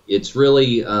know it. It's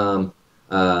really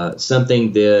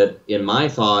something that, in my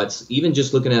thoughts, even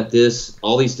just looking at this,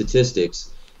 all these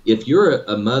statistics, if you're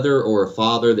a mother or a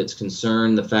father that's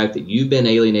concerned the fact that you've been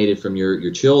alienated from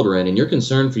your children, and you're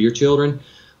concerned for your children,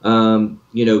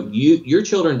 your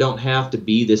children don't have to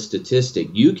be this statistic.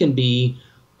 You can be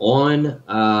on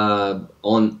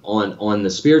the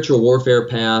spiritual warfare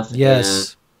path,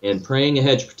 yes, and praying a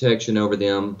hedge of protection over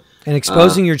them, and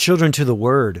exposing your children to the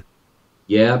Word.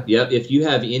 Yeah. If you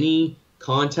have any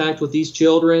contact with these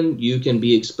children, you can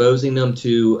be exposing them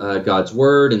to God's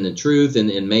Word and the truth,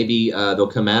 and maybe they'll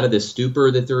come out of this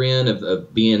stupor that they're in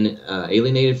of being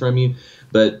alienated from you.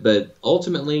 But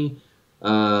ultimately,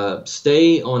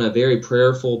 stay on a very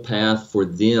prayerful path for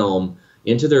them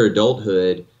into their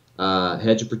adulthood.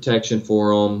 Hedge of protection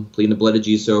for them, pleading the blood of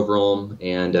Jesus over them,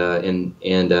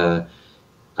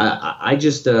 I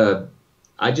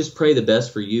just pray the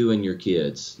best for you and your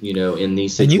kids, in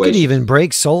these situations. And you can even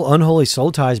break unholy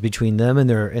soul ties between them and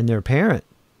their parent.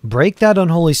 Break that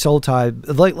unholy soul tie.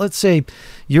 Like, let's say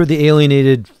you're the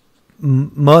alienated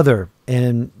mother,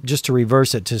 and just to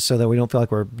reverse it, so that we don't feel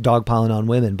like we're dogpiling on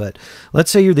women, but let's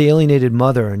say you're the alienated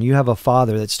mother and you have a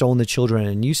father that's stolen the children,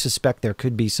 and you suspect there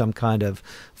could be some kind of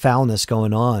foulness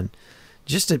going on.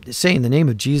 Just to say, in the name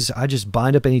of Jesus, I just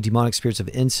bind up any demonic spirits of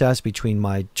incest between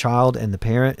my child and the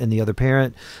parent and the other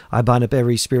parent. I bind up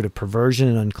every spirit of perversion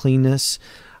and uncleanness.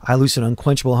 I loose an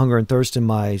unquenchable hunger and thirst in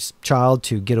my child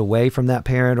to get away from that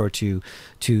parent, or to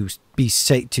be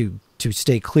safe, to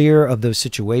stay clear of those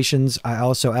situations. I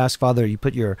also ask, Father, you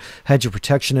put your hedge of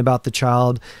protection about the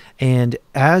child. And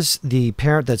as the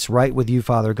parent that's right with you,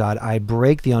 Father God, I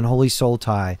break the unholy soul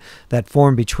tie that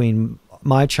formed between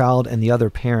my child and the other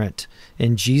parent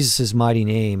in Jesus' mighty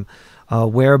name,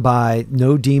 whereby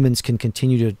no demons can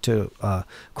continue to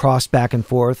cross back and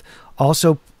forth.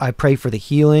 Also, I pray for the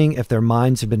healing. If their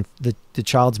minds have been, the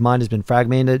child's mind has been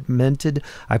fragmented,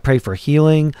 I pray for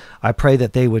healing. I pray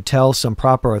that they would tell some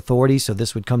proper authority, so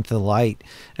this would come to the light,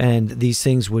 and these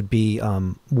things would be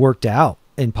worked out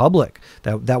in public.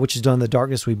 That which is done in the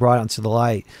darkness, we brought out into the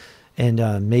light.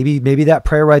 And maybe that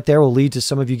prayer right there will lead to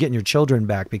some of you getting your children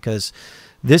back, because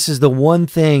this is the one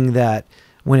thing that,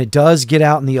 when it does get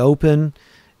out in the open,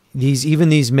 even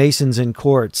these Masons in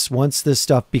courts, once this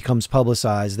stuff becomes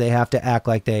publicized, they have to act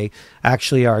like they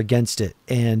actually are against it.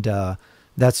 And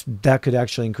that could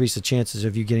actually increase the chances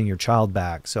of you getting your child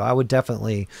back. So I would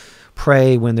definitely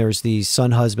pray when there's these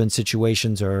son-husband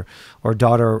situations or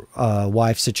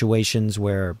daughter-wife situations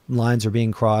where lines are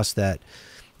being crossed, that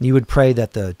you would pray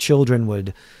that the children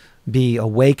would be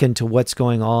awakened to what's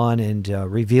going on, and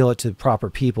reveal it to the proper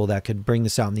people that could bring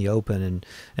this out in the open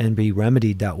and be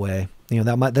remedied that way.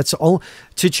 That's all.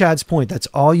 To Chad's point, that's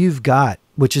all you've got,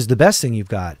 which is the best thing you've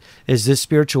got, is this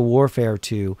spiritual warfare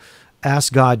to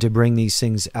ask God to bring these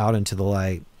things out into the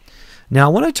light. Now,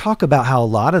 I want to talk about how a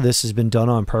lot of this has been done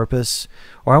on purpose,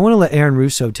 or I want to let Aaron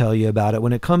Russo tell you about it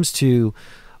when it comes to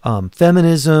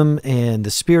feminism and the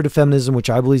spirit of feminism,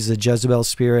 which I believe is the Jezebel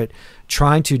spirit,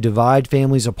 trying to divide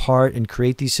families apart and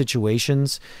create these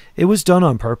situations. It was done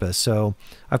on purpose. So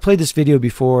I've played this video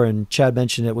before, and Chad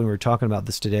mentioned it when we were talking about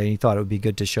this today, and he thought it would be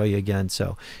good to show you again.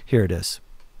 So here it is.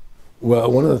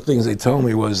 Well, one of the things they told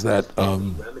me was that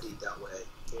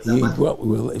he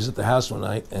was at the house one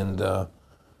night, and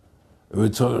we were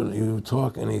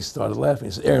talking, and he started laughing.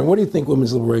 He said, "Aaron, what do you think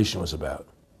women's liberation was about?"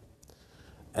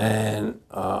 And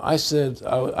I said,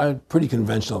 I had pretty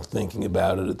conventional thinking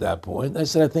about it at that point. I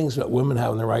said, I think it's about women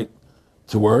having the right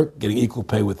to work, getting equal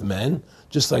pay with men,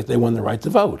 just like they won the right to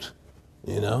vote,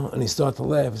 And he started to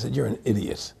laugh. He said, "You're an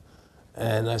idiot."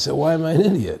 And I said, "Why am I an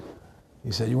idiot?"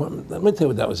 He said, let me tell you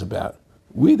what that was about.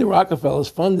 We, the Rockefellers,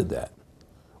 funded that.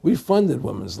 We funded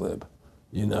Women's Lib,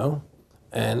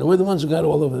 And we're the ones who got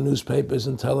all over the newspapers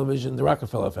and television, the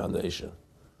Rockefeller Foundation.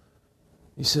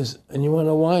 He says, and you want to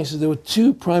know why? He says, there were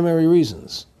two primary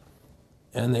reasons.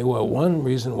 And one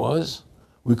reason was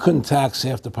we couldn't tax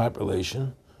half the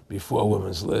population before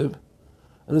Women's Lib.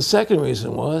 And the second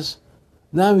reason was,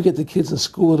 now we get the kids in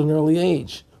school at an early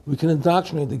age. We can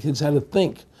indoctrinate the kids how to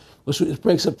think. It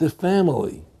breaks up the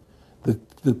family.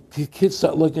 The kids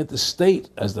start looking at the state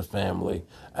as the family,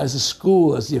 as the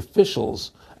school, as the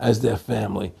officials, as their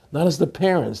family, not as the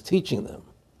parents teaching them.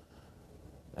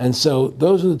 And so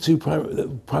those are the two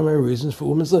primary reasons for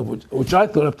Women's Lib, which I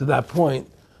thought up to that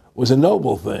point was a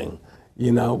noble thing.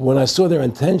 When I saw their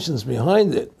intentions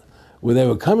behind it, where they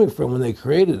were coming from when they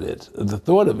created it, the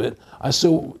thought of it, I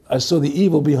saw the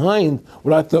evil behind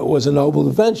what I thought was a noble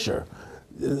venture.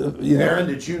 Aaron,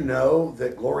 did you know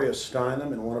that Gloria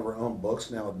Steinem, in one of her own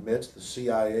books, now admits the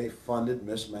CIA funded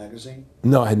Miss Magazine?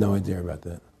 No, I had no idea about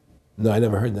that. No, I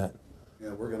never heard that. Yeah,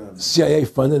 and we're going to CIA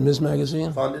funded Ms.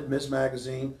 Magazine? funded Ms.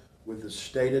 Magazine with the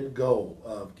stated goal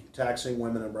of taxing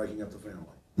women and breaking up the family.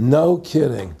 No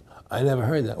kidding. I never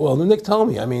heard that. Well, Nick told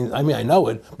me. I mean, I know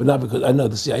it, but not because I know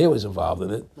the CIA was involved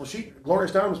in it. Well, Gloria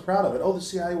Steinem was proud of it. Oh, the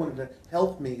CIA wanted to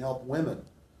help women.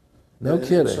 No And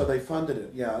kidding. so they funded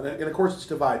it, yeah. And of course, it's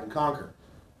divide and conquer.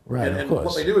 Right, And of course.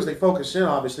 what they do is they focus in,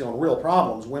 obviously, on real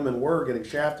problems. Women were getting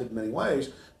shafted in many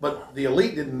ways, but the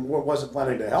elite wasn't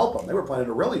planning to help them. They were planning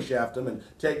to really shaft them and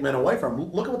take men away from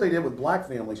them. Look at what they did with black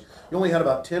families. You only had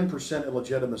about 10%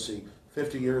 illegitimacy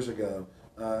 50 years ago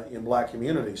in black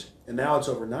communities, and now it's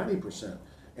over 90%.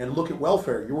 And look at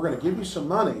welfare. You were going to give you some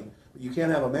money, but you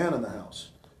can't have a man in the house.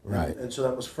 Right. And so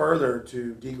that was further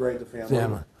to degrade the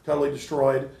family. Totally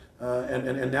destroyed.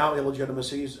 And now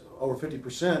illegitimacy is over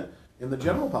 50% in the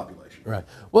general population. Right.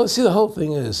 Well, see, the whole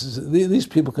thing is these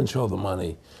people control the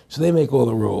money, so they make all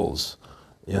the rules.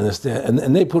 You understand?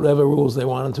 And they put whatever rules they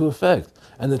want into effect.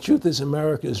 And the truth is,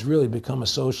 America has really become a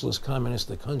socialist,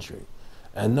 communistic country.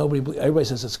 And everybody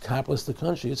says it's a capitalistic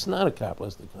country. It's not a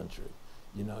capitalistic country.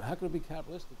 You know, how could it be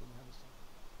capitalistic?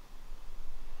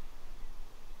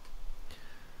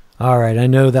 All right, I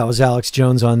know that was Alex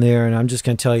Jones on there, and I'm just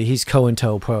going to tell you he's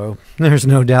COINTELPRO. There's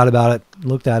no doubt about it.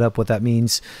 Look that up, what that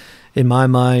means. In my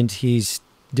mind, he's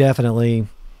definitely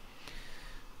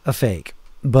a fake.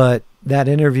 But that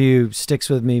interview sticks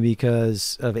with me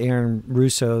because of Aaron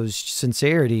Russo's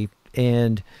sincerity,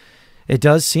 and it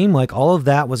does seem like all of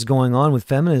that was going on with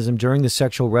feminism during the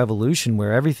sexual revolution,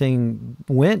 where everything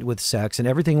went with sex and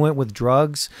everything went with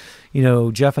drugs. You know,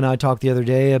 Jeff and I talked the other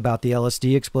day about the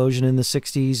LSD explosion in the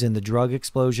 60s and the drug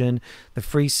explosion, the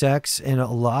free sex, and a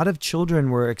lot of children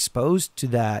were exposed to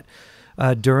that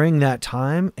during that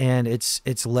time, and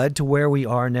it's led to where we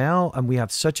are now, and we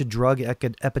have such a drug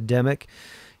epidemic.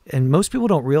 And most people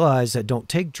don't realize that don't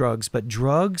take drugs, but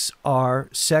drugs are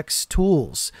sex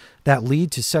tools that lead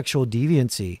to sexual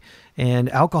deviancy. And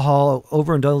alcohol,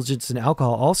 overindulgence in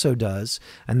alcohol also does.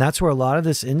 And that's where a lot of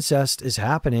this incest is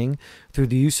happening through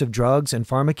the use of drugs and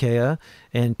pharmakeia,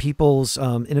 and people's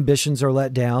inhibitions are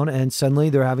let down, and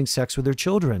suddenly they're having sex with their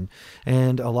children.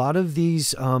 And a lot of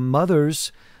these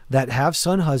mothers that have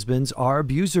son husbands are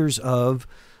abusers of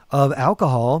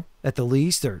alcohol, at the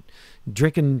least. They're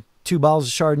drinking 2 bottles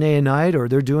of Chardonnay a night, or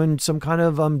they're doing some kind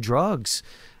of drugs,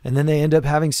 and then they end up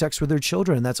having sex with their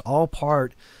children. That's all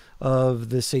part of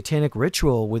the satanic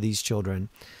ritual with these children.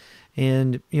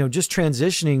 And, you know, just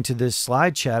transitioning to this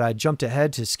slide chat, I jumped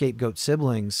ahead to scapegoat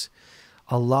siblings.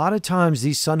 A lot of times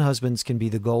these son husbands can be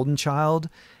the golden child,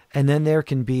 and then there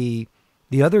can be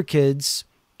the other kids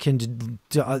can,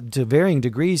 to varying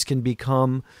degrees, can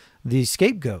become the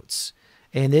scapegoats.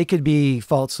 And they could be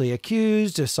falsely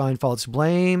accused, assigned false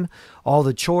blame. All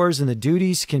the chores and the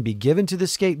duties can be given to the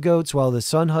scapegoats while the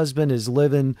son husband is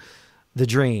living the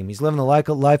dream. He's living a life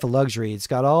of luxury. It's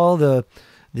got all the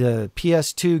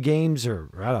PS2 games, or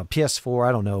I don't know, PS4.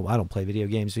 I don't know. I don't play video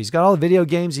games. But he's got all the video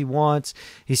games he wants.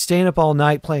 He's staying up all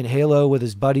night playing Halo with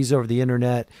his buddies over the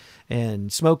internet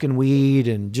and smoking weed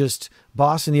and just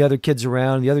bossing the other kids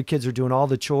around. The other kids are doing all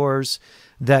the chores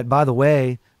that, by the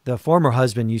way, the former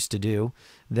husband used to do,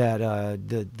 that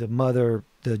the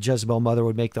Jezebel mother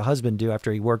would make the husband do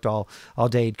after he worked all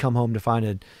day. He'd come home to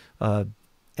find a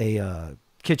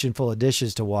kitchen full of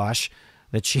dishes to wash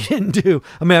that she didn't do.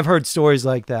 I mean, I've heard stories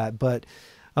like that, but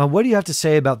what do you have to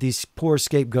say about these poor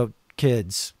scapegoat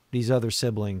kids, these other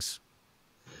siblings?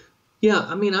 Yeah,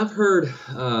 I mean, I've heard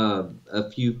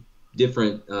a few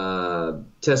different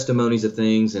testimonies of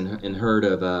things, and heard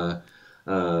of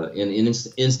in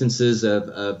instances of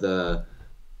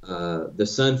the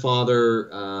son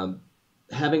father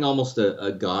having almost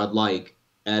a godlike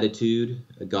attitude,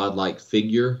 a godlike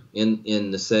figure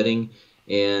in the setting,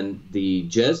 and the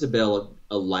Jezebel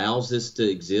allows this to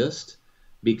exist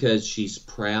because she's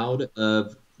proud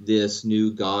of this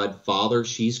new god father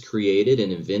she's created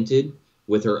and invented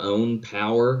with her own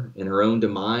power and her own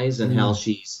demise, and how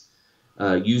she's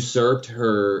usurped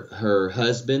her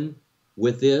husband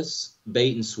with this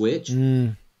bait and switch.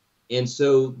 And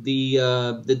so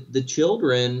the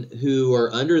children who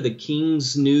are under the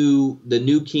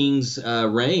new king's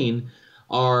reign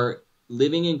are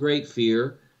living in great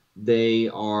fear. They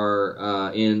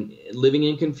are living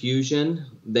in confusion.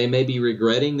 They may be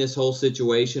regretting this whole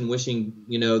situation, wishing,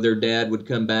 their dad would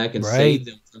come back and save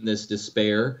them from this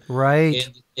despair. Right.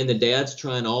 And the dad's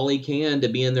trying all he can to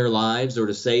be in their lives or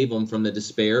to save them from the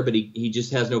despair, but he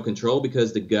just has no control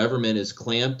because the government has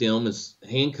clamped him, has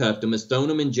handcuffed him, has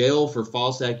thrown him in jail for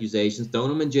false accusations,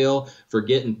 thrown him in jail for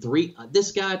getting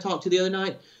this guy I talked to the other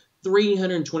night,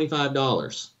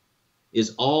 $325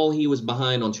 is all he was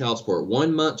behind on child support,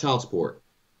 1 month child support.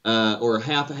 or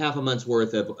half a month's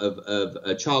worth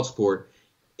of child support,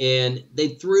 and they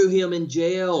threw him in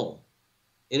jail.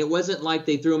 And it wasn't like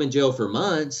they threw him in jail for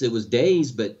months; it was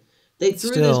days. But they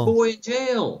threw this boy in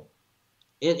jail,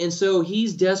 and so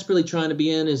he's desperately trying to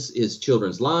be in his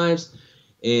children's lives.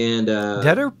 And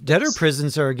debtor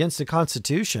prisons are against the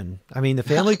Constitution. I mean, the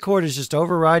family court is just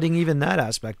overriding even that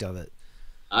aspect of it.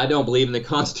 I don't believe in the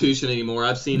Constitution anymore.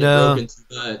 I've seen it broken too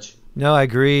much. No,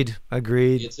 agreed.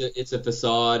 It's a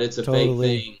facade. It's a fake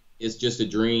thing. It's just a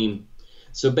dream.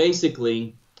 So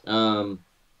basically, I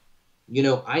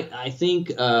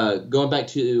think going back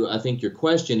to your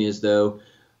question is though,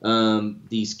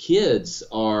 these kids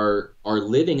are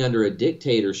living under a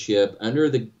dictatorship, under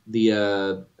the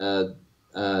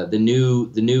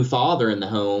new father in the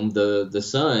home, the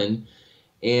son,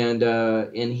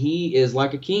 and he is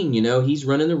like a king. He's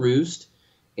running the roost,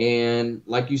 and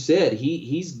like you said,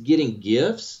 he's getting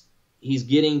gifts. He's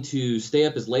getting to stay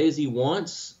up as late as he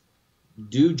wants,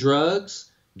 do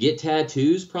drugs, get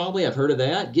tattoos. Probably I've heard of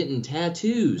that, getting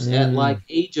tattoos at like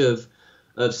age of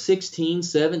 16,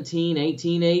 17,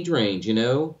 18 age range.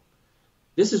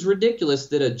 This is ridiculous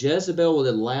that a Jezebel would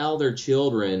allow their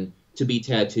children to be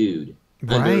tattooed.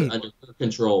 Under her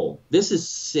control. This is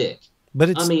sick. But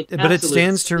it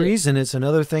stands to reason. It's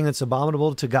another thing that's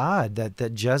abominable to God,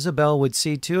 that Jezebel would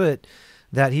see to it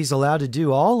that he's allowed to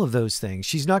do all of those things.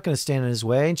 She's not going to stand in his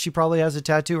way, and she probably has a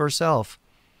tattoo herself.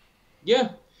 Yeah.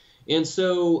 And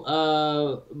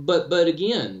so, but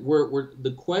again,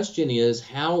 the question is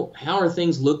how are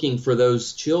things looking for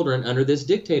those children under this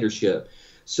dictatorship?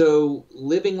 So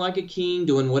living like a king,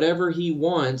 doing whatever he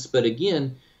wants, but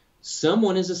again,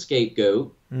 someone is a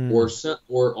scapegoat,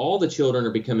 or all the children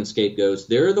are becoming scapegoats.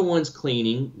 They're the ones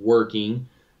cleaning, working,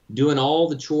 doing all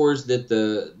the chores that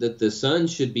the son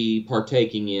should be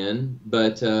partaking in.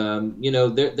 But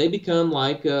they become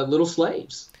like little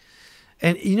slaves.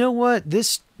 And you know what?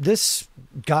 This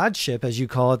godship, as you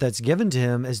call it, that's given to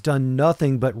him has done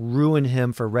nothing but ruin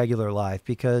him for regular life,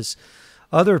 because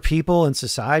other people in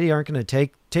society aren't going to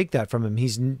take that from him.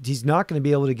 He's not going to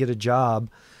be able to get a job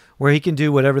where he can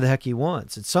do whatever the heck he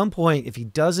wants. At some point, if he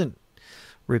doesn't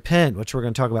repent, which we're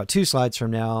going to talk about 2 slides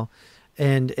from now,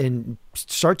 and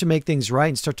start to make things right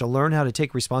and start to learn how to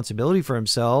take responsibility for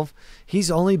himself,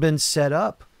 he's only been set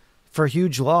up for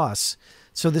huge loss.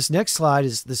 So this next slide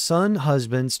is the son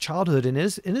husband's childhood and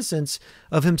his innocence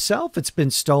of himself. It's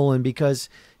been stolen because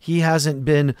he hasn't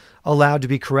been allowed to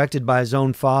be corrected by his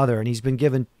own father, and he's been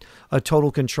given a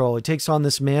total control. He takes on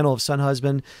this mantle of son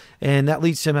husband, and that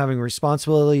leads to him having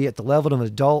responsibility at the level of an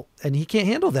adult, and he can't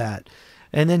handle that.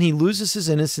 And then he loses his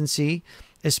innocency,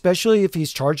 especially if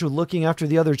he's charged with looking after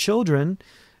the other children,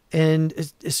 and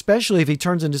especially if he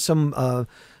turns into some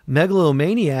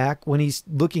megalomaniac when he's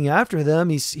looking after them.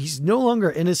 He's no longer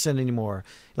innocent anymore.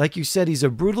 Like you said, he's a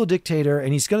brutal dictator,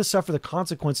 and he's going to suffer the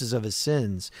consequences of his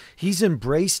sins. He's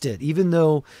embraced it, even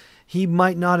though he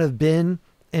might not have been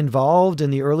involved in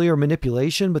the earlier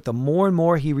manipulation, but the more and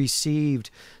more he received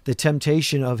the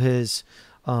temptation of his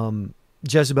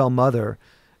Jezebel mother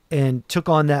and took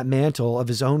on that mantle of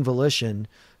his own volition,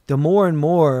 the more and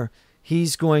more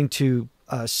he's going to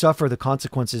suffer the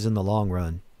consequences in the long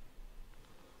run.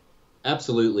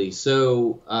 Absolutely.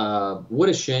 So what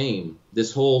a shame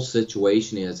this whole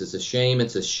situation is. It's a shame.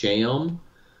 It's a sham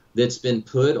that's been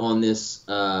put on this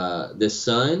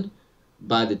son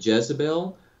by the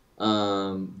Jezebel.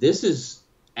 This is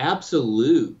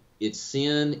absolute. It's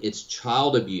sin. It's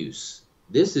child abuse.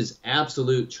 This is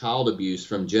absolute child abuse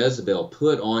from Jezebel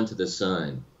put onto the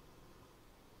son.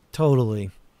 Totally.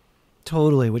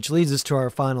 Which leads us to our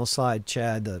final slide,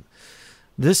 Chad.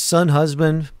 This son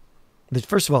husband,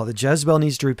 first of all, the Jezebel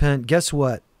needs to repent. Guess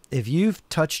what? If you've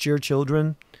touched your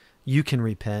children, you can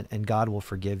repent and God will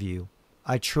forgive you.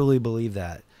 I truly believe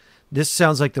that. This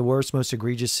sounds like the worst, most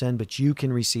egregious sin, but you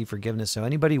can receive forgiveness. So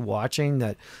anybody watching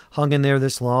that hung in there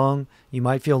this long, you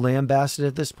might feel lambasted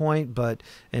at this point,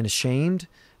 and ashamed,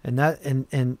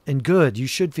 and good. You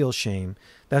should feel shame.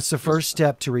 That's the first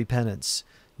step to repentance.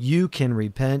 You can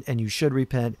repent, and you should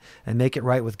repent and make it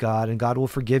right with God, and God will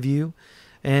forgive you.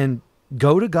 And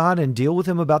go to God and deal with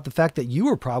him about the fact that you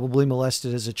were probably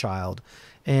molested as a child,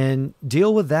 and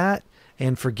deal with that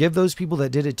and forgive those people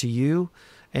that did it to you.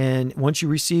 And once you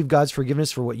receive God's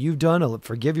forgiveness for what you've done,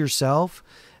 forgive yourself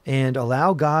and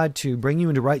allow God to bring you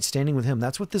into right standing with him.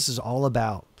 That's what this is all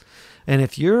about. And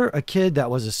if you're a kid that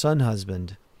was a son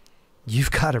husband,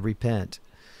 you've got to repent.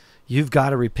 You've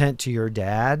got to repent to your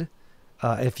dad.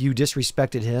 If you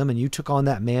disrespected him and you took on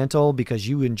that mantle because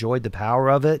you enjoyed the power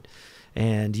of it,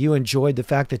 and you enjoyed the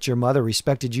fact that your mother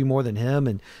respected you more than him,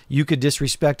 and you could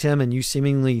disrespect him and you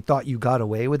seemingly thought you got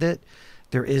away with it,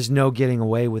 There is no getting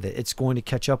away with it. It's going to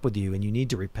catch up with you, and you need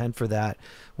to repent for that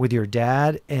with your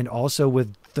dad and also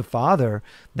with the father,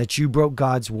 that you broke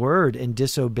God's word and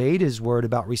disobeyed his word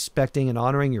about respecting and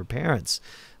honoring your parents.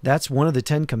 That's one of the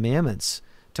 10 commandments,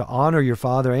 to honor your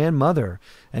father and mother.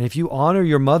 And if you honor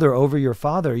your mother over your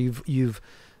father, you've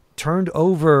turned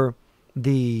over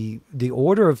the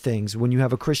order of things when you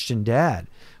have a Christian dad,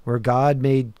 where God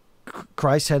made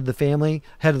Christ head of the family,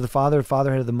 head of the father,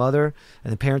 father head of the mother,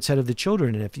 and the parents head of the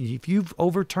children. And if you've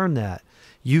overturned that,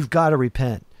 you've got to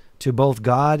repent to both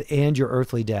God and your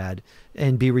earthly dad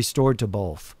and be restored to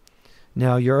both.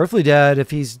 Now, your earthly dad,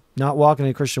 if he's not walking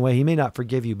in a Christian way, he may not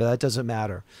forgive you, but that doesn't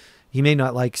matter. He may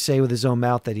not say with his own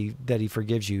mouth that he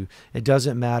forgives you. It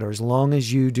doesn't matter, as long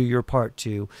as you do your part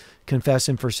to confess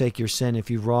and forsake your sin. If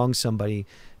you've wronged somebody,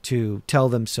 to tell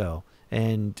them so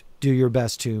and do your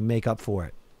best to make up for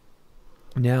it.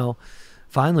 Now,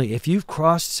 finally, if you've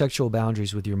crossed sexual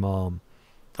boundaries with your mom,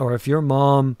 or if you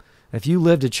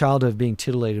lived a childhood of being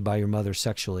titillated by your mother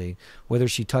sexually, whether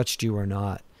she touched you or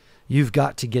not, you've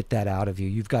got to get that out of you.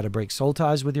 You've got to break soul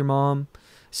ties with your mom.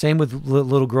 Same with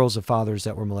little girls of fathers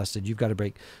that were molested. You've got to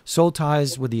break soul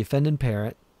ties with the offending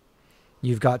parent.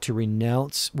 You've got to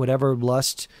renounce whatever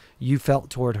lust you felt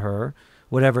toward her,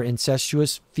 whatever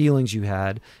incestuous feelings you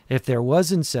had. If there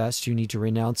was incest, you need to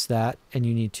renounce that, and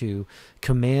you need to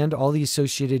command all the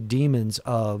associated demons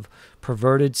of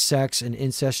perverted sex and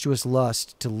incestuous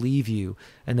lust to leave you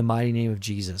in the mighty name of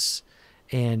Jesus,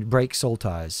 and break soul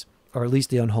ties, or at least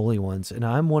the unholy ones. And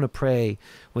I want to pray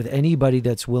with anybody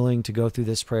that's willing to go through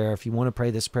this prayer. If you want to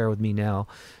pray this prayer with me now,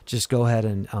 just go ahead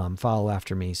and follow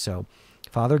after me. So,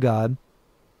 Father God,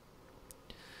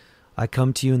 I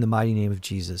come to you in the mighty name of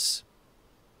Jesus.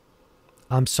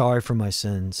 I'm sorry for my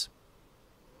sins.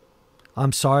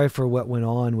 I'm sorry for what went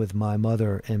on with my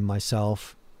mother and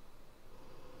myself.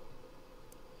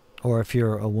 Or if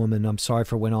you're a woman, I'm sorry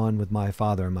for what went on with my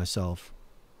father and myself.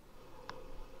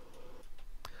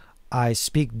 I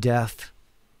speak death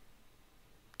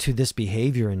to this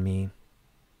behavior in me.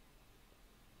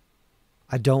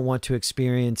 I don't want to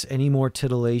experience any more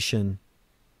titillation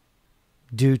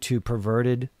due to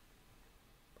perverted,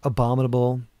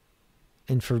 abominable,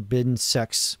 and forbidden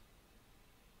sex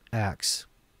acts.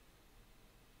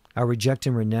 I reject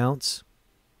and renounce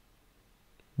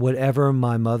whatever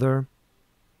my mother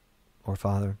or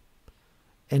father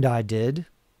and I did,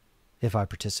 if I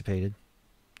participated.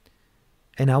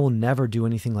 And I will never do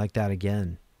anything like that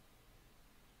again.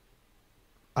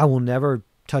 I will never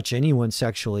touch anyone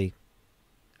sexually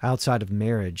outside of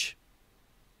marriage,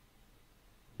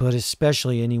 but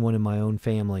especially anyone in my own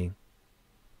family,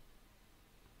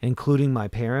 including my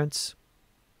parents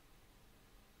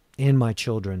and my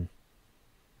children.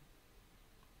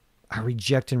 I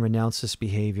reject and renounce this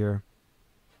behavior,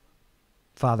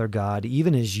 Father God,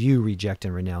 even as you reject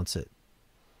and renounce it,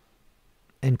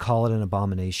 and call it an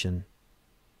abomination.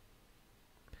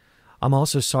 I'm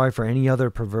also sorry for any other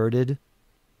perverted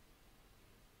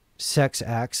sex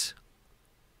acts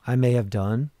I may have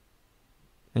done,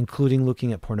 including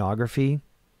looking at pornography,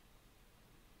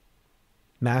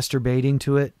 masturbating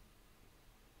to it,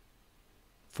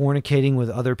 fornicating with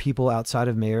other people outside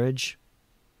of marriage,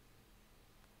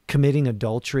 committing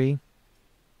adultery,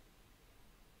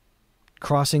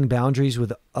 crossing boundaries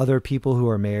with other people who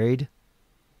are married.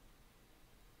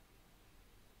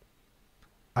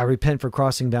 I repent for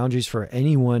crossing boundaries for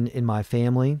anyone in my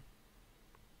family.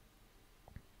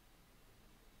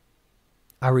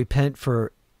 I repent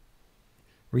for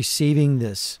receiving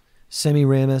this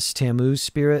Semirammus Tammuz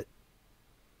spirit.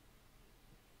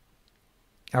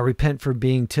 I repent for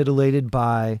being titillated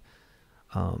by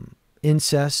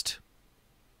incest,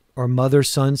 or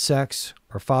mother-son sex,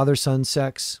 or father-son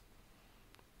sex,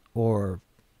 or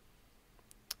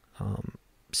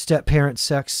step-parent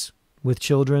sex with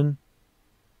children.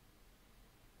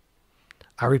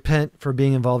 I repent for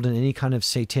being involved in any kind of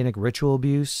satanic ritual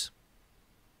abuse.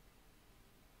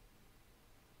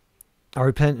 I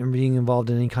repent for being involved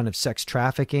in any kind of sex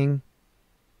trafficking.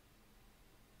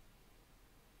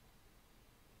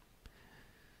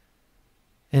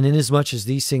 And inasmuch as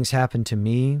these things happened to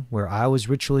me, where I was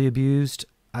ritually abused,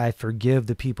 I forgive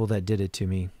the people that did it to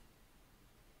me.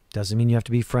 Doesn't mean you have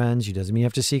to be friends. Doesn't mean you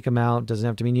have to seek them out. Doesn't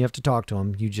have to mean you have to talk to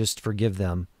them. You just forgive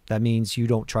them. That means you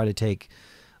don't try to take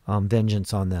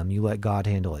vengeance on them. You let God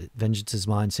handle it. Vengeance is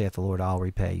mine, saith the Lord, I'll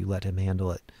repay. You let him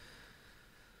handle it.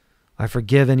 I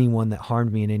forgive anyone that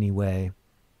harmed me in any way.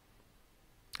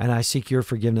 And I seek your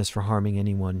forgiveness for harming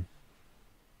anyone,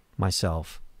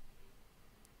 myself.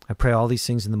 I pray all these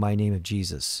things in the mighty name of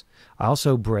Jesus. I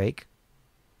also break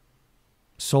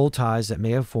soul ties that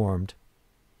may have formed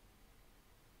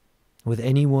with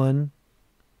anyone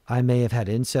I may have had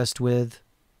incest with,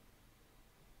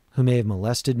 who may have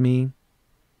molested me,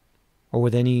 or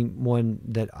with any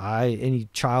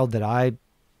child that I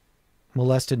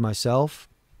molested myself.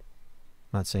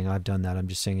 I'm not saying I've done that. I'm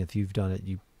just saying if you've done it,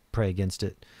 you pray against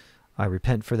it. I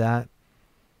repent for that.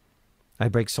 I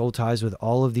break soul ties with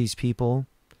all of these people.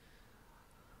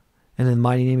 And in the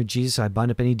mighty name of Jesus, I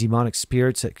bind up any demonic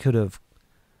spirits that could have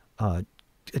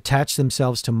attached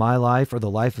themselves to my life or the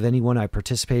life of anyone I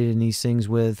participated in these things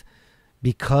with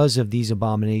because of these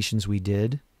abominations we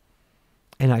did.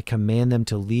 And I command them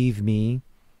to leave me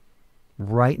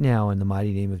right now in the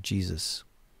mighty name of Jesus.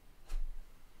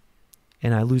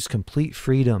 And I lose complete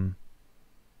freedom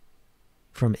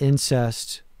from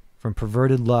incest, from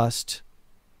perverted lust,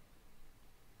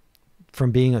 from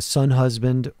being a son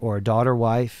husband or a daughter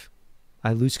wife.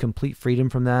 I lose complete freedom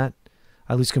from that.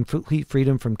 I lose complete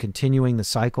freedom from continuing the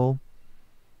cycle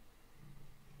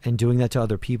and doing that to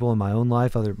other people in my own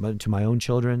life, to my own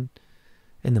children.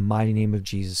 In the mighty name of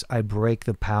Jesus, I break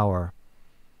the power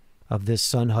of this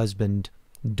son husband,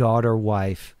 daughter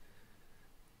wife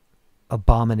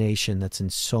abomination that's in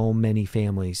so many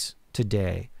families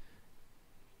today.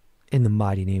 In the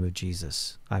mighty name of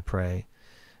Jesus, I pray.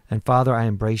 And Father, I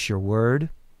embrace your word.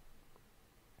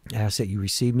 I ask that you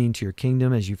receive me into your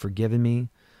kingdom as you've forgiven me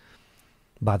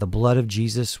by the blood of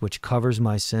Jesus, which covers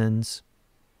my sins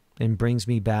and brings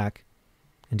me back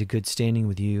into good standing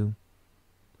with you.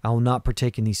 I will not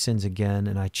partake in these sins again,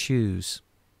 and I choose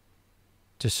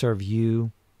to serve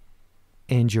you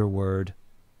and your word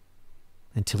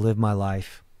and to live my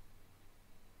life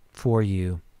for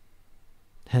you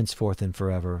henceforth and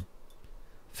forever.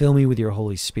 Fill me with your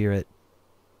Holy Spirit,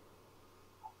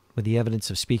 with the evidence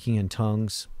of speaking in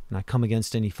tongues. And I come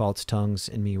against any false tongues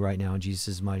in me right now in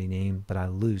Jesus' mighty name. But I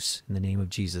loose in the name of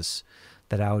Jesus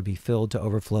that I would be filled to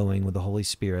overflowing with the Holy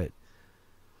Spirit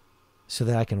so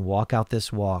that I can walk out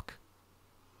this walk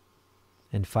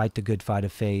and fight the good fight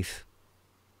of faith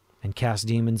and cast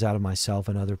demons out of myself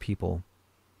and other people.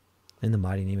 In the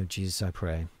mighty name of Jesus, I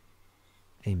pray.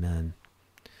 Amen.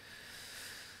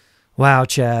 Wow,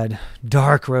 Chad.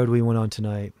 Dark road we went on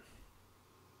tonight.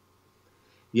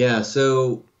 Yeah,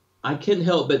 so I couldn't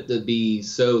help but to be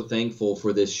so thankful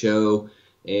for this show.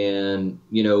 And,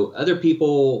 you know, other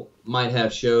people might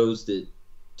have shows that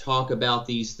talk about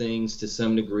these things to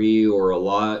some degree or a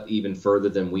lot even further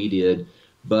than we did.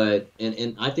 But,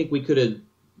 and I think we could have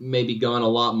maybe gone a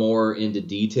lot more into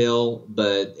detail,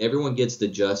 but everyone gets the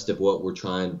gist of what we're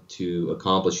trying to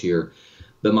accomplish here.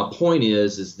 But my point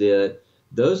is that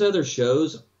those other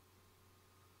shows,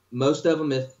 most of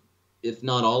them, if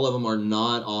not all of them, are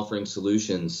not offering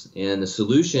solutions. And the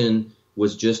solution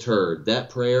was just heard. That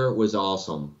prayer was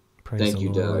awesome. Thank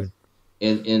you, Doug.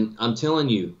 And I'm telling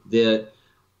you that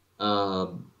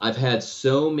I've had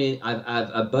so many,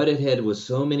 I've butted head with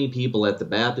so many people at the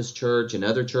Baptist church and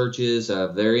other churches.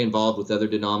 I'm very involved with other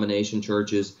denomination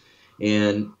churches.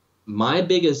 And my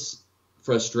biggest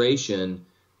frustration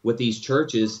with these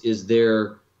churches is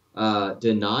their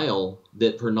denial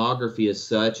that pornography is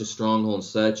such a stronghold and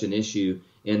such an issue,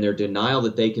 and their denial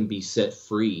that they can be set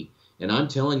free. And I'm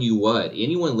telling you what,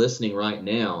 anyone listening right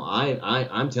now,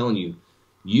 I'm telling you,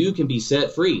 you can be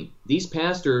set free. These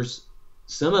pastors,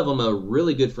 some of them are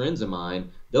really good friends of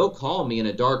mine. They'll call me in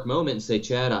a dark moment and say,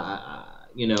 Chad, I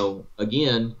got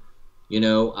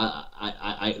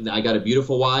a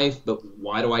beautiful wife, but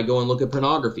why do I go and look at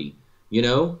pornography? You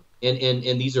know,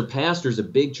 and these are pastors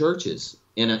of big churches.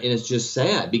 And it's just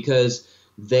sad because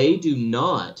they do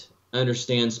not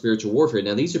understand spiritual warfare.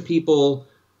 Now, these are people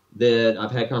that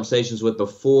I've had conversations with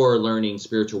before learning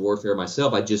spiritual warfare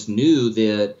myself. I just knew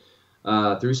that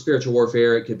through spiritual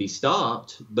warfare it could be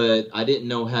stopped, but I didn't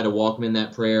know how to walk them in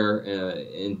that prayer.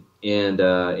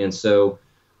 And so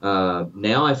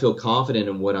now I feel confident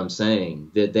in what I'm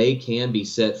saying, that they can be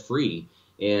set free.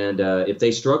 And if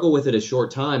they struggle with it a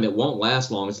short time, it won't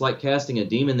last long. It's like casting a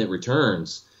demon that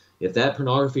returns. If that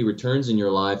pornography returns in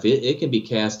your life, it can be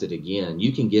casted again.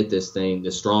 You can get this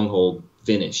stronghold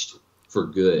finished for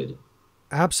good.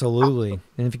 Absolutely.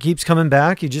 And if it keeps coming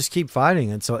back, you just keep fighting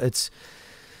it. So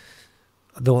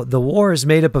the war is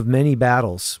made up of many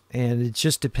battles, and it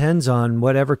just depends on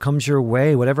whatever comes your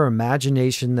way, whatever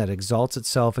imagination that exalts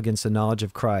itself against the knowledge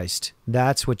of Christ.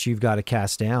 That's what you've got to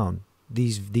cast down.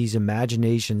 These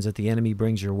imaginations that the enemy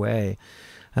brings your way.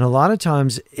 And a lot of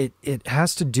times it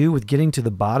has to do with getting to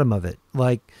the bottom of it.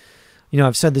 Like,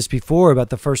 I've said this before about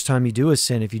the first time you do a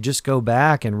sin. If you just go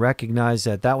back and recognize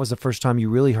that that was the first time you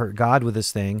really hurt God with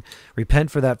this thing,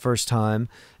 repent for that first time,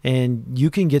 and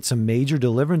you can get some major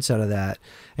deliverance out of that.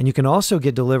 And you can also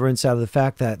get deliverance out of the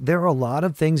fact that there are a lot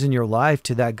of things in your life,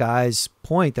 to that guy's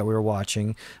point that we were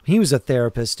watching. He was a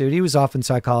therapist, dude. He was off in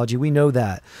psychology. We know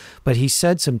that. But he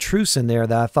said some truths in there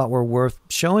that I thought were worth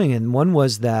showing. And one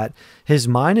was that his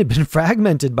mind had been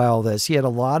fragmented by all this. He had a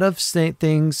lot of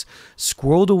things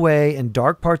squirreled away in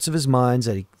dark parts of his mind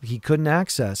that he couldn't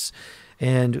access.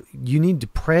 And you need to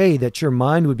pray that your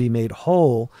mind would be made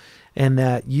whole, and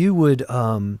that you would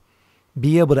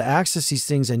be able to access these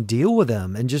things and deal with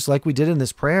them. And just like we did in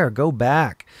this prayer, go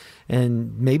back.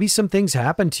 And maybe some things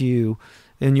happened to you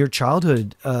in your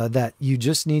childhood that you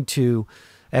just need to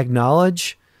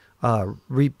acknowledge,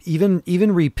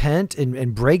 even repent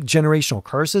and break generational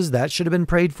curses. That should have been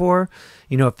prayed for.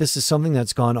 If this is something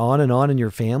that's gone on in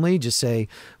your family, just say,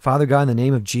 Father God, in the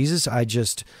name of Jesus, I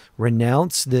just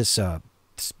renounce this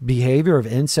behavior of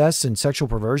incest and sexual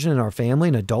perversion in our family,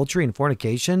 and adultery and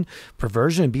fornication,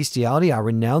 perversion and bestiality. I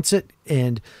renounce it,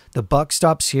 and the buck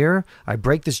stops here. I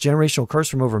break this generational curse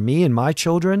from over me and my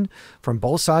children from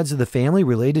both sides of the family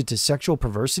related to sexual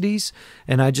perversities.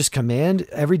 And I just command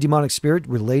every demonic spirit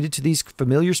related to these,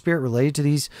 familiar spirit related to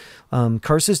these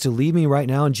curses, to leave me right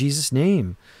now in Jesus'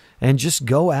 name. And just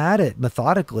go at it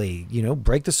methodically,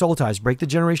 break the soul ties, break the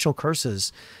generational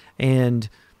curses, and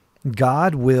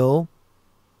God will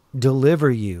deliver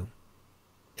you.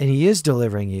 And he is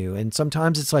delivering you. And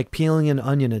sometimes it's like peeling an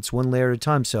onion. It's one layer at a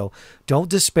time. So don't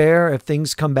despair if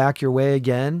things come back your way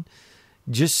again.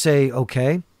 Just say,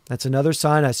 okay, that's another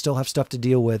sign I still have stuff to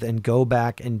deal with, and go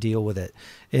back and deal with it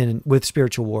with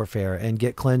spiritual warfare, and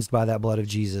get cleansed by that blood of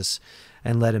Jesus,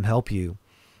 and let him help you.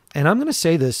 And I'm going to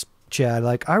say this, Chad,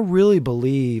 I really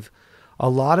believe a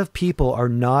lot of people are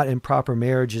not in proper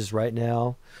marriages right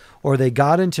now, or they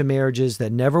got into marriages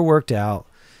that never worked out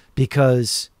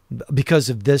because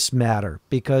of this matter,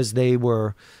 because they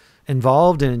were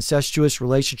involved in incestuous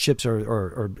relationships,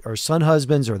 or son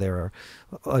husbands, or they were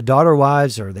daughter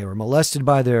wives, or they were molested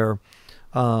by their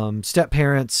step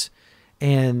parents,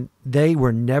 and they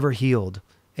were never healed,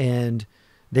 and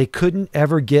they couldn't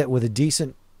ever get with a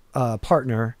decent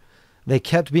partner. They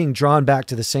kept being drawn back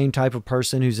to the same type of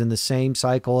person who's in the same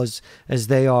cycle as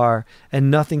they are,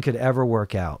 and nothing could ever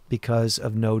work out because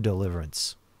of no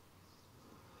deliverance.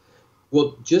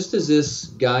 Well, just as this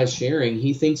guy's sharing,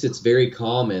 he thinks it's very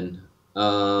common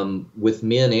with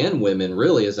men and women,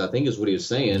 really, as I think is what he was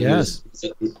saying. Yes.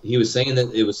 He was saying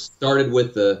that it was started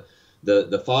with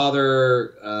the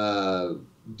father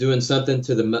doing something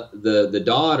to the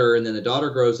daughter, and then the daughter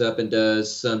grows up and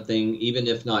does something, even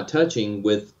if not touching,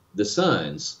 with the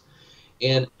sons.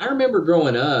 And I remember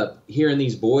growing up hearing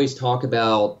these boys talk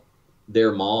about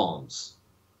their moms,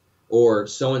 or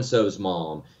so-and-so's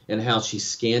mom, and how she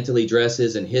scantily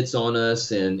dresses and hits on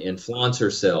us and flaunts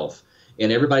herself.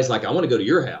 And everybody's like, I want to go to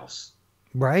your house.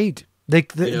 Right. They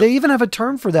even have a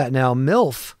term for that now,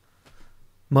 MILF.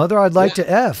 Mother, I'd like to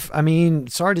F. I mean,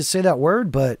 sorry to say that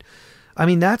word, but I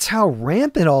mean, that's how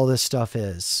rampant all this stuff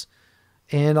is.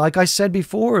 And like I said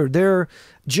before, they're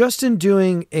just in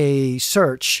doing a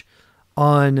search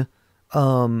on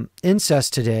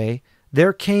incest today,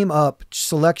 there came up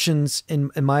selections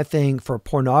in my thing for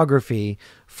pornography,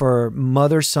 for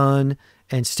mother, son,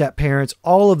 and step parents.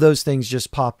 All of those things just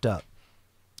popped up,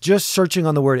 just searching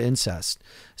on the word incest.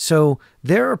 So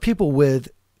there are people with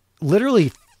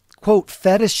literally, quote,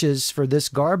 fetishes for this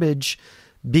garbage,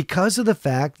 because of the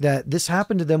fact that this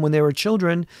happened to them when they were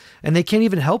children, and they can't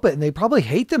even help it. And they probably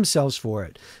hate themselves for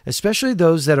it, especially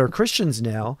those that are Christians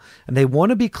now, and they want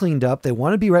to be cleaned up. They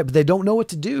want to be right, but they don't know what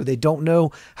to do. They don't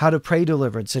know how to pray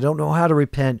deliverance. They don't know how to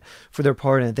repent for their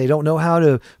part in it. They don't know how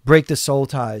to break the soul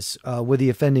ties with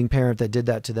the offending parent that did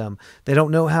that to them. They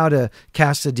don't know how to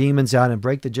cast the demons out and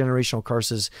break the generational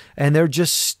curses. And they're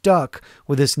just stuck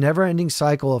with this never-ending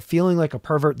cycle of feeling like a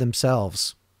pervert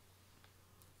themselves.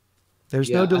 There's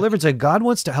no deliverance, and God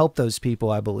wants to help those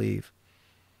people, I believe.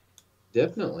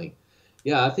 Definitely.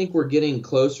 Yeah, I think we're getting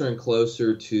closer and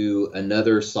closer to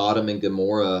another Sodom and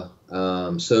Gomorrah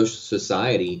social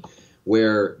society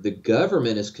where the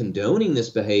government is condoning this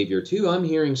behavior too. I'm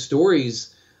hearing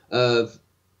stories of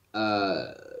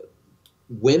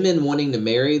women wanting to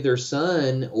marry their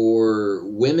son, or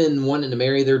women wanting to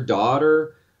marry their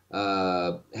daughter,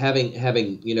 having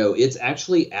it's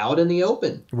actually out in the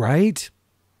open. Right.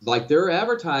 Like, they're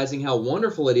advertising how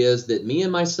wonderful it is that me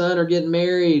and my son are getting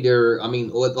married, or, I mean,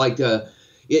 like,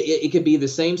 it could be the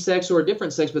same sex or a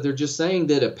different sex, but they're just saying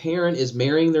that a parent is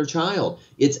marrying their child.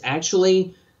 It's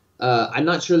actually I'm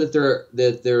not sure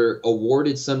that they're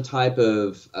awarded some type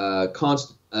of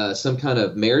some kind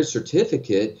of marriage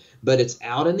certificate, but it's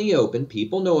out in the open.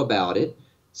 People know about it.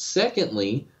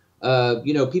 Secondly,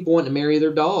 people want to marry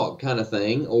their dog, kind of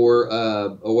thing,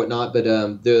 or whatnot. But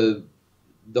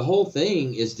the whole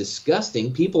thing is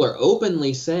disgusting. People are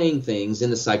openly saying things in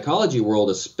the psychology world,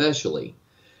 especially,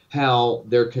 how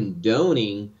they're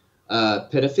condoning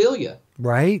pedophilia,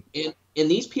 Right. And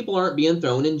these people aren't being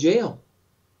thrown in jail.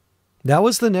 That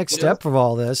was the next step of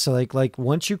all this. So like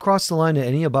once you cross the line to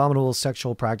any abominable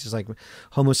sexual practice, like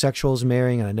homosexuals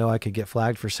marrying, and I know I could get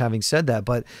flagged for having said that,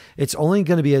 but it's only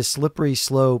going to be a slippery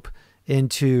slope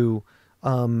into,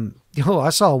 I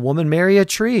saw a woman marry a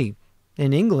tree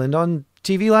in England on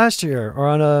TV last year,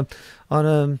 or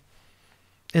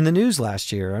in the news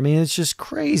last year. I mean, it's just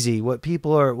crazy what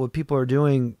people are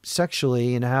doing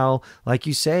sexually, and how, like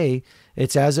you say,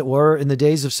 it's as it were in the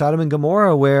days of Sodom and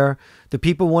Gomorrah, where the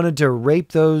people wanted to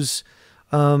rape those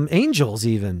angels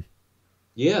even.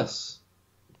 Yes.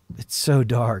 It's so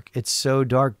dark. It's so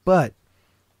dark. But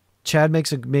Chad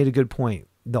made a good point.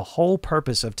 The whole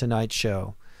purpose of tonight's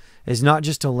show is not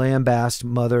just to lambaste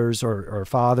mothers or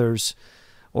fathers,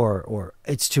 or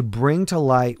it's to bring to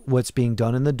light what's being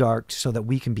done in the dark so that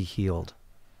we can be healed.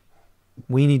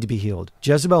 We need to be healed.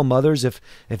 Jezebel mothers, if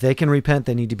they can repent,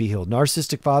 they need to be healed.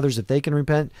 Narcissistic fathers, if they can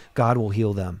repent, God will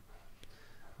heal them.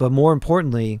 But more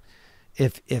importantly,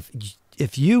 if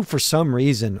you for some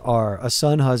reason are a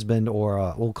son husband,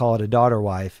 or we'll call it a daughter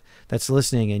wife that's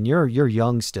listening, and you're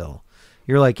young still,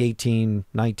 you're like 18,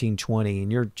 19, 20,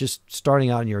 and you're just starting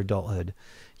out in your adulthood,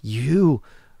 you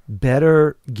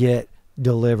better get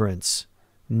deliverance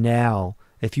now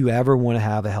if you ever want to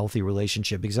have a healthy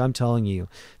relationship, because I'm telling you,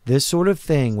 this sort of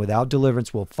thing without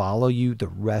deliverance will follow you the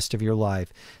rest of your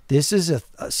life. This is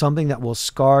something that will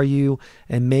scar you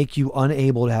and make you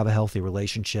unable to have a healthy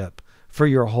relationship for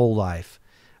your whole life.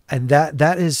 And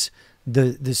that is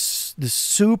the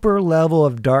super level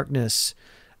of darkness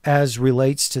as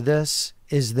relates to this,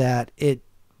 is that it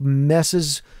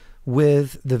messes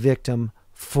with the victim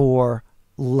for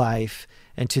life.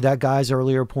 And to that guy's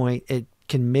earlier point, it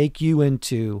can make you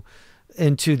into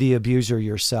the abuser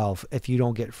yourself if you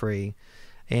don't get free.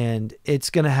 And it's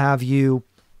going to have you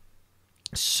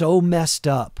so messed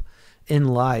up in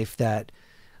life that,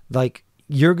 like,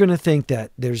 you're going to think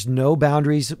that there's no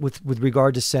boundaries with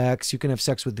regard to sex. You can have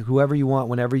sex with whoever you want,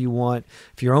 whenever you want.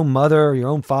 If your own mother or your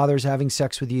own father's having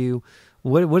sex with you,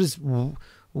 what is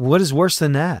worse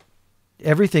than that?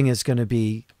 Everything is going to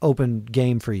be open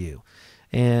game for you.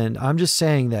 And I'm just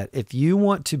saying that if you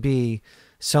want to be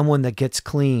someone that gets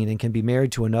clean and can be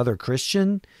married to another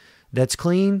Christian that's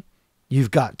clean,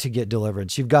 you've got to get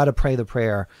deliverance. You've got to pray the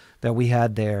prayer that we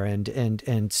had there,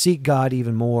 and seek God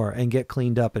even more and get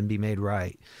cleaned up and be made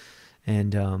right.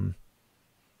 And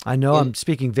I know I'm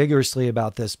speaking vigorously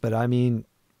about this, but I mean,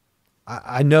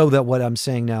 I know that what I'm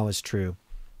saying now is true.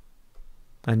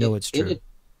 I know it's true.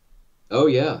 Oh,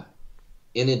 yeah.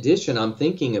 In addition, I'm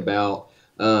thinking about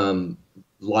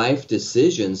life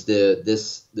decisions that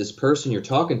this person you're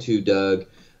talking to, Doug,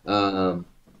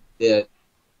 that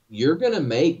you're going to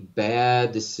make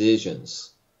bad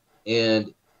decisions.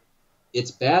 And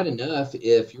it's bad enough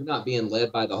if you're not being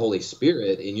led by the Holy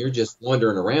Spirit and you're just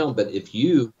wandering around. But if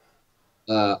you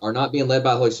are not being led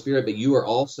by the Holy Spirit, but you are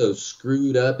also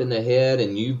screwed up in the head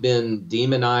and you've been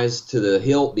demonized to the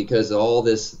hilt because of all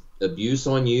this abuse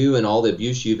on you and all the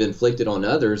abuse you've inflicted on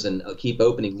others, and keep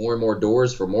opening more and more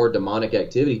doors for more demonic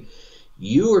activity,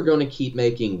 you are going to keep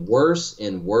making worse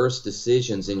and worse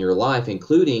decisions in your life,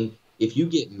 including if you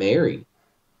get married.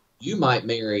 You might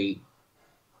marry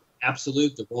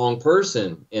the wrong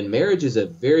person, and marriage is a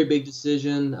very big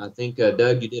decision. I think,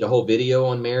 Doug, you did a whole video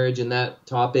on marriage and that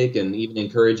topic, and even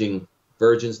encouraging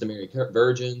virgins to marry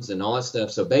virgins and all that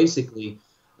stuff. So basically,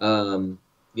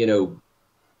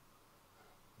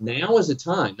 now is the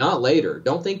time, not later.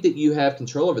 Don't think that you have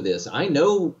control over this. I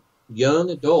know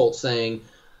young adults saying,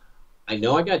 I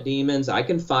know I got demons. I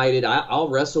can fight it. I'll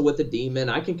wrestle with the demon.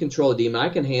 I can control a demon. I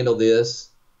can handle this.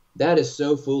 That is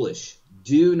so foolish.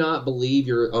 Do not believe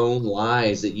your own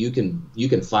lies that you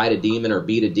can fight a demon or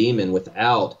beat a demon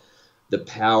without the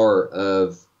power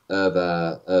of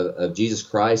Jesus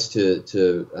Christ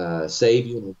to save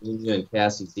you and redeem you and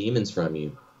cast these demons from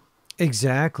you.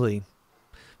 Exactly.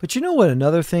 But you know what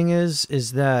another thing is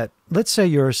that, let's say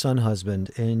you're a son husband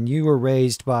and you were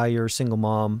raised by your single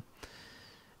mom,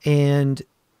 and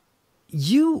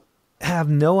you have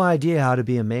no idea how to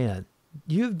be a man.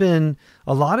 A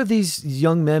lot of these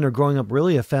young men are growing up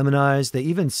really effeminized. They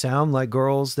even sound like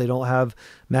girls. They don't have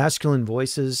masculine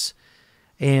voices.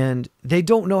 And they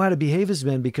don't know how to behave as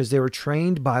men because they were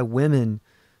trained by women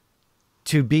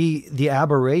to be the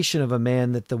aberration of a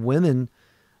man that the women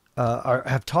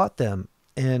have taught them.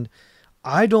 And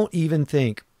I don't even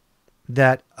think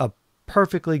that a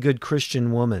perfectly good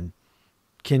Christian woman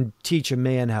can teach a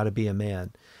man how to be a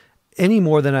man any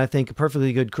more than I think a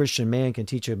perfectly good Christian man can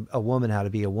teach a woman how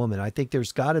to be a woman. I think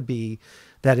there's got to be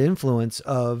that influence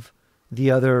of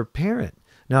the other parent.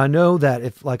 Now, I know that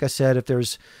if, like I said, if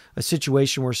there's a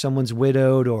situation where someone's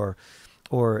widowed or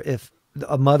if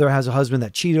a mother has a husband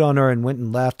that cheated on her and went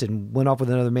and left and went off with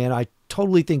another man, I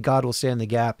totally think God will stand in the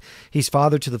gap. He's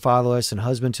father to the fatherless and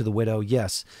husband to the widow.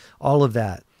 Yes, all of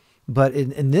that. But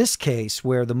in this case,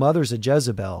 where the mother's a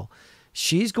Jezebel,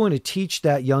 she's going to teach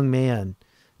that young man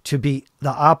to be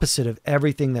the opposite of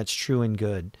everything that's true and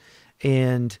good.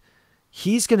 And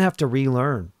he's going to have to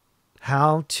relearn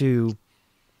how to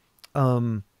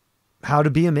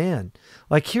be a man.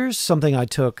 Like, here's something I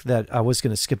took that I was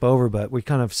going to skip over, but we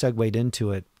kind of segued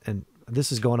into it. And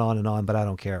this is going on, but I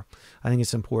don't care. I think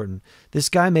it's important. This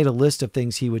guy made a list of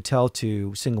things he would tell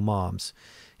to single moms.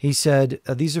 He said,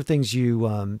 these are things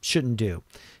you shouldn't do.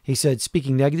 He said,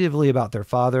 speaking negatively about their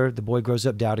father, the boy grows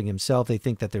up doubting himself. They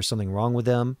think that there's something wrong with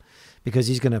them because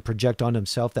he's going to project on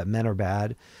himself that men are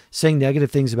bad. Saying negative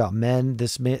things about men,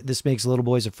 this makes little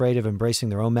boys afraid of embracing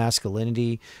their own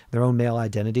masculinity, their own male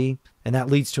identity. And that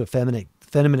leads to effeminate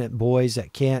boys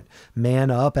that can't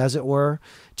man up, as it were.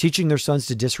 Teaching their sons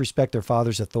to disrespect their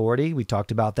father's authority. We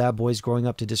talked about that. Boys growing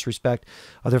up to disrespect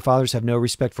other fathers have no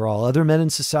respect for all other men in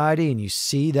society. And you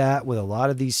see that with a lot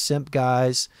of these simp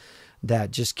guys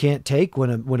that just can't take when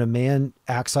a man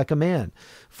acts like a man.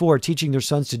 4, teaching their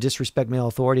sons to disrespect male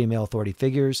authority and male authority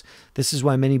figures. This is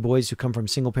why many boys who come from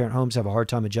single parent homes have a hard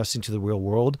time adjusting to the real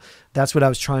world. That's what I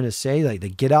was trying to say. Like, they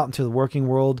get out into the working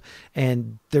world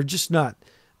and they're just not,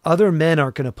 other men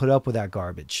aren't going to put up with that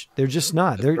garbage. They're just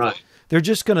not. They're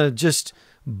just going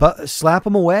to slap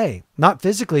them away. Not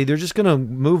physically. They're just going to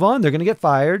move on. They're going to get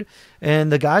fired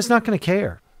and the guy's not going to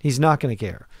care. He's not going to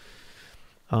care.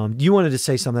 You wanted to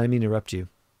say something. I didn't mean to interrupt you.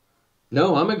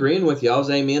 No, I'm agreeing with you. I was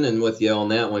amening with you on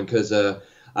that one because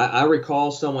I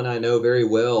recall someone I know very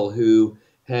well who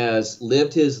has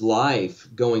lived his life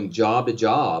going job to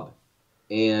job,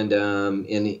 and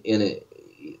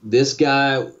this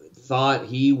guy thought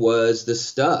he was the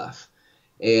stuff,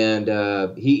 and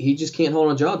he just can't hold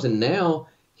on jobs. And now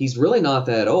he's really not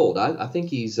that old. I think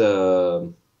he's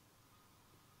let's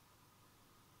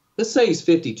say he's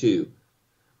 52.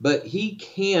 But he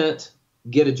can't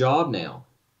get a job now.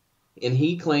 And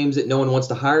he claims that no one wants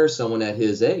to hire someone at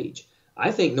his age.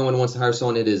 I think no one wants to hire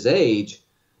someone at his age,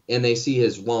 and they see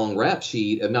his long rap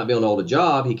sheet of not being able to hold a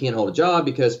job. He can't hold a job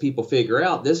because people figure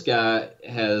out this guy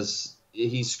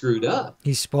he's screwed up.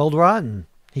 He's spoiled rotten.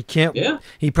 He can't. Yeah.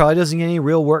 He probably doesn't get any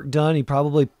real work done. He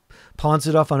probably pawns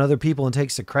it off on other people and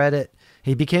takes the credit.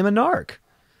 He became a narc.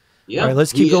 Yeah. All right,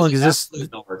 let's keep going. This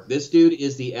dude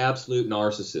is the absolute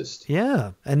narcissist.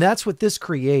 Yeah. And that's what this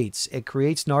creates. It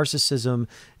creates narcissism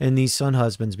in these son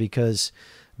husbands because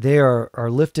they are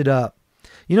lifted up.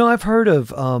 You know, I've heard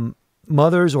of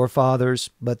mothers or fathers,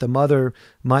 but the mother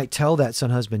might tell that son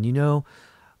husband, you know,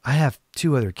 I have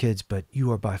 2 other kids, but you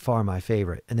are by far my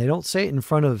favorite. And they don't say it in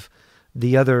front of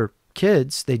the other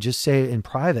kids. They just say it in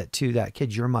private to that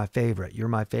kid. You're my favorite. You're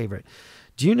my favorite.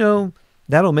 Do you know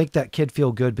that'll make that kid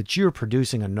feel good, but you're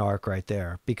producing a narc right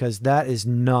there because that is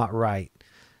not right.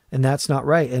 And that's not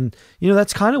right. And, you know,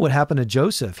 that's kind of what happened to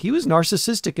Joseph. He was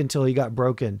narcissistic until he got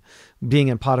broken being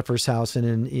in Potiphar's house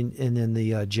and in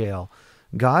the jail.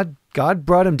 God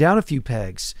brought him down a few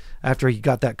pegs after he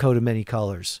got that coat of many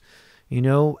colors. You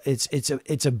know,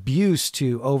 it's abuse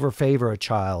to overfavor a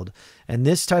child. And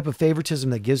this type of favoritism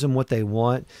that gives them what they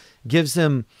want, gives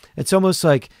them, it's almost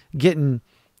like getting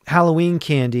Halloween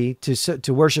candy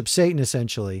to worship Satan,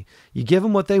 essentially. You give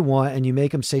them what they want and you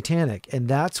make them satanic. And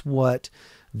that's what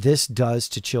this does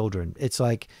to children. It's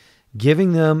like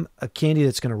giving them a candy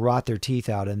that's going to rot their teeth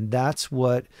out. And that's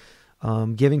what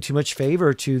giving too much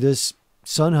favor to this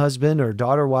son husband or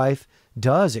daughter wife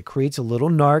does. It creates a little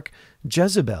narc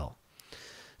Jezebel.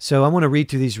 So I want to read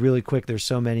through these really quick. There's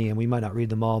so many and we might not read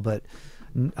them all, but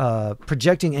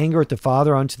projecting anger at the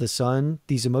father onto the son.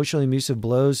 These emotionally abusive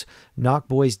blows knock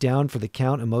boys down for the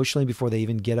count emotionally before they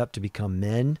even get up to become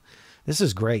men. This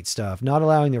is great stuff. Not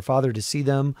allowing their father to see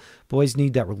them. Boys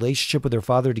need that relationship with their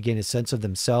father to gain a sense of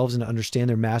themselves and to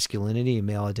understand their masculinity and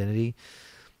male identity.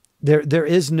 There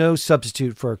is no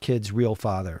substitute for a kid's real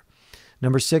father.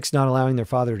 Number 6, not allowing their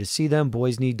father to see them.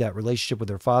 Boys need that relationship with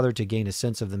their father to gain a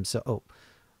sense of themselves.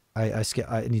 I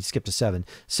need to skip to 7.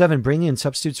 7, bringing in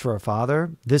substitutes for a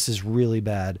father. This is really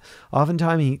bad.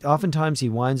 Oftentimes he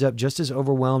winds up just as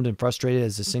overwhelmed and frustrated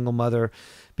as a single mother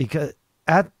because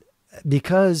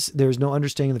there's no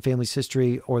understanding of the family's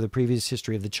history or the previous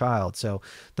history of the child. So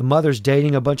the mother's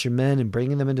dating a bunch of men and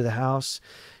bringing them into the house.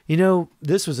 You know,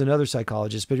 this was another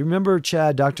psychologist, but remember,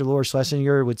 Chad, Dr. Laura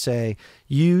Schlesinger would say,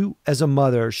 you as a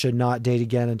mother should not date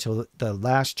again until the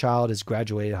last child has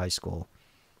graduated high school.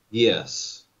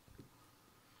 Yes.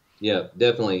 Yeah,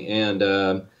 definitely. And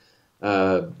the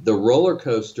roller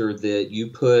coaster that you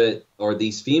put, or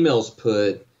these females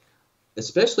put,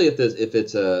 especially if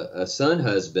it's a son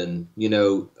husband, you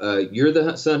know, you're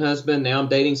the son husband, now I'm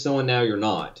dating someone, now you're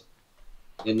not.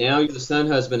 And now you're the son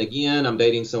husband again, I'm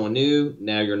dating someone new,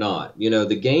 now you're not. You know,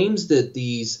 the games that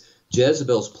these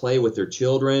Jezebels play with their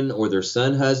children or their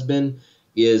son husband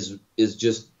is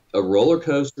just a roller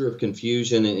coaster of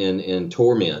confusion and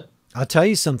torment. I'll tell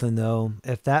you something, though.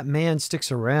 If that man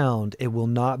sticks around, it will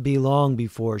not be long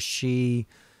before she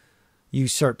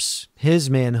usurps his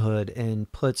manhood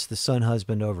and puts the son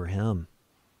husband over him.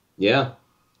 Yeah.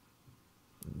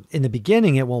 In the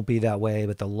beginning, it won't be that way,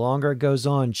 but the longer it goes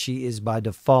on, she is by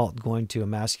default going to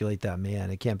emasculate that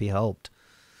man. It can't be helped.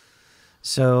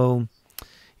 So,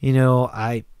 you know,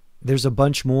 there's a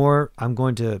bunch more. I'm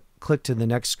going to click to the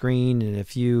next screen, and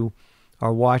if you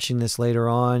are watching this later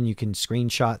on, you can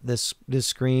screenshot this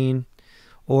screen,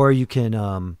 or you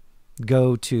can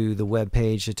go to the web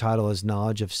page. The title is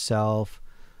Knowledge of Self,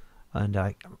 and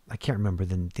I can't remember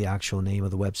the actual name of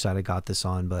the website I got this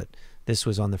on, but this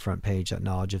was on the front page, that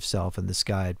Knowledge of Self, and this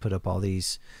guy had put up all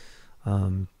these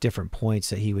different points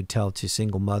that he would tell to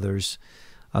single mothers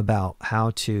about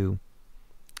how to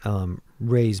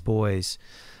raise boys.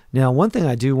 Now, one thing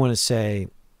I do want to say,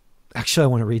 actually, I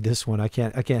want to read this one. I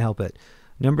can't help it.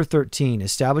 Number 13,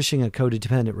 establishing a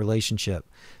codependent relationship.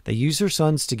 They use their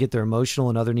sons to get their emotional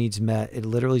and other needs met. It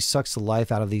literally sucks the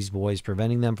life out of these boys,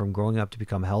 preventing them from growing up to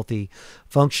become healthy,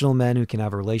 functional men who can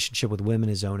have a relationship with women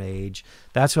his own age.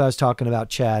 That's what I was talking about,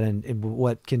 Chad, and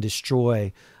what can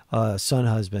destroy a son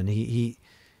husband. He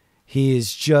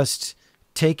is just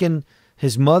taken,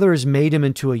 his mother has made him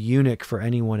into a eunuch for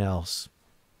anyone else.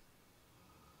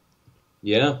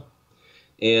 Yeah.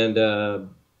 And,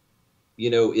 you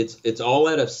know, it's all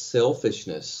out of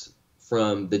selfishness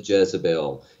from the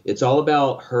Jezebel. It's all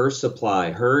about her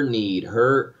supply, her need,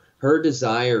 her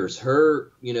desires,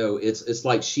 her, you know, it's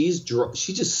like she's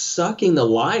just sucking the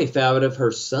life out of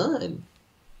her son.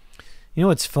 You know,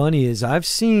 what's funny is I've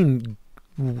seen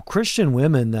Christian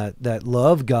women that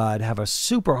love God have a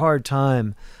super hard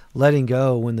time letting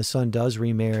go when the son does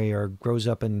remarry or grows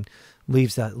up and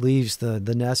leaves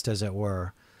the nest, as it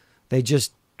were. They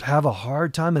just have a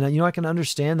hard time. And, you know, I can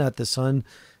understand that the son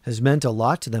has meant a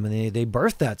lot to them, and they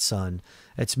birthed that son.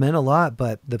 It's meant a lot,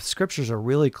 but the scriptures are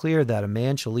really clear that a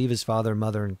man shall leave his father and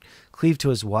mother and cleave to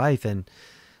his wife. And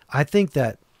I think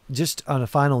that, just on a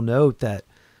final note, that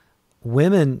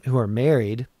women who are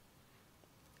married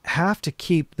have to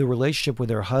keep the relationship with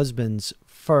their husbands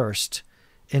first,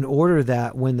 in order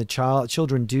that when the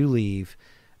children do leave,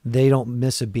 they don't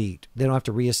miss a beat. They don't have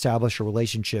to reestablish a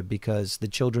relationship because the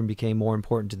children became more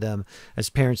important to them as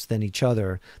parents than each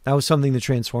other. That was something the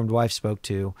Transformed Wife spoke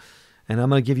to. And I'm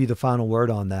going to give you the final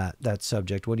word on that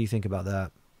subject. What do you think about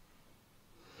that?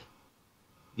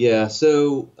 Yeah,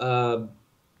 so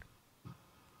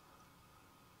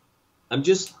I'm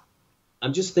just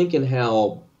thinking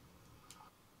how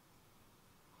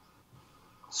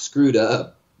screwed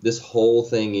up this whole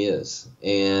thing is.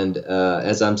 And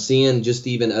as I'm seeing just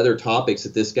even other topics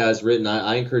that this guy's written,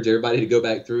 I encourage everybody to go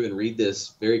back through and read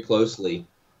this very closely.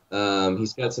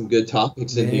 He's got some good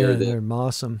topics in here that they're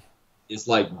awesome. It's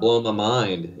like blowing my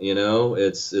mind, you know.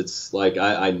 It's like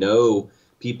I know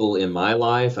people in my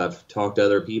life, I've talked to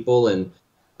other people, and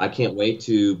I can't wait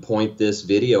to point this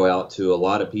video out to a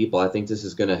lot of people. I think this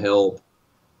is going to help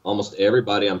almost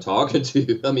everybody I'm talking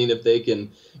to. I mean, if they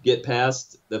can get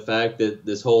past the fact that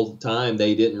this whole time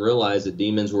they didn't realize that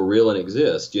demons were real and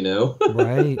exist, you know?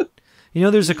 Right. You know,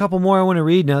 there's a couple more I want to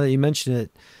read now that you mention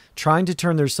it. Trying to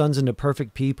turn their sons into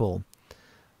perfect people.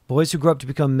 Boys who grow up to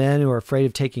become men who are afraid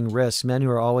of taking risks, men who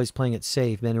are always playing it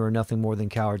safe, men who are nothing more than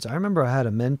cowards. I remember I had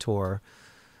a mentor,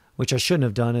 which I shouldn't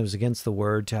have done. It was against the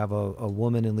word to have a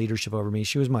woman in leadership over me.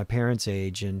 She was my parents'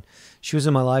 age, and she was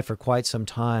in my life for quite some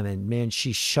time. And man,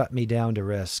 she shut me down to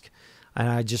risk. And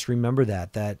I just remember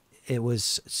that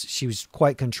she was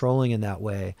quite controlling in that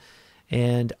way.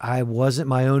 And I wasn't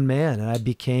my own man, and I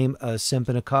became a simp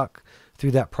and a cuck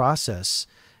through that process.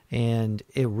 And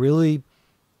it really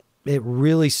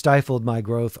stifled my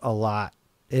growth a lot.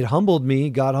 it humbled me.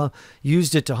 God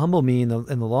used it to humble me in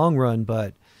the long run,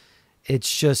 but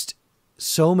it's just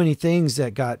so many things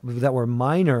that were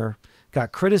minor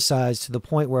got criticized to the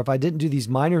point where if I didn't do these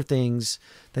minor things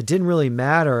that didn't really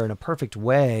matter in a perfect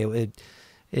way,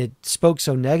 it spoke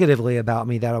so negatively about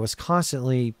me that I was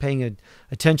constantly paying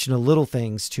attention to little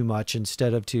things too much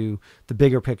instead of to the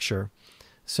bigger picture.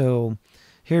 So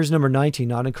here's number 19,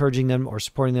 not encouraging them or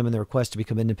supporting them in their request to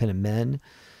become independent men.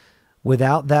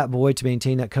 Without that boy to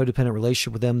maintain that codependent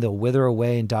relationship with them, they'll wither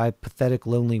away and die pathetic,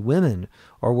 lonely women.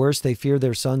 Or worse, they fear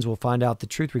their sons will find out the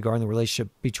truth regarding the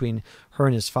relationship between her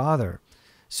and his father.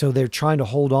 So they're trying to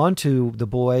hold on to the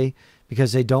boy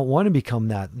because they don't want to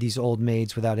become these old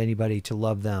maids without anybody to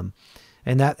love them.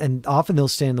 And often they'll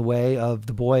stand in the way of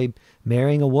the boy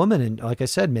marrying a woman and, like I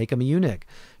said, make him a eunuch.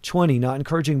 20, not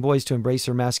encouraging boys to embrace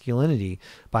their masculinity.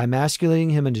 By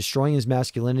emasculating him and destroying his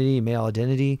masculinity and male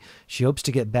identity, she hopes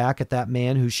to get back at that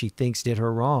man who she thinks did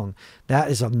her wrong.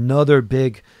 That is another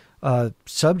big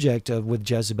subject with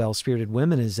Jezebel-spirited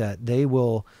women, is that they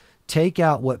will take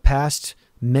out what past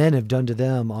men have done to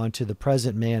them onto the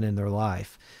present man in their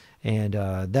life. And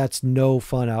that's no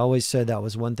fun. I always said that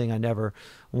was one thing I never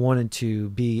wanted to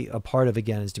be a part of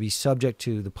again, is to be subject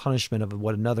to the punishment of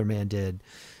what another man did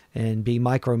and be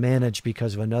micromanaged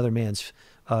because of another man's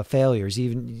failures,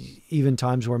 even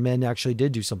times where men actually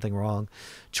did do something wrong.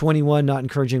 21, not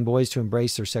encouraging boys to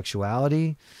embrace their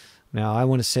sexuality. Now, I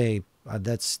want to say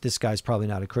this guy's probably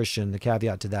not a Christian. The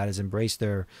caveat to that is embrace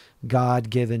their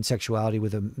God-given sexuality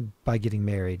by getting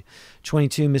married.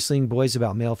 22, misleading boys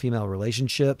about male-female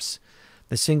relationships.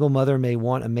 The single mother may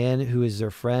want a man who is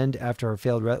their friend after her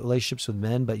failed relationships with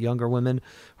men, but younger women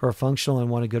who are functional and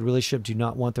want a good relationship do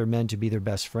not want their men to be their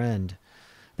best friend.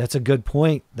 That's a good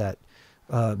point, that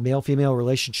male-female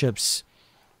relationships,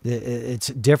 it's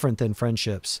different than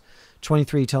friendships.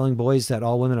 23, telling boys that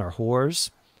all women are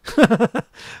whores. I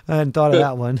hadn't thought of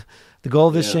that one. The goal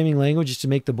of this shaming language is to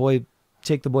take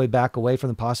the boy back away from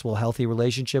the possible healthy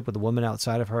relationship with a woman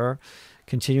outside of her,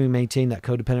 continuing to maintain that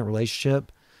codependent relationship.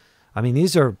 I mean,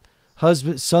 these are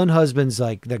son husbands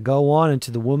that go on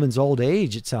into the woman's old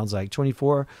age, it sounds like.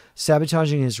 24,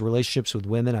 sabotaging his relationships with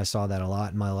women. I saw that a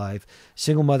lot in my life.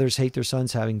 Single mothers hate their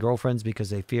sons having girlfriends because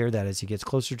they fear that as he gets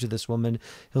closer to this woman,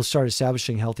 he'll start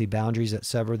establishing healthy boundaries that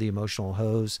sever the emotional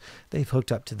hose they've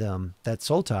hooked up to them. That's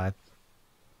soul tie.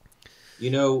 You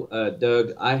know,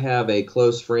 Doug, I have a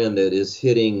close friend that is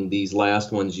hitting these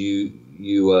last ones you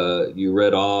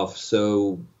read off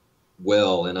so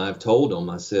well, and I've told him,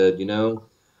 I said,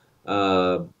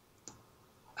 I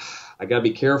got to be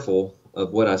careful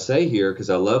of what I say here because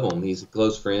I love him. He's a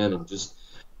close friend, and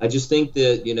I just think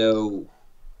that,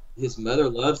 his mother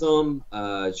loves him.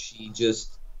 She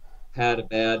just had a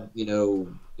bad,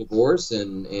 divorce,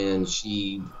 and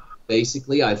she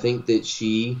basically, I think that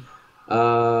she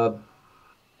kind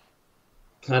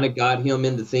of got him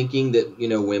into thinking that,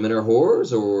 women are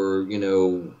whores, or,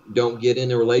 don't get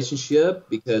in a relationship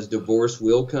because divorce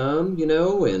will come,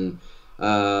 and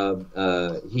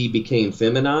he became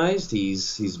feminized.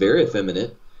 He's very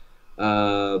effeminate.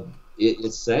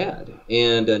 It's sad.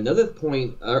 And another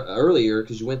point earlier,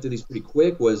 because you went through these pretty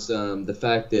quick, was the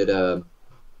fact that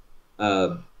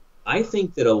I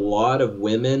think that a lot of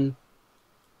women,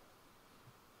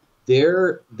 they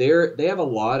have a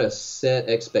lot of set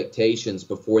expectations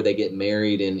before they get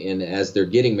married, and as they're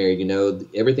getting married,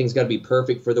 everything's got to be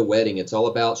perfect for the wedding. It's all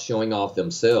about showing off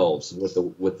themselves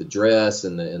with the dress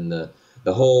and the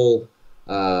whole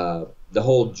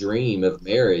dream of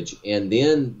marriage. And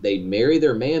then they marry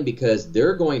their man because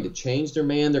they're going to change their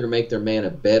man. They're going to make their man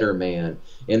a better man,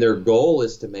 and their goal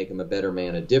is to make him a better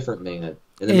man, a different man.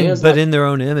 But in their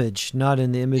own image, not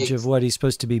in the image of what he's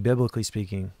supposed to be, biblically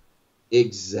speaking.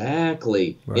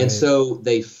 Exactly. Right. And so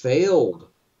they failed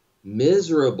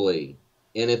miserably.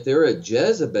 And if they're a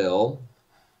Jezebel,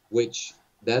 which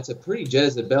that's a pretty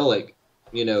Jezebelic,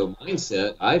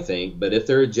 mindset, I think. But if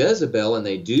they're a Jezebel and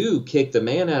they do kick the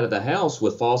man out of the house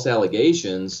with false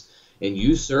allegations and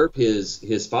usurp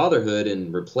his fatherhood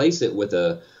and replace it with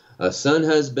a son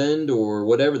husband or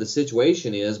whatever the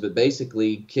situation is, but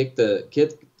basically kick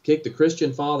the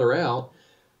Christian father out,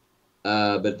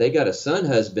 but they got a son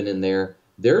husband in there,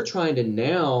 they're trying to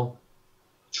now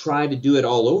try to do it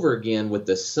all over again with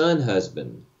the son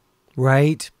husband.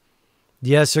 Right.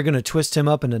 Yes, they're going to twist him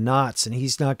up into knots, and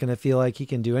he's not going to feel like he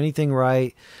can do anything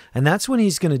right. And that's when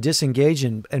he's going to disengage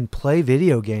and play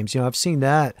video games. I've seen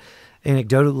that,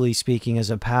 anecdotally speaking, as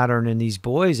a pattern in these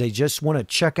boys. They just want to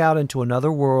check out into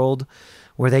another world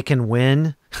where they can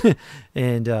win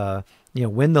and,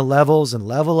 win the levels and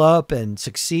level up and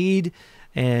succeed.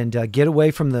 and get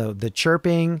away from the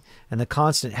chirping and the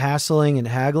constant hassling and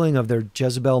haggling of their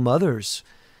Jezebel mothers.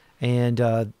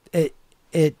 And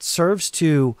it serves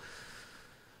to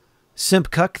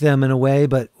simp cuck them in a way,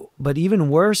 but even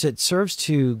worse, it serves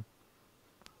to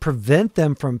prevent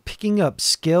them from picking up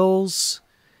skills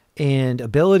and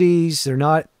abilities. They're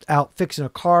not out fixing a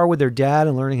car with their dad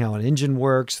and learning how an engine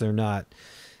works. They're not,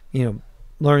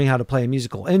 learning how to play a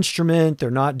musical instrument. They're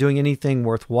not doing anything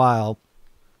worthwhile.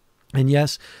 And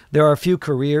yes, there are a few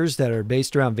careers that are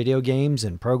based around video games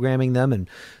and programming them, and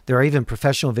there are even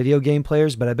professional video game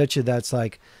players, but I bet you that's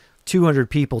like 200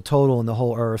 people total in the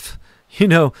whole earth,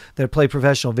 that play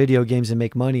professional video games and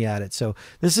make money at it. So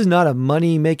this is not a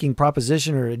money-making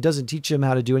proposition, or it doesn't teach them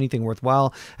how to do anything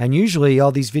worthwhile. And usually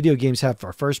all these video games have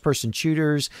first-person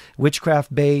shooters,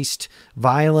 witchcraft-based,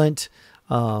 violent.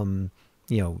 I've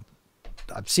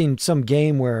seen some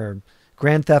game where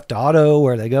Grand Theft Auto,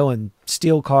 where they go and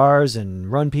steal cars and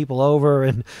run people over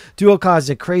and do all kinds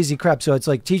of crazy crap. So it's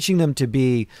like teaching them to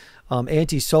be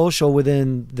antisocial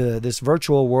within this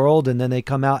virtual world, and then they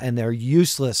come out and they're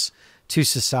useless to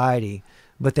society.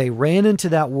 But they ran into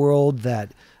that world,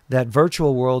 that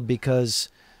virtual world, because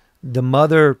the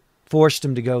mother forced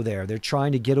them to go there. They're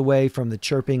trying to get away from the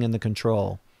chirping and the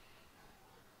control.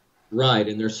 Right,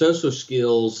 and their social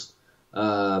skills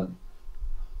have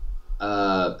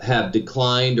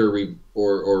declined or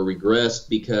regressed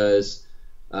because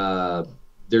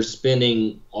they're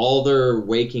spending all their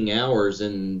waking hours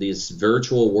in this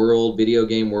virtual world, video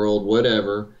game world,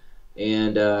 whatever,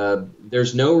 and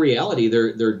there's no reality.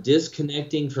 They're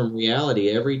disconnecting from reality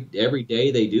every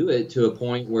day. They do it to a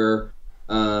point where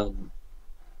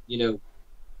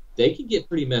they can get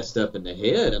pretty messed up in the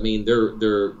head. I mean, they're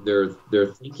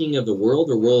thinking of the world,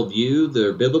 their worldview,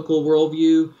 their biblical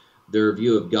worldview, their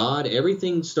view of God.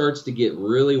 Everything starts to get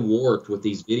really warped with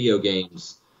these video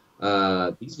games.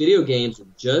 These video games are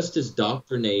just as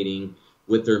doctrinating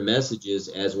with their messages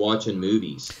as watching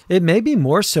movies. It may be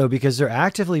more so because they're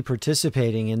actively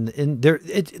participating in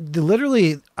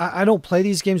literally, I don't play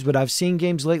these games, but I've seen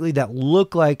games lately that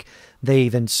look like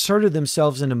they've inserted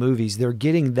themselves into movies. They're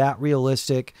getting that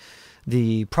realistic.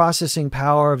 The processing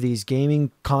power of these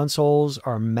gaming consoles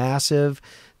are massive.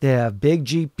 They have big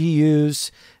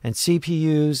GPUs and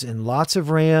CPUs and lots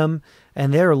of RAM,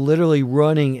 and they're literally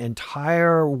running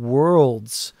entire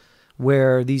worlds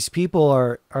where these people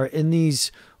are in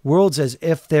these worlds as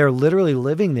if they're literally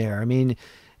living there. I mean,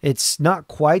 it's not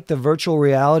quite the virtual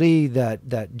reality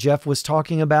that Jeff was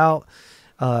talking about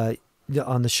on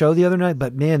the show the other night,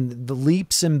 but man, the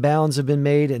leaps and bounds have been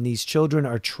made, and these children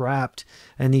are trapped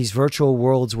in these virtual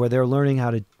worlds where they're learning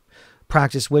how to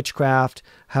practice witchcraft,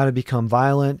 how to become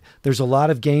violent. There's a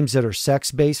lot of games that are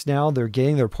sex-based now. They're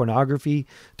getting their pornography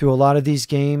through a lot of these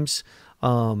games.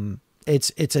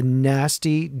 It's a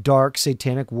nasty, dark,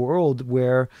 satanic world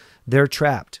where they're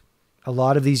trapped. A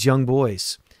lot of these young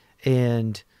boys,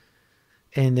 and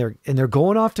they're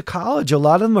going off to college. A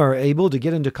lot of them are able to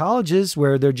get into colleges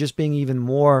where they're just being even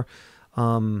more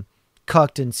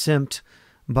cucked and simped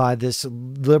by this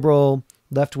liberal,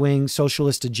 left-wing,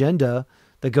 socialist agenda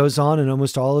that goes on in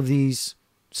almost all of these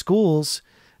schools.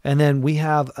 And then we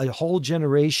have a whole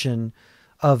generation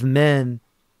of men,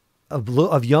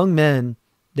 of young men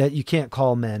that you can't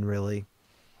call men really,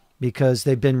 because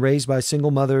they've been raised by single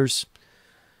mothers,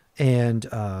 and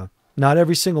not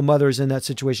every single mother is in that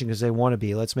situation because they want to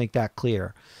be. Let's make that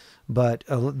clear. But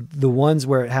the ones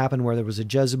where it happened, where there was a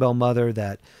Jezebel mother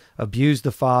that abused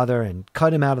the father and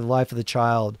cut him out of the life of the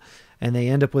child, and they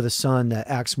end up with a son that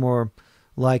acts more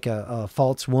like a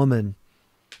false woman,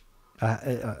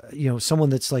 someone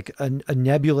that's like a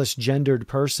nebulous gendered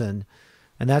person.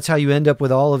 And that's how you end up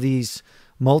with all of these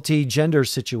multi-gender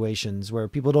situations where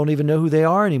people don't even know who they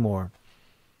are anymore.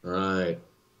 Right.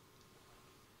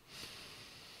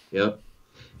 Yep.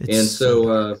 It's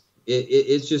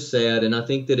just sad, and I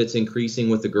think that it's increasing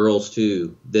with the girls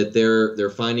too. That they're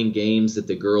finding games that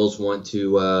the girls want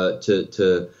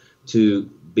to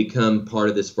become part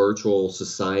of this virtual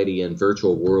society and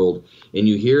virtual world. And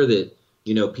you hear that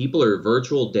people are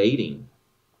virtual dating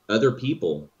other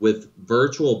people with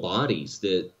virtual bodies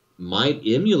that might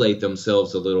emulate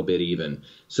themselves a little bit even.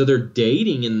 So they're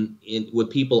dating with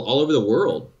people all over the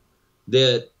world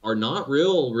that are not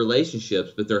real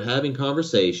relationships, but they're having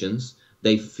conversations.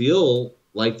 They feel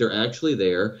like they're actually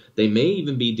there. They may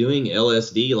even be doing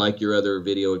LSD like your other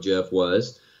video, Jeff,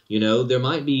 was. There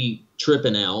might be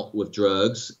tripping out with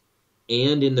drugs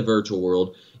and in the virtual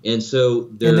world. And so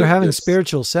they're having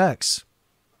spiritual sex.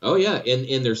 Oh, yeah.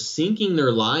 And they're sinking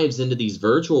their lives into these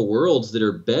virtual worlds that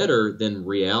are better than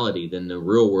reality, than the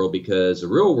real world, because the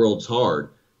real world's hard.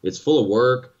 It's full of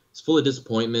work. It's full of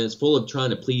disappointment. It's full of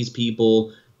trying to please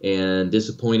people and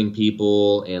disappointing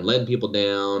people and letting people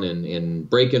down and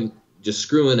breaking, just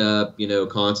screwing up,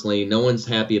 constantly. No one's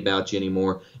happy about you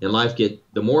anymore. And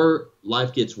the more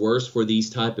life gets worse for these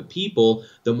type of people,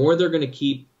 the more they're going to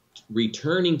keep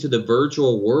returning to the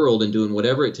virtual world and doing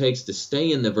whatever it takes to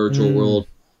stay in the virtual world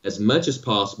as much as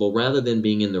possible, rather than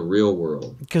being in the real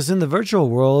world. Because in the virtual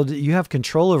world, you have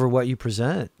control over what you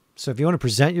present. So if you want to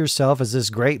present yourself as this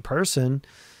great person,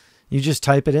 you just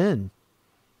type it in.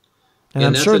 And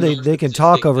I'm sure they can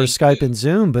talk over Skype and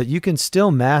Zoom, but you can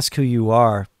still mask who you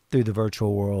are through the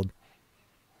virtual world.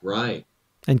 Right.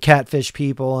 And catfish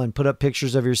people and put up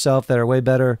pictures of yourself that are way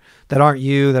better, that aren't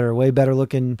you, that are way better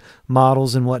looking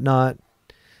models and whatnot.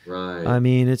 Right. I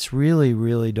mean, it's really,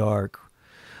 really dark.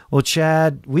 Well,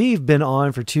 Chad, we've been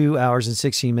on for 2 hours and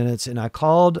 16 minutes, and I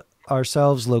called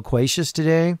ourselves loquacious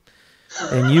today,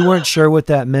 and you weren't sure what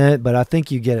that meant, but I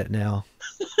think you get it now.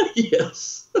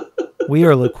 Yes. We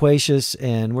are loquacious,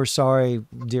 and we're sorry,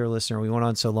 dear listener, we went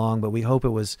on so long, but we hope it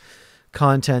was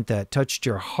content that touched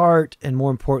your heart, and more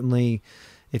importantly,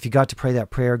 if you got to pray that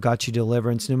prayer, got you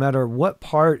deliverance, no matter what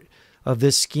part of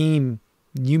this scheme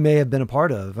you may have been a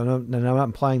part of. And I'm not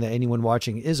implying that anyone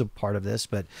watching is a part of this,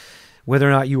 but whether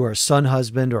or not you were a son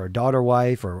husband or a daughter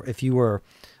wife, or if you were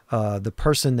the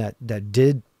person that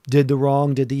did the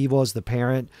wrong, did the evil as the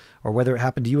parent, or whether it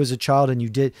happened to you as a child and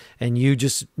you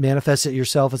just manifest it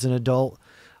yourself as an adult,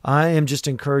 I am just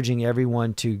encouraging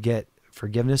everyone to get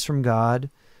forgiveness from God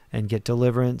and get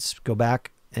deliverance. Go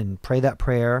back and pray that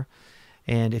prayer.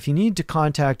 And if you need to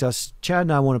contact us, Chad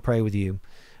and I want to pray with you.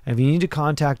 And if you need to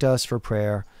contact us for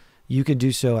prayer, you can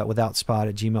do so at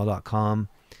withoutspot@gmail.com.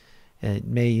 And it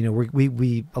may,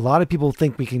 we a lot of people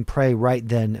think we can pray right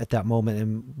then at that moment,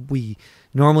 and we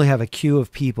normally have a queue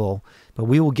of people, but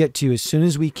we will get to you as soon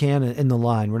as we can in the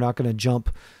line. We're not going to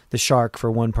jump the shark for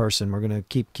one person. We're going to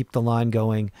keep the line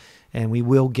going, and we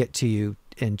will get to you.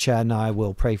 And Chad and I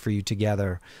will pray for you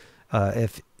together.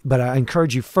 But I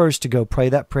encourage you first to go pray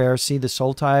that prayer. See the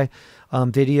soul tie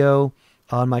video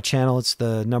on my channel. It's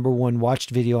the #1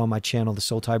 watched video on my channel, the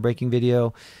soul tie breaking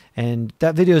video. And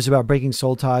that video is about breaking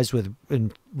soul ties with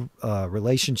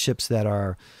relationships that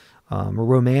are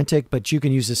romantic, but you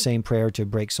can use the same prayer to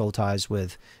break soul ties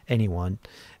with anyone.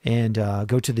 And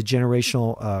go to the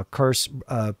generational curse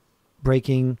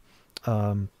breaking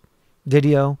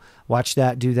video. Watch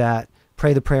that, do that.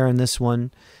 Pray the prayer in this one.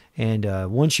 And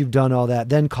once you've done all that,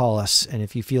 then call us. And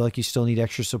if you feel like you still need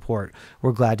extra support,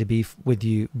 we're glad to be with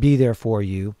you, be there for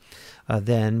you.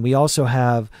 Then we also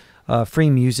have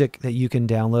free music that you can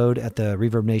download at the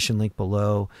Reverb Nation link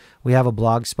below. We have a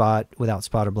blog spot,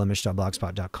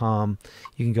 withoutspotterblemish.blogspot.com.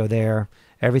 You can go there.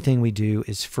 Everything we do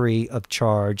is free of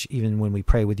charge, even when we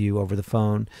pray with you over the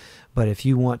phone. But if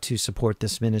you want to support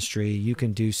this ministry, you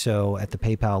can do so at the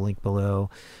PayPal link below.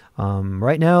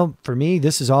 Right now, for me,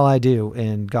 this is all I do,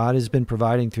 and God has been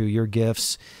providing through your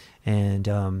gifts,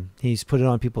 and He's put it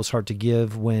on people's heart to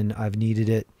give when I've needed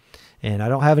it. And I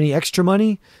don't have any extra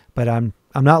money, but I'm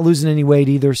not losing any weight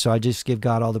either, so I just give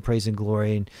God all the praise and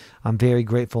glory, and I'm very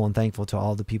grateful and thankful to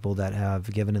all the people that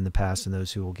have given in the past and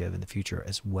those who will give in the future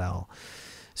as well.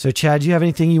 So, Chad, do you have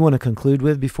anything you want to conclude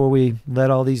with before we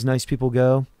let all these nice people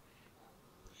go?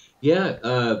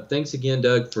 Yeah, thanks again,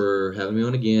 Doug, for having me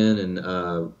on again. And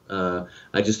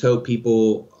I just hope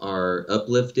people are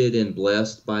uplifted and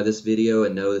blessed by this video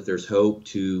and know that there's hope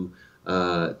to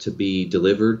be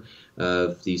delivered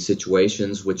of these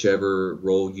situations, whichever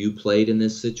role you played in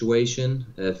this situation,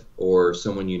 or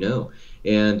someone you know.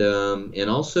 And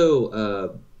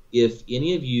also, if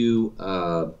any of you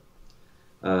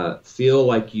feel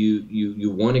like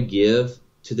you want to give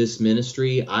to this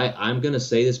ministry, I'm going to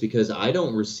say this because I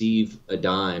don't receive a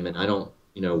dime, and I don't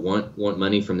want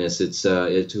money from this. It's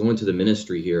going to the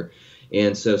ministry here.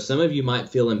 And so some of you might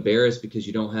feel embarrassed because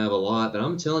you don't have a lot, but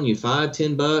I'm telling you, $5,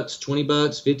 $10,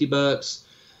 $20,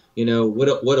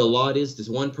 $50, what a lot is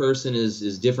to one person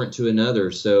is different to another.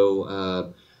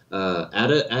 So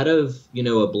out of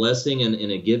a blessing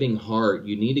and a giving heart,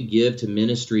 you need to give to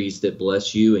ministries that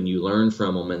bless you and you learn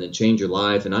from them and that change your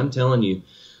life. And I'm telling you,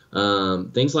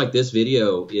 things like this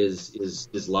video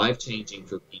is life-changing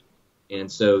for people.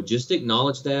 And so just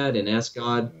acknowledge that and ask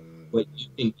God what you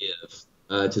can give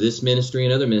to this ministry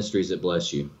and other ministries that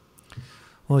bless you.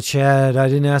 Well, Chad, I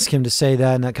didn't ask him to say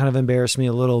that, and that kind of embarrassed me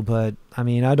a little, but I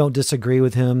mean, I don't disagree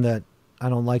with him that I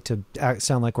don't like to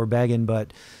sound like we're begging,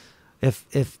 but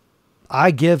if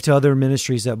I give to other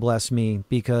ministries that bless me,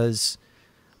 because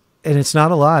And it's not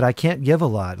a lot. I can't give a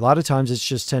lot. A lot of times it's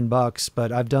just $10,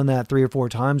 but I've done that 3 or 4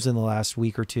 times in the last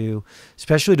week or two,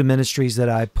 especially to ministries that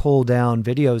I pull down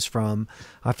videos from.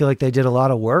 I feel like they did a lot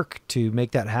of work to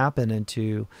make that happen and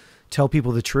to tell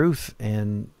people the truth,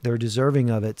 and they're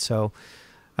deserving of it. So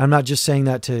I'm not just saying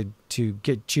that to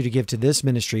get you to give to this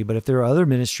ministry, but if there are other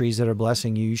ministries that are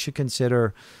blessing you, you should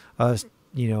consider,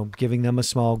 giving them a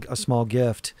small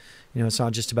gift. It's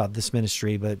not just about this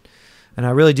ministry, but. And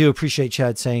I really do appreciate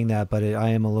Chad saying that, but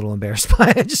I am a little embarrassed by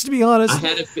it, just to be honest.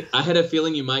 I had a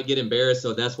feeling you might get embarrassed,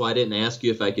 so that's why I didn't ask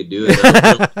you if I could do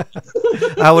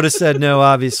it. I would have said no,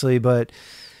 obviously, but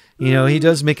he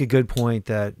does make a good point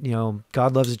that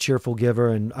God loves a cheerful giver,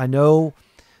 and I know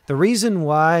the reason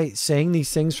why saying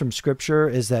these things from Scripture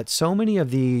is that so many of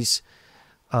these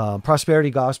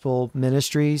prosperity gospel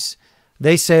ministries,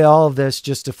 they say all of this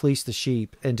just to fleece the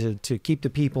sheep and to keep the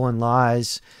people in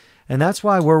lies. And that's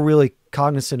why we're really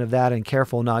cognizant of that and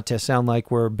careful not to sound like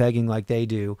we're begging like they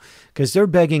do, because they're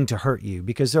begging to hurt you,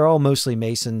 because they're all mostly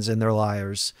Masons and they're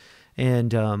liars.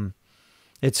 And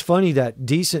it's funny that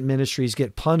decent ministries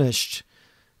get punished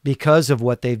because of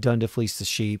what they've done to fleece the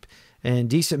sheep. And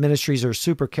decent ministries are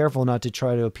super careful not to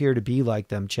try to appear to be like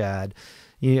them, Chad.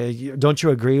 Don't you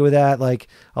agree with that? Like,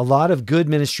 a lot of good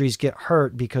ministries get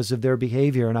hurt because of their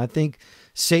behavior. And I think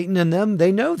Satan and them,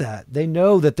 they know that. They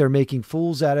know that they're making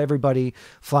fools out of everybody,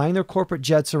 flying their corporate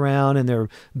jets around and their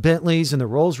Bentleys and their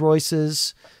Rolls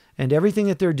Royces and everything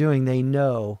that they're doing. They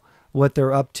know what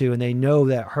they're up to, and they know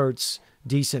that hurts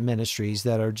decent ministries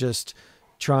that are just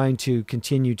trying to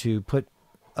continue to put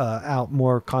out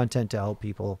more content to help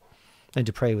people and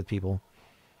to pray with people.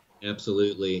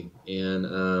 Absolutely.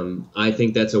 And I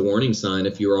think that's a warning sign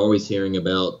if you're always hearing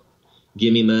about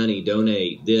give me money,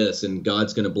 donate this, and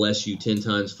God's going to bless you 10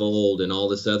 times fold and all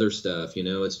this other stuff.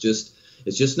 It's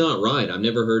just not right. I've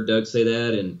never heard Doug say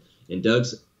that. And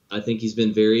Doug's, I think he's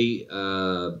been very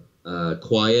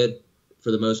quiet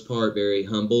for the most part, very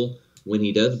humble when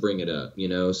he does bring it up,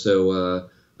 so,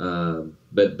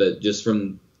 but just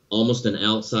from almost an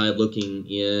outside looking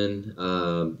in,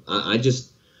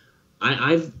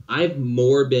 I've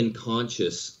more been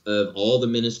conscious of all the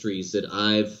ministries that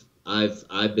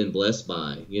I've been blessed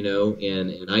by,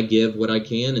 and I give what I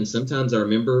can. And sometimes I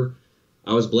remember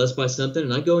I was blessed by something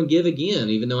and I go and give again,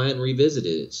 even though I hadn't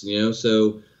revisited it,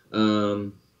 so,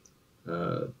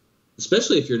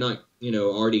 especially if you're not,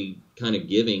 already kind of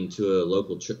giving to a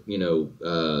local,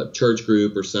 church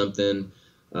group or something,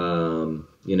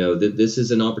 this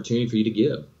is an opportunity for you to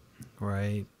give.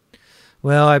 Right.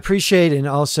 Well, I appreciate and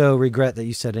also regret that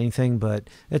you said anything, but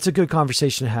it's a good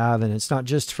conversation to have. And it's not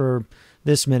just for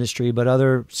this ministry, but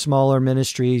other smaller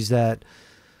ministries that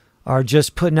are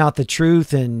just putting out the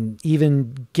truth and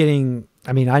even getting,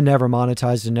 I never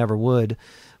monetized and never would,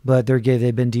 but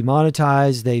they've been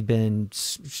demonetized. They've been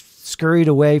scurried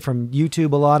away from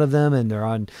YouTube, a lot of them, and they're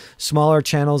on smaller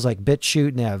channels like BitChute,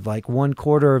 and they have like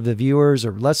 1/4 of the viewers,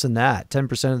 or less than that,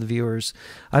 10% of the viewers.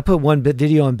 I put one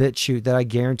video on BitChute that I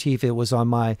guarantee if it was on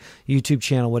my YouTube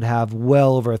channel would have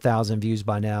well over 1,000 views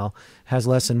by now. Has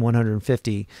less than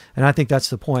 150. And I think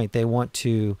that's the point. They want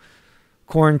to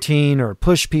quarantine or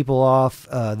push people off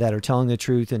that are telling the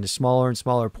truth into smaller and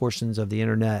smaller portions of the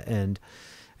internet. And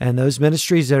those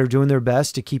ministries that are doing their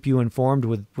best to keep you informed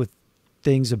with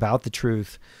things about the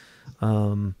truth,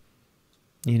 try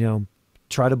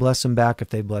to bless them back if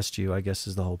they blessed you, I guess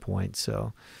is the whole point.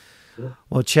 So,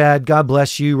 well, Chad, God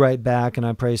bless you right back. And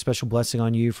I pray a special blessing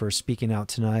on you for speaking out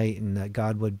tonight, and that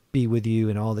God would be with you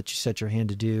in all that you set your hand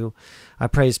to do. I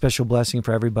pray a special blessing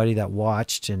for everybody that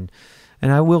watched, and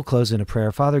I will close in a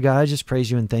prayer. Father God, I just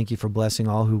praise you and thank you for blessing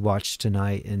all who watched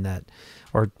tonight, and that,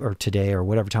 or today, or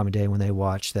whatever time of day when they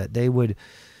watch, that they would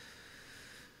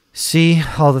see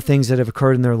all the things that have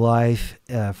occurred in their life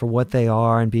for what they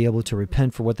are, and be able to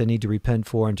repent for what they need to repent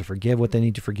for, and to forgive what they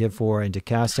need to forgive for, and to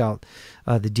cast out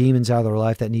the demons out of their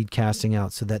life that need casting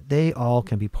out, so that they all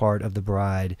can be part of the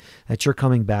bride that you're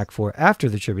coming back for after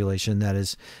the tribulation, that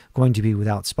is going to be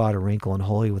without spot or wrinkle and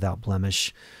holy, without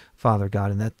blemish, Father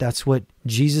God. And that's what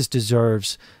Jesus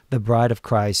deserves, the bride of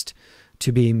Christ,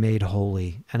 to be made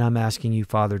holy. And I'm asking you,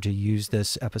 Father, to use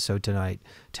this episode tonight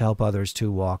to help others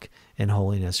to walk in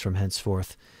holiness from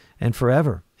henceforth and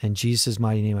forever. In Jesus'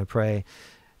 mighty name I pray.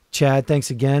 Chad,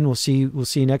 thanks again. We'll see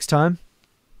you next time.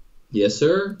 Yes,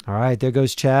 sir. All right, there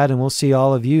goes Chad, and we'll see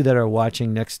all of you that are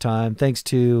watching next time. Thanks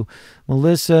to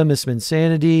Melissa, Miss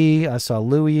Insanity. I saw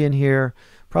Louie in here.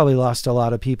 Probably lost a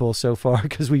lot of people so far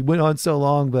because we went on so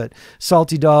long, but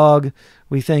Salty Dog,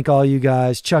 we thank all you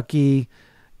guys. Chucky,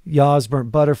 Yaws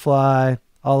Burnt Butterfly,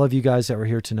 all of you guys that were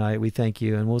here tonight, we thank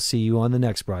you, and we'll see you on the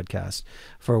next broadcast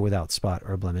for Without Spot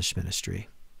or Blemish Ministry.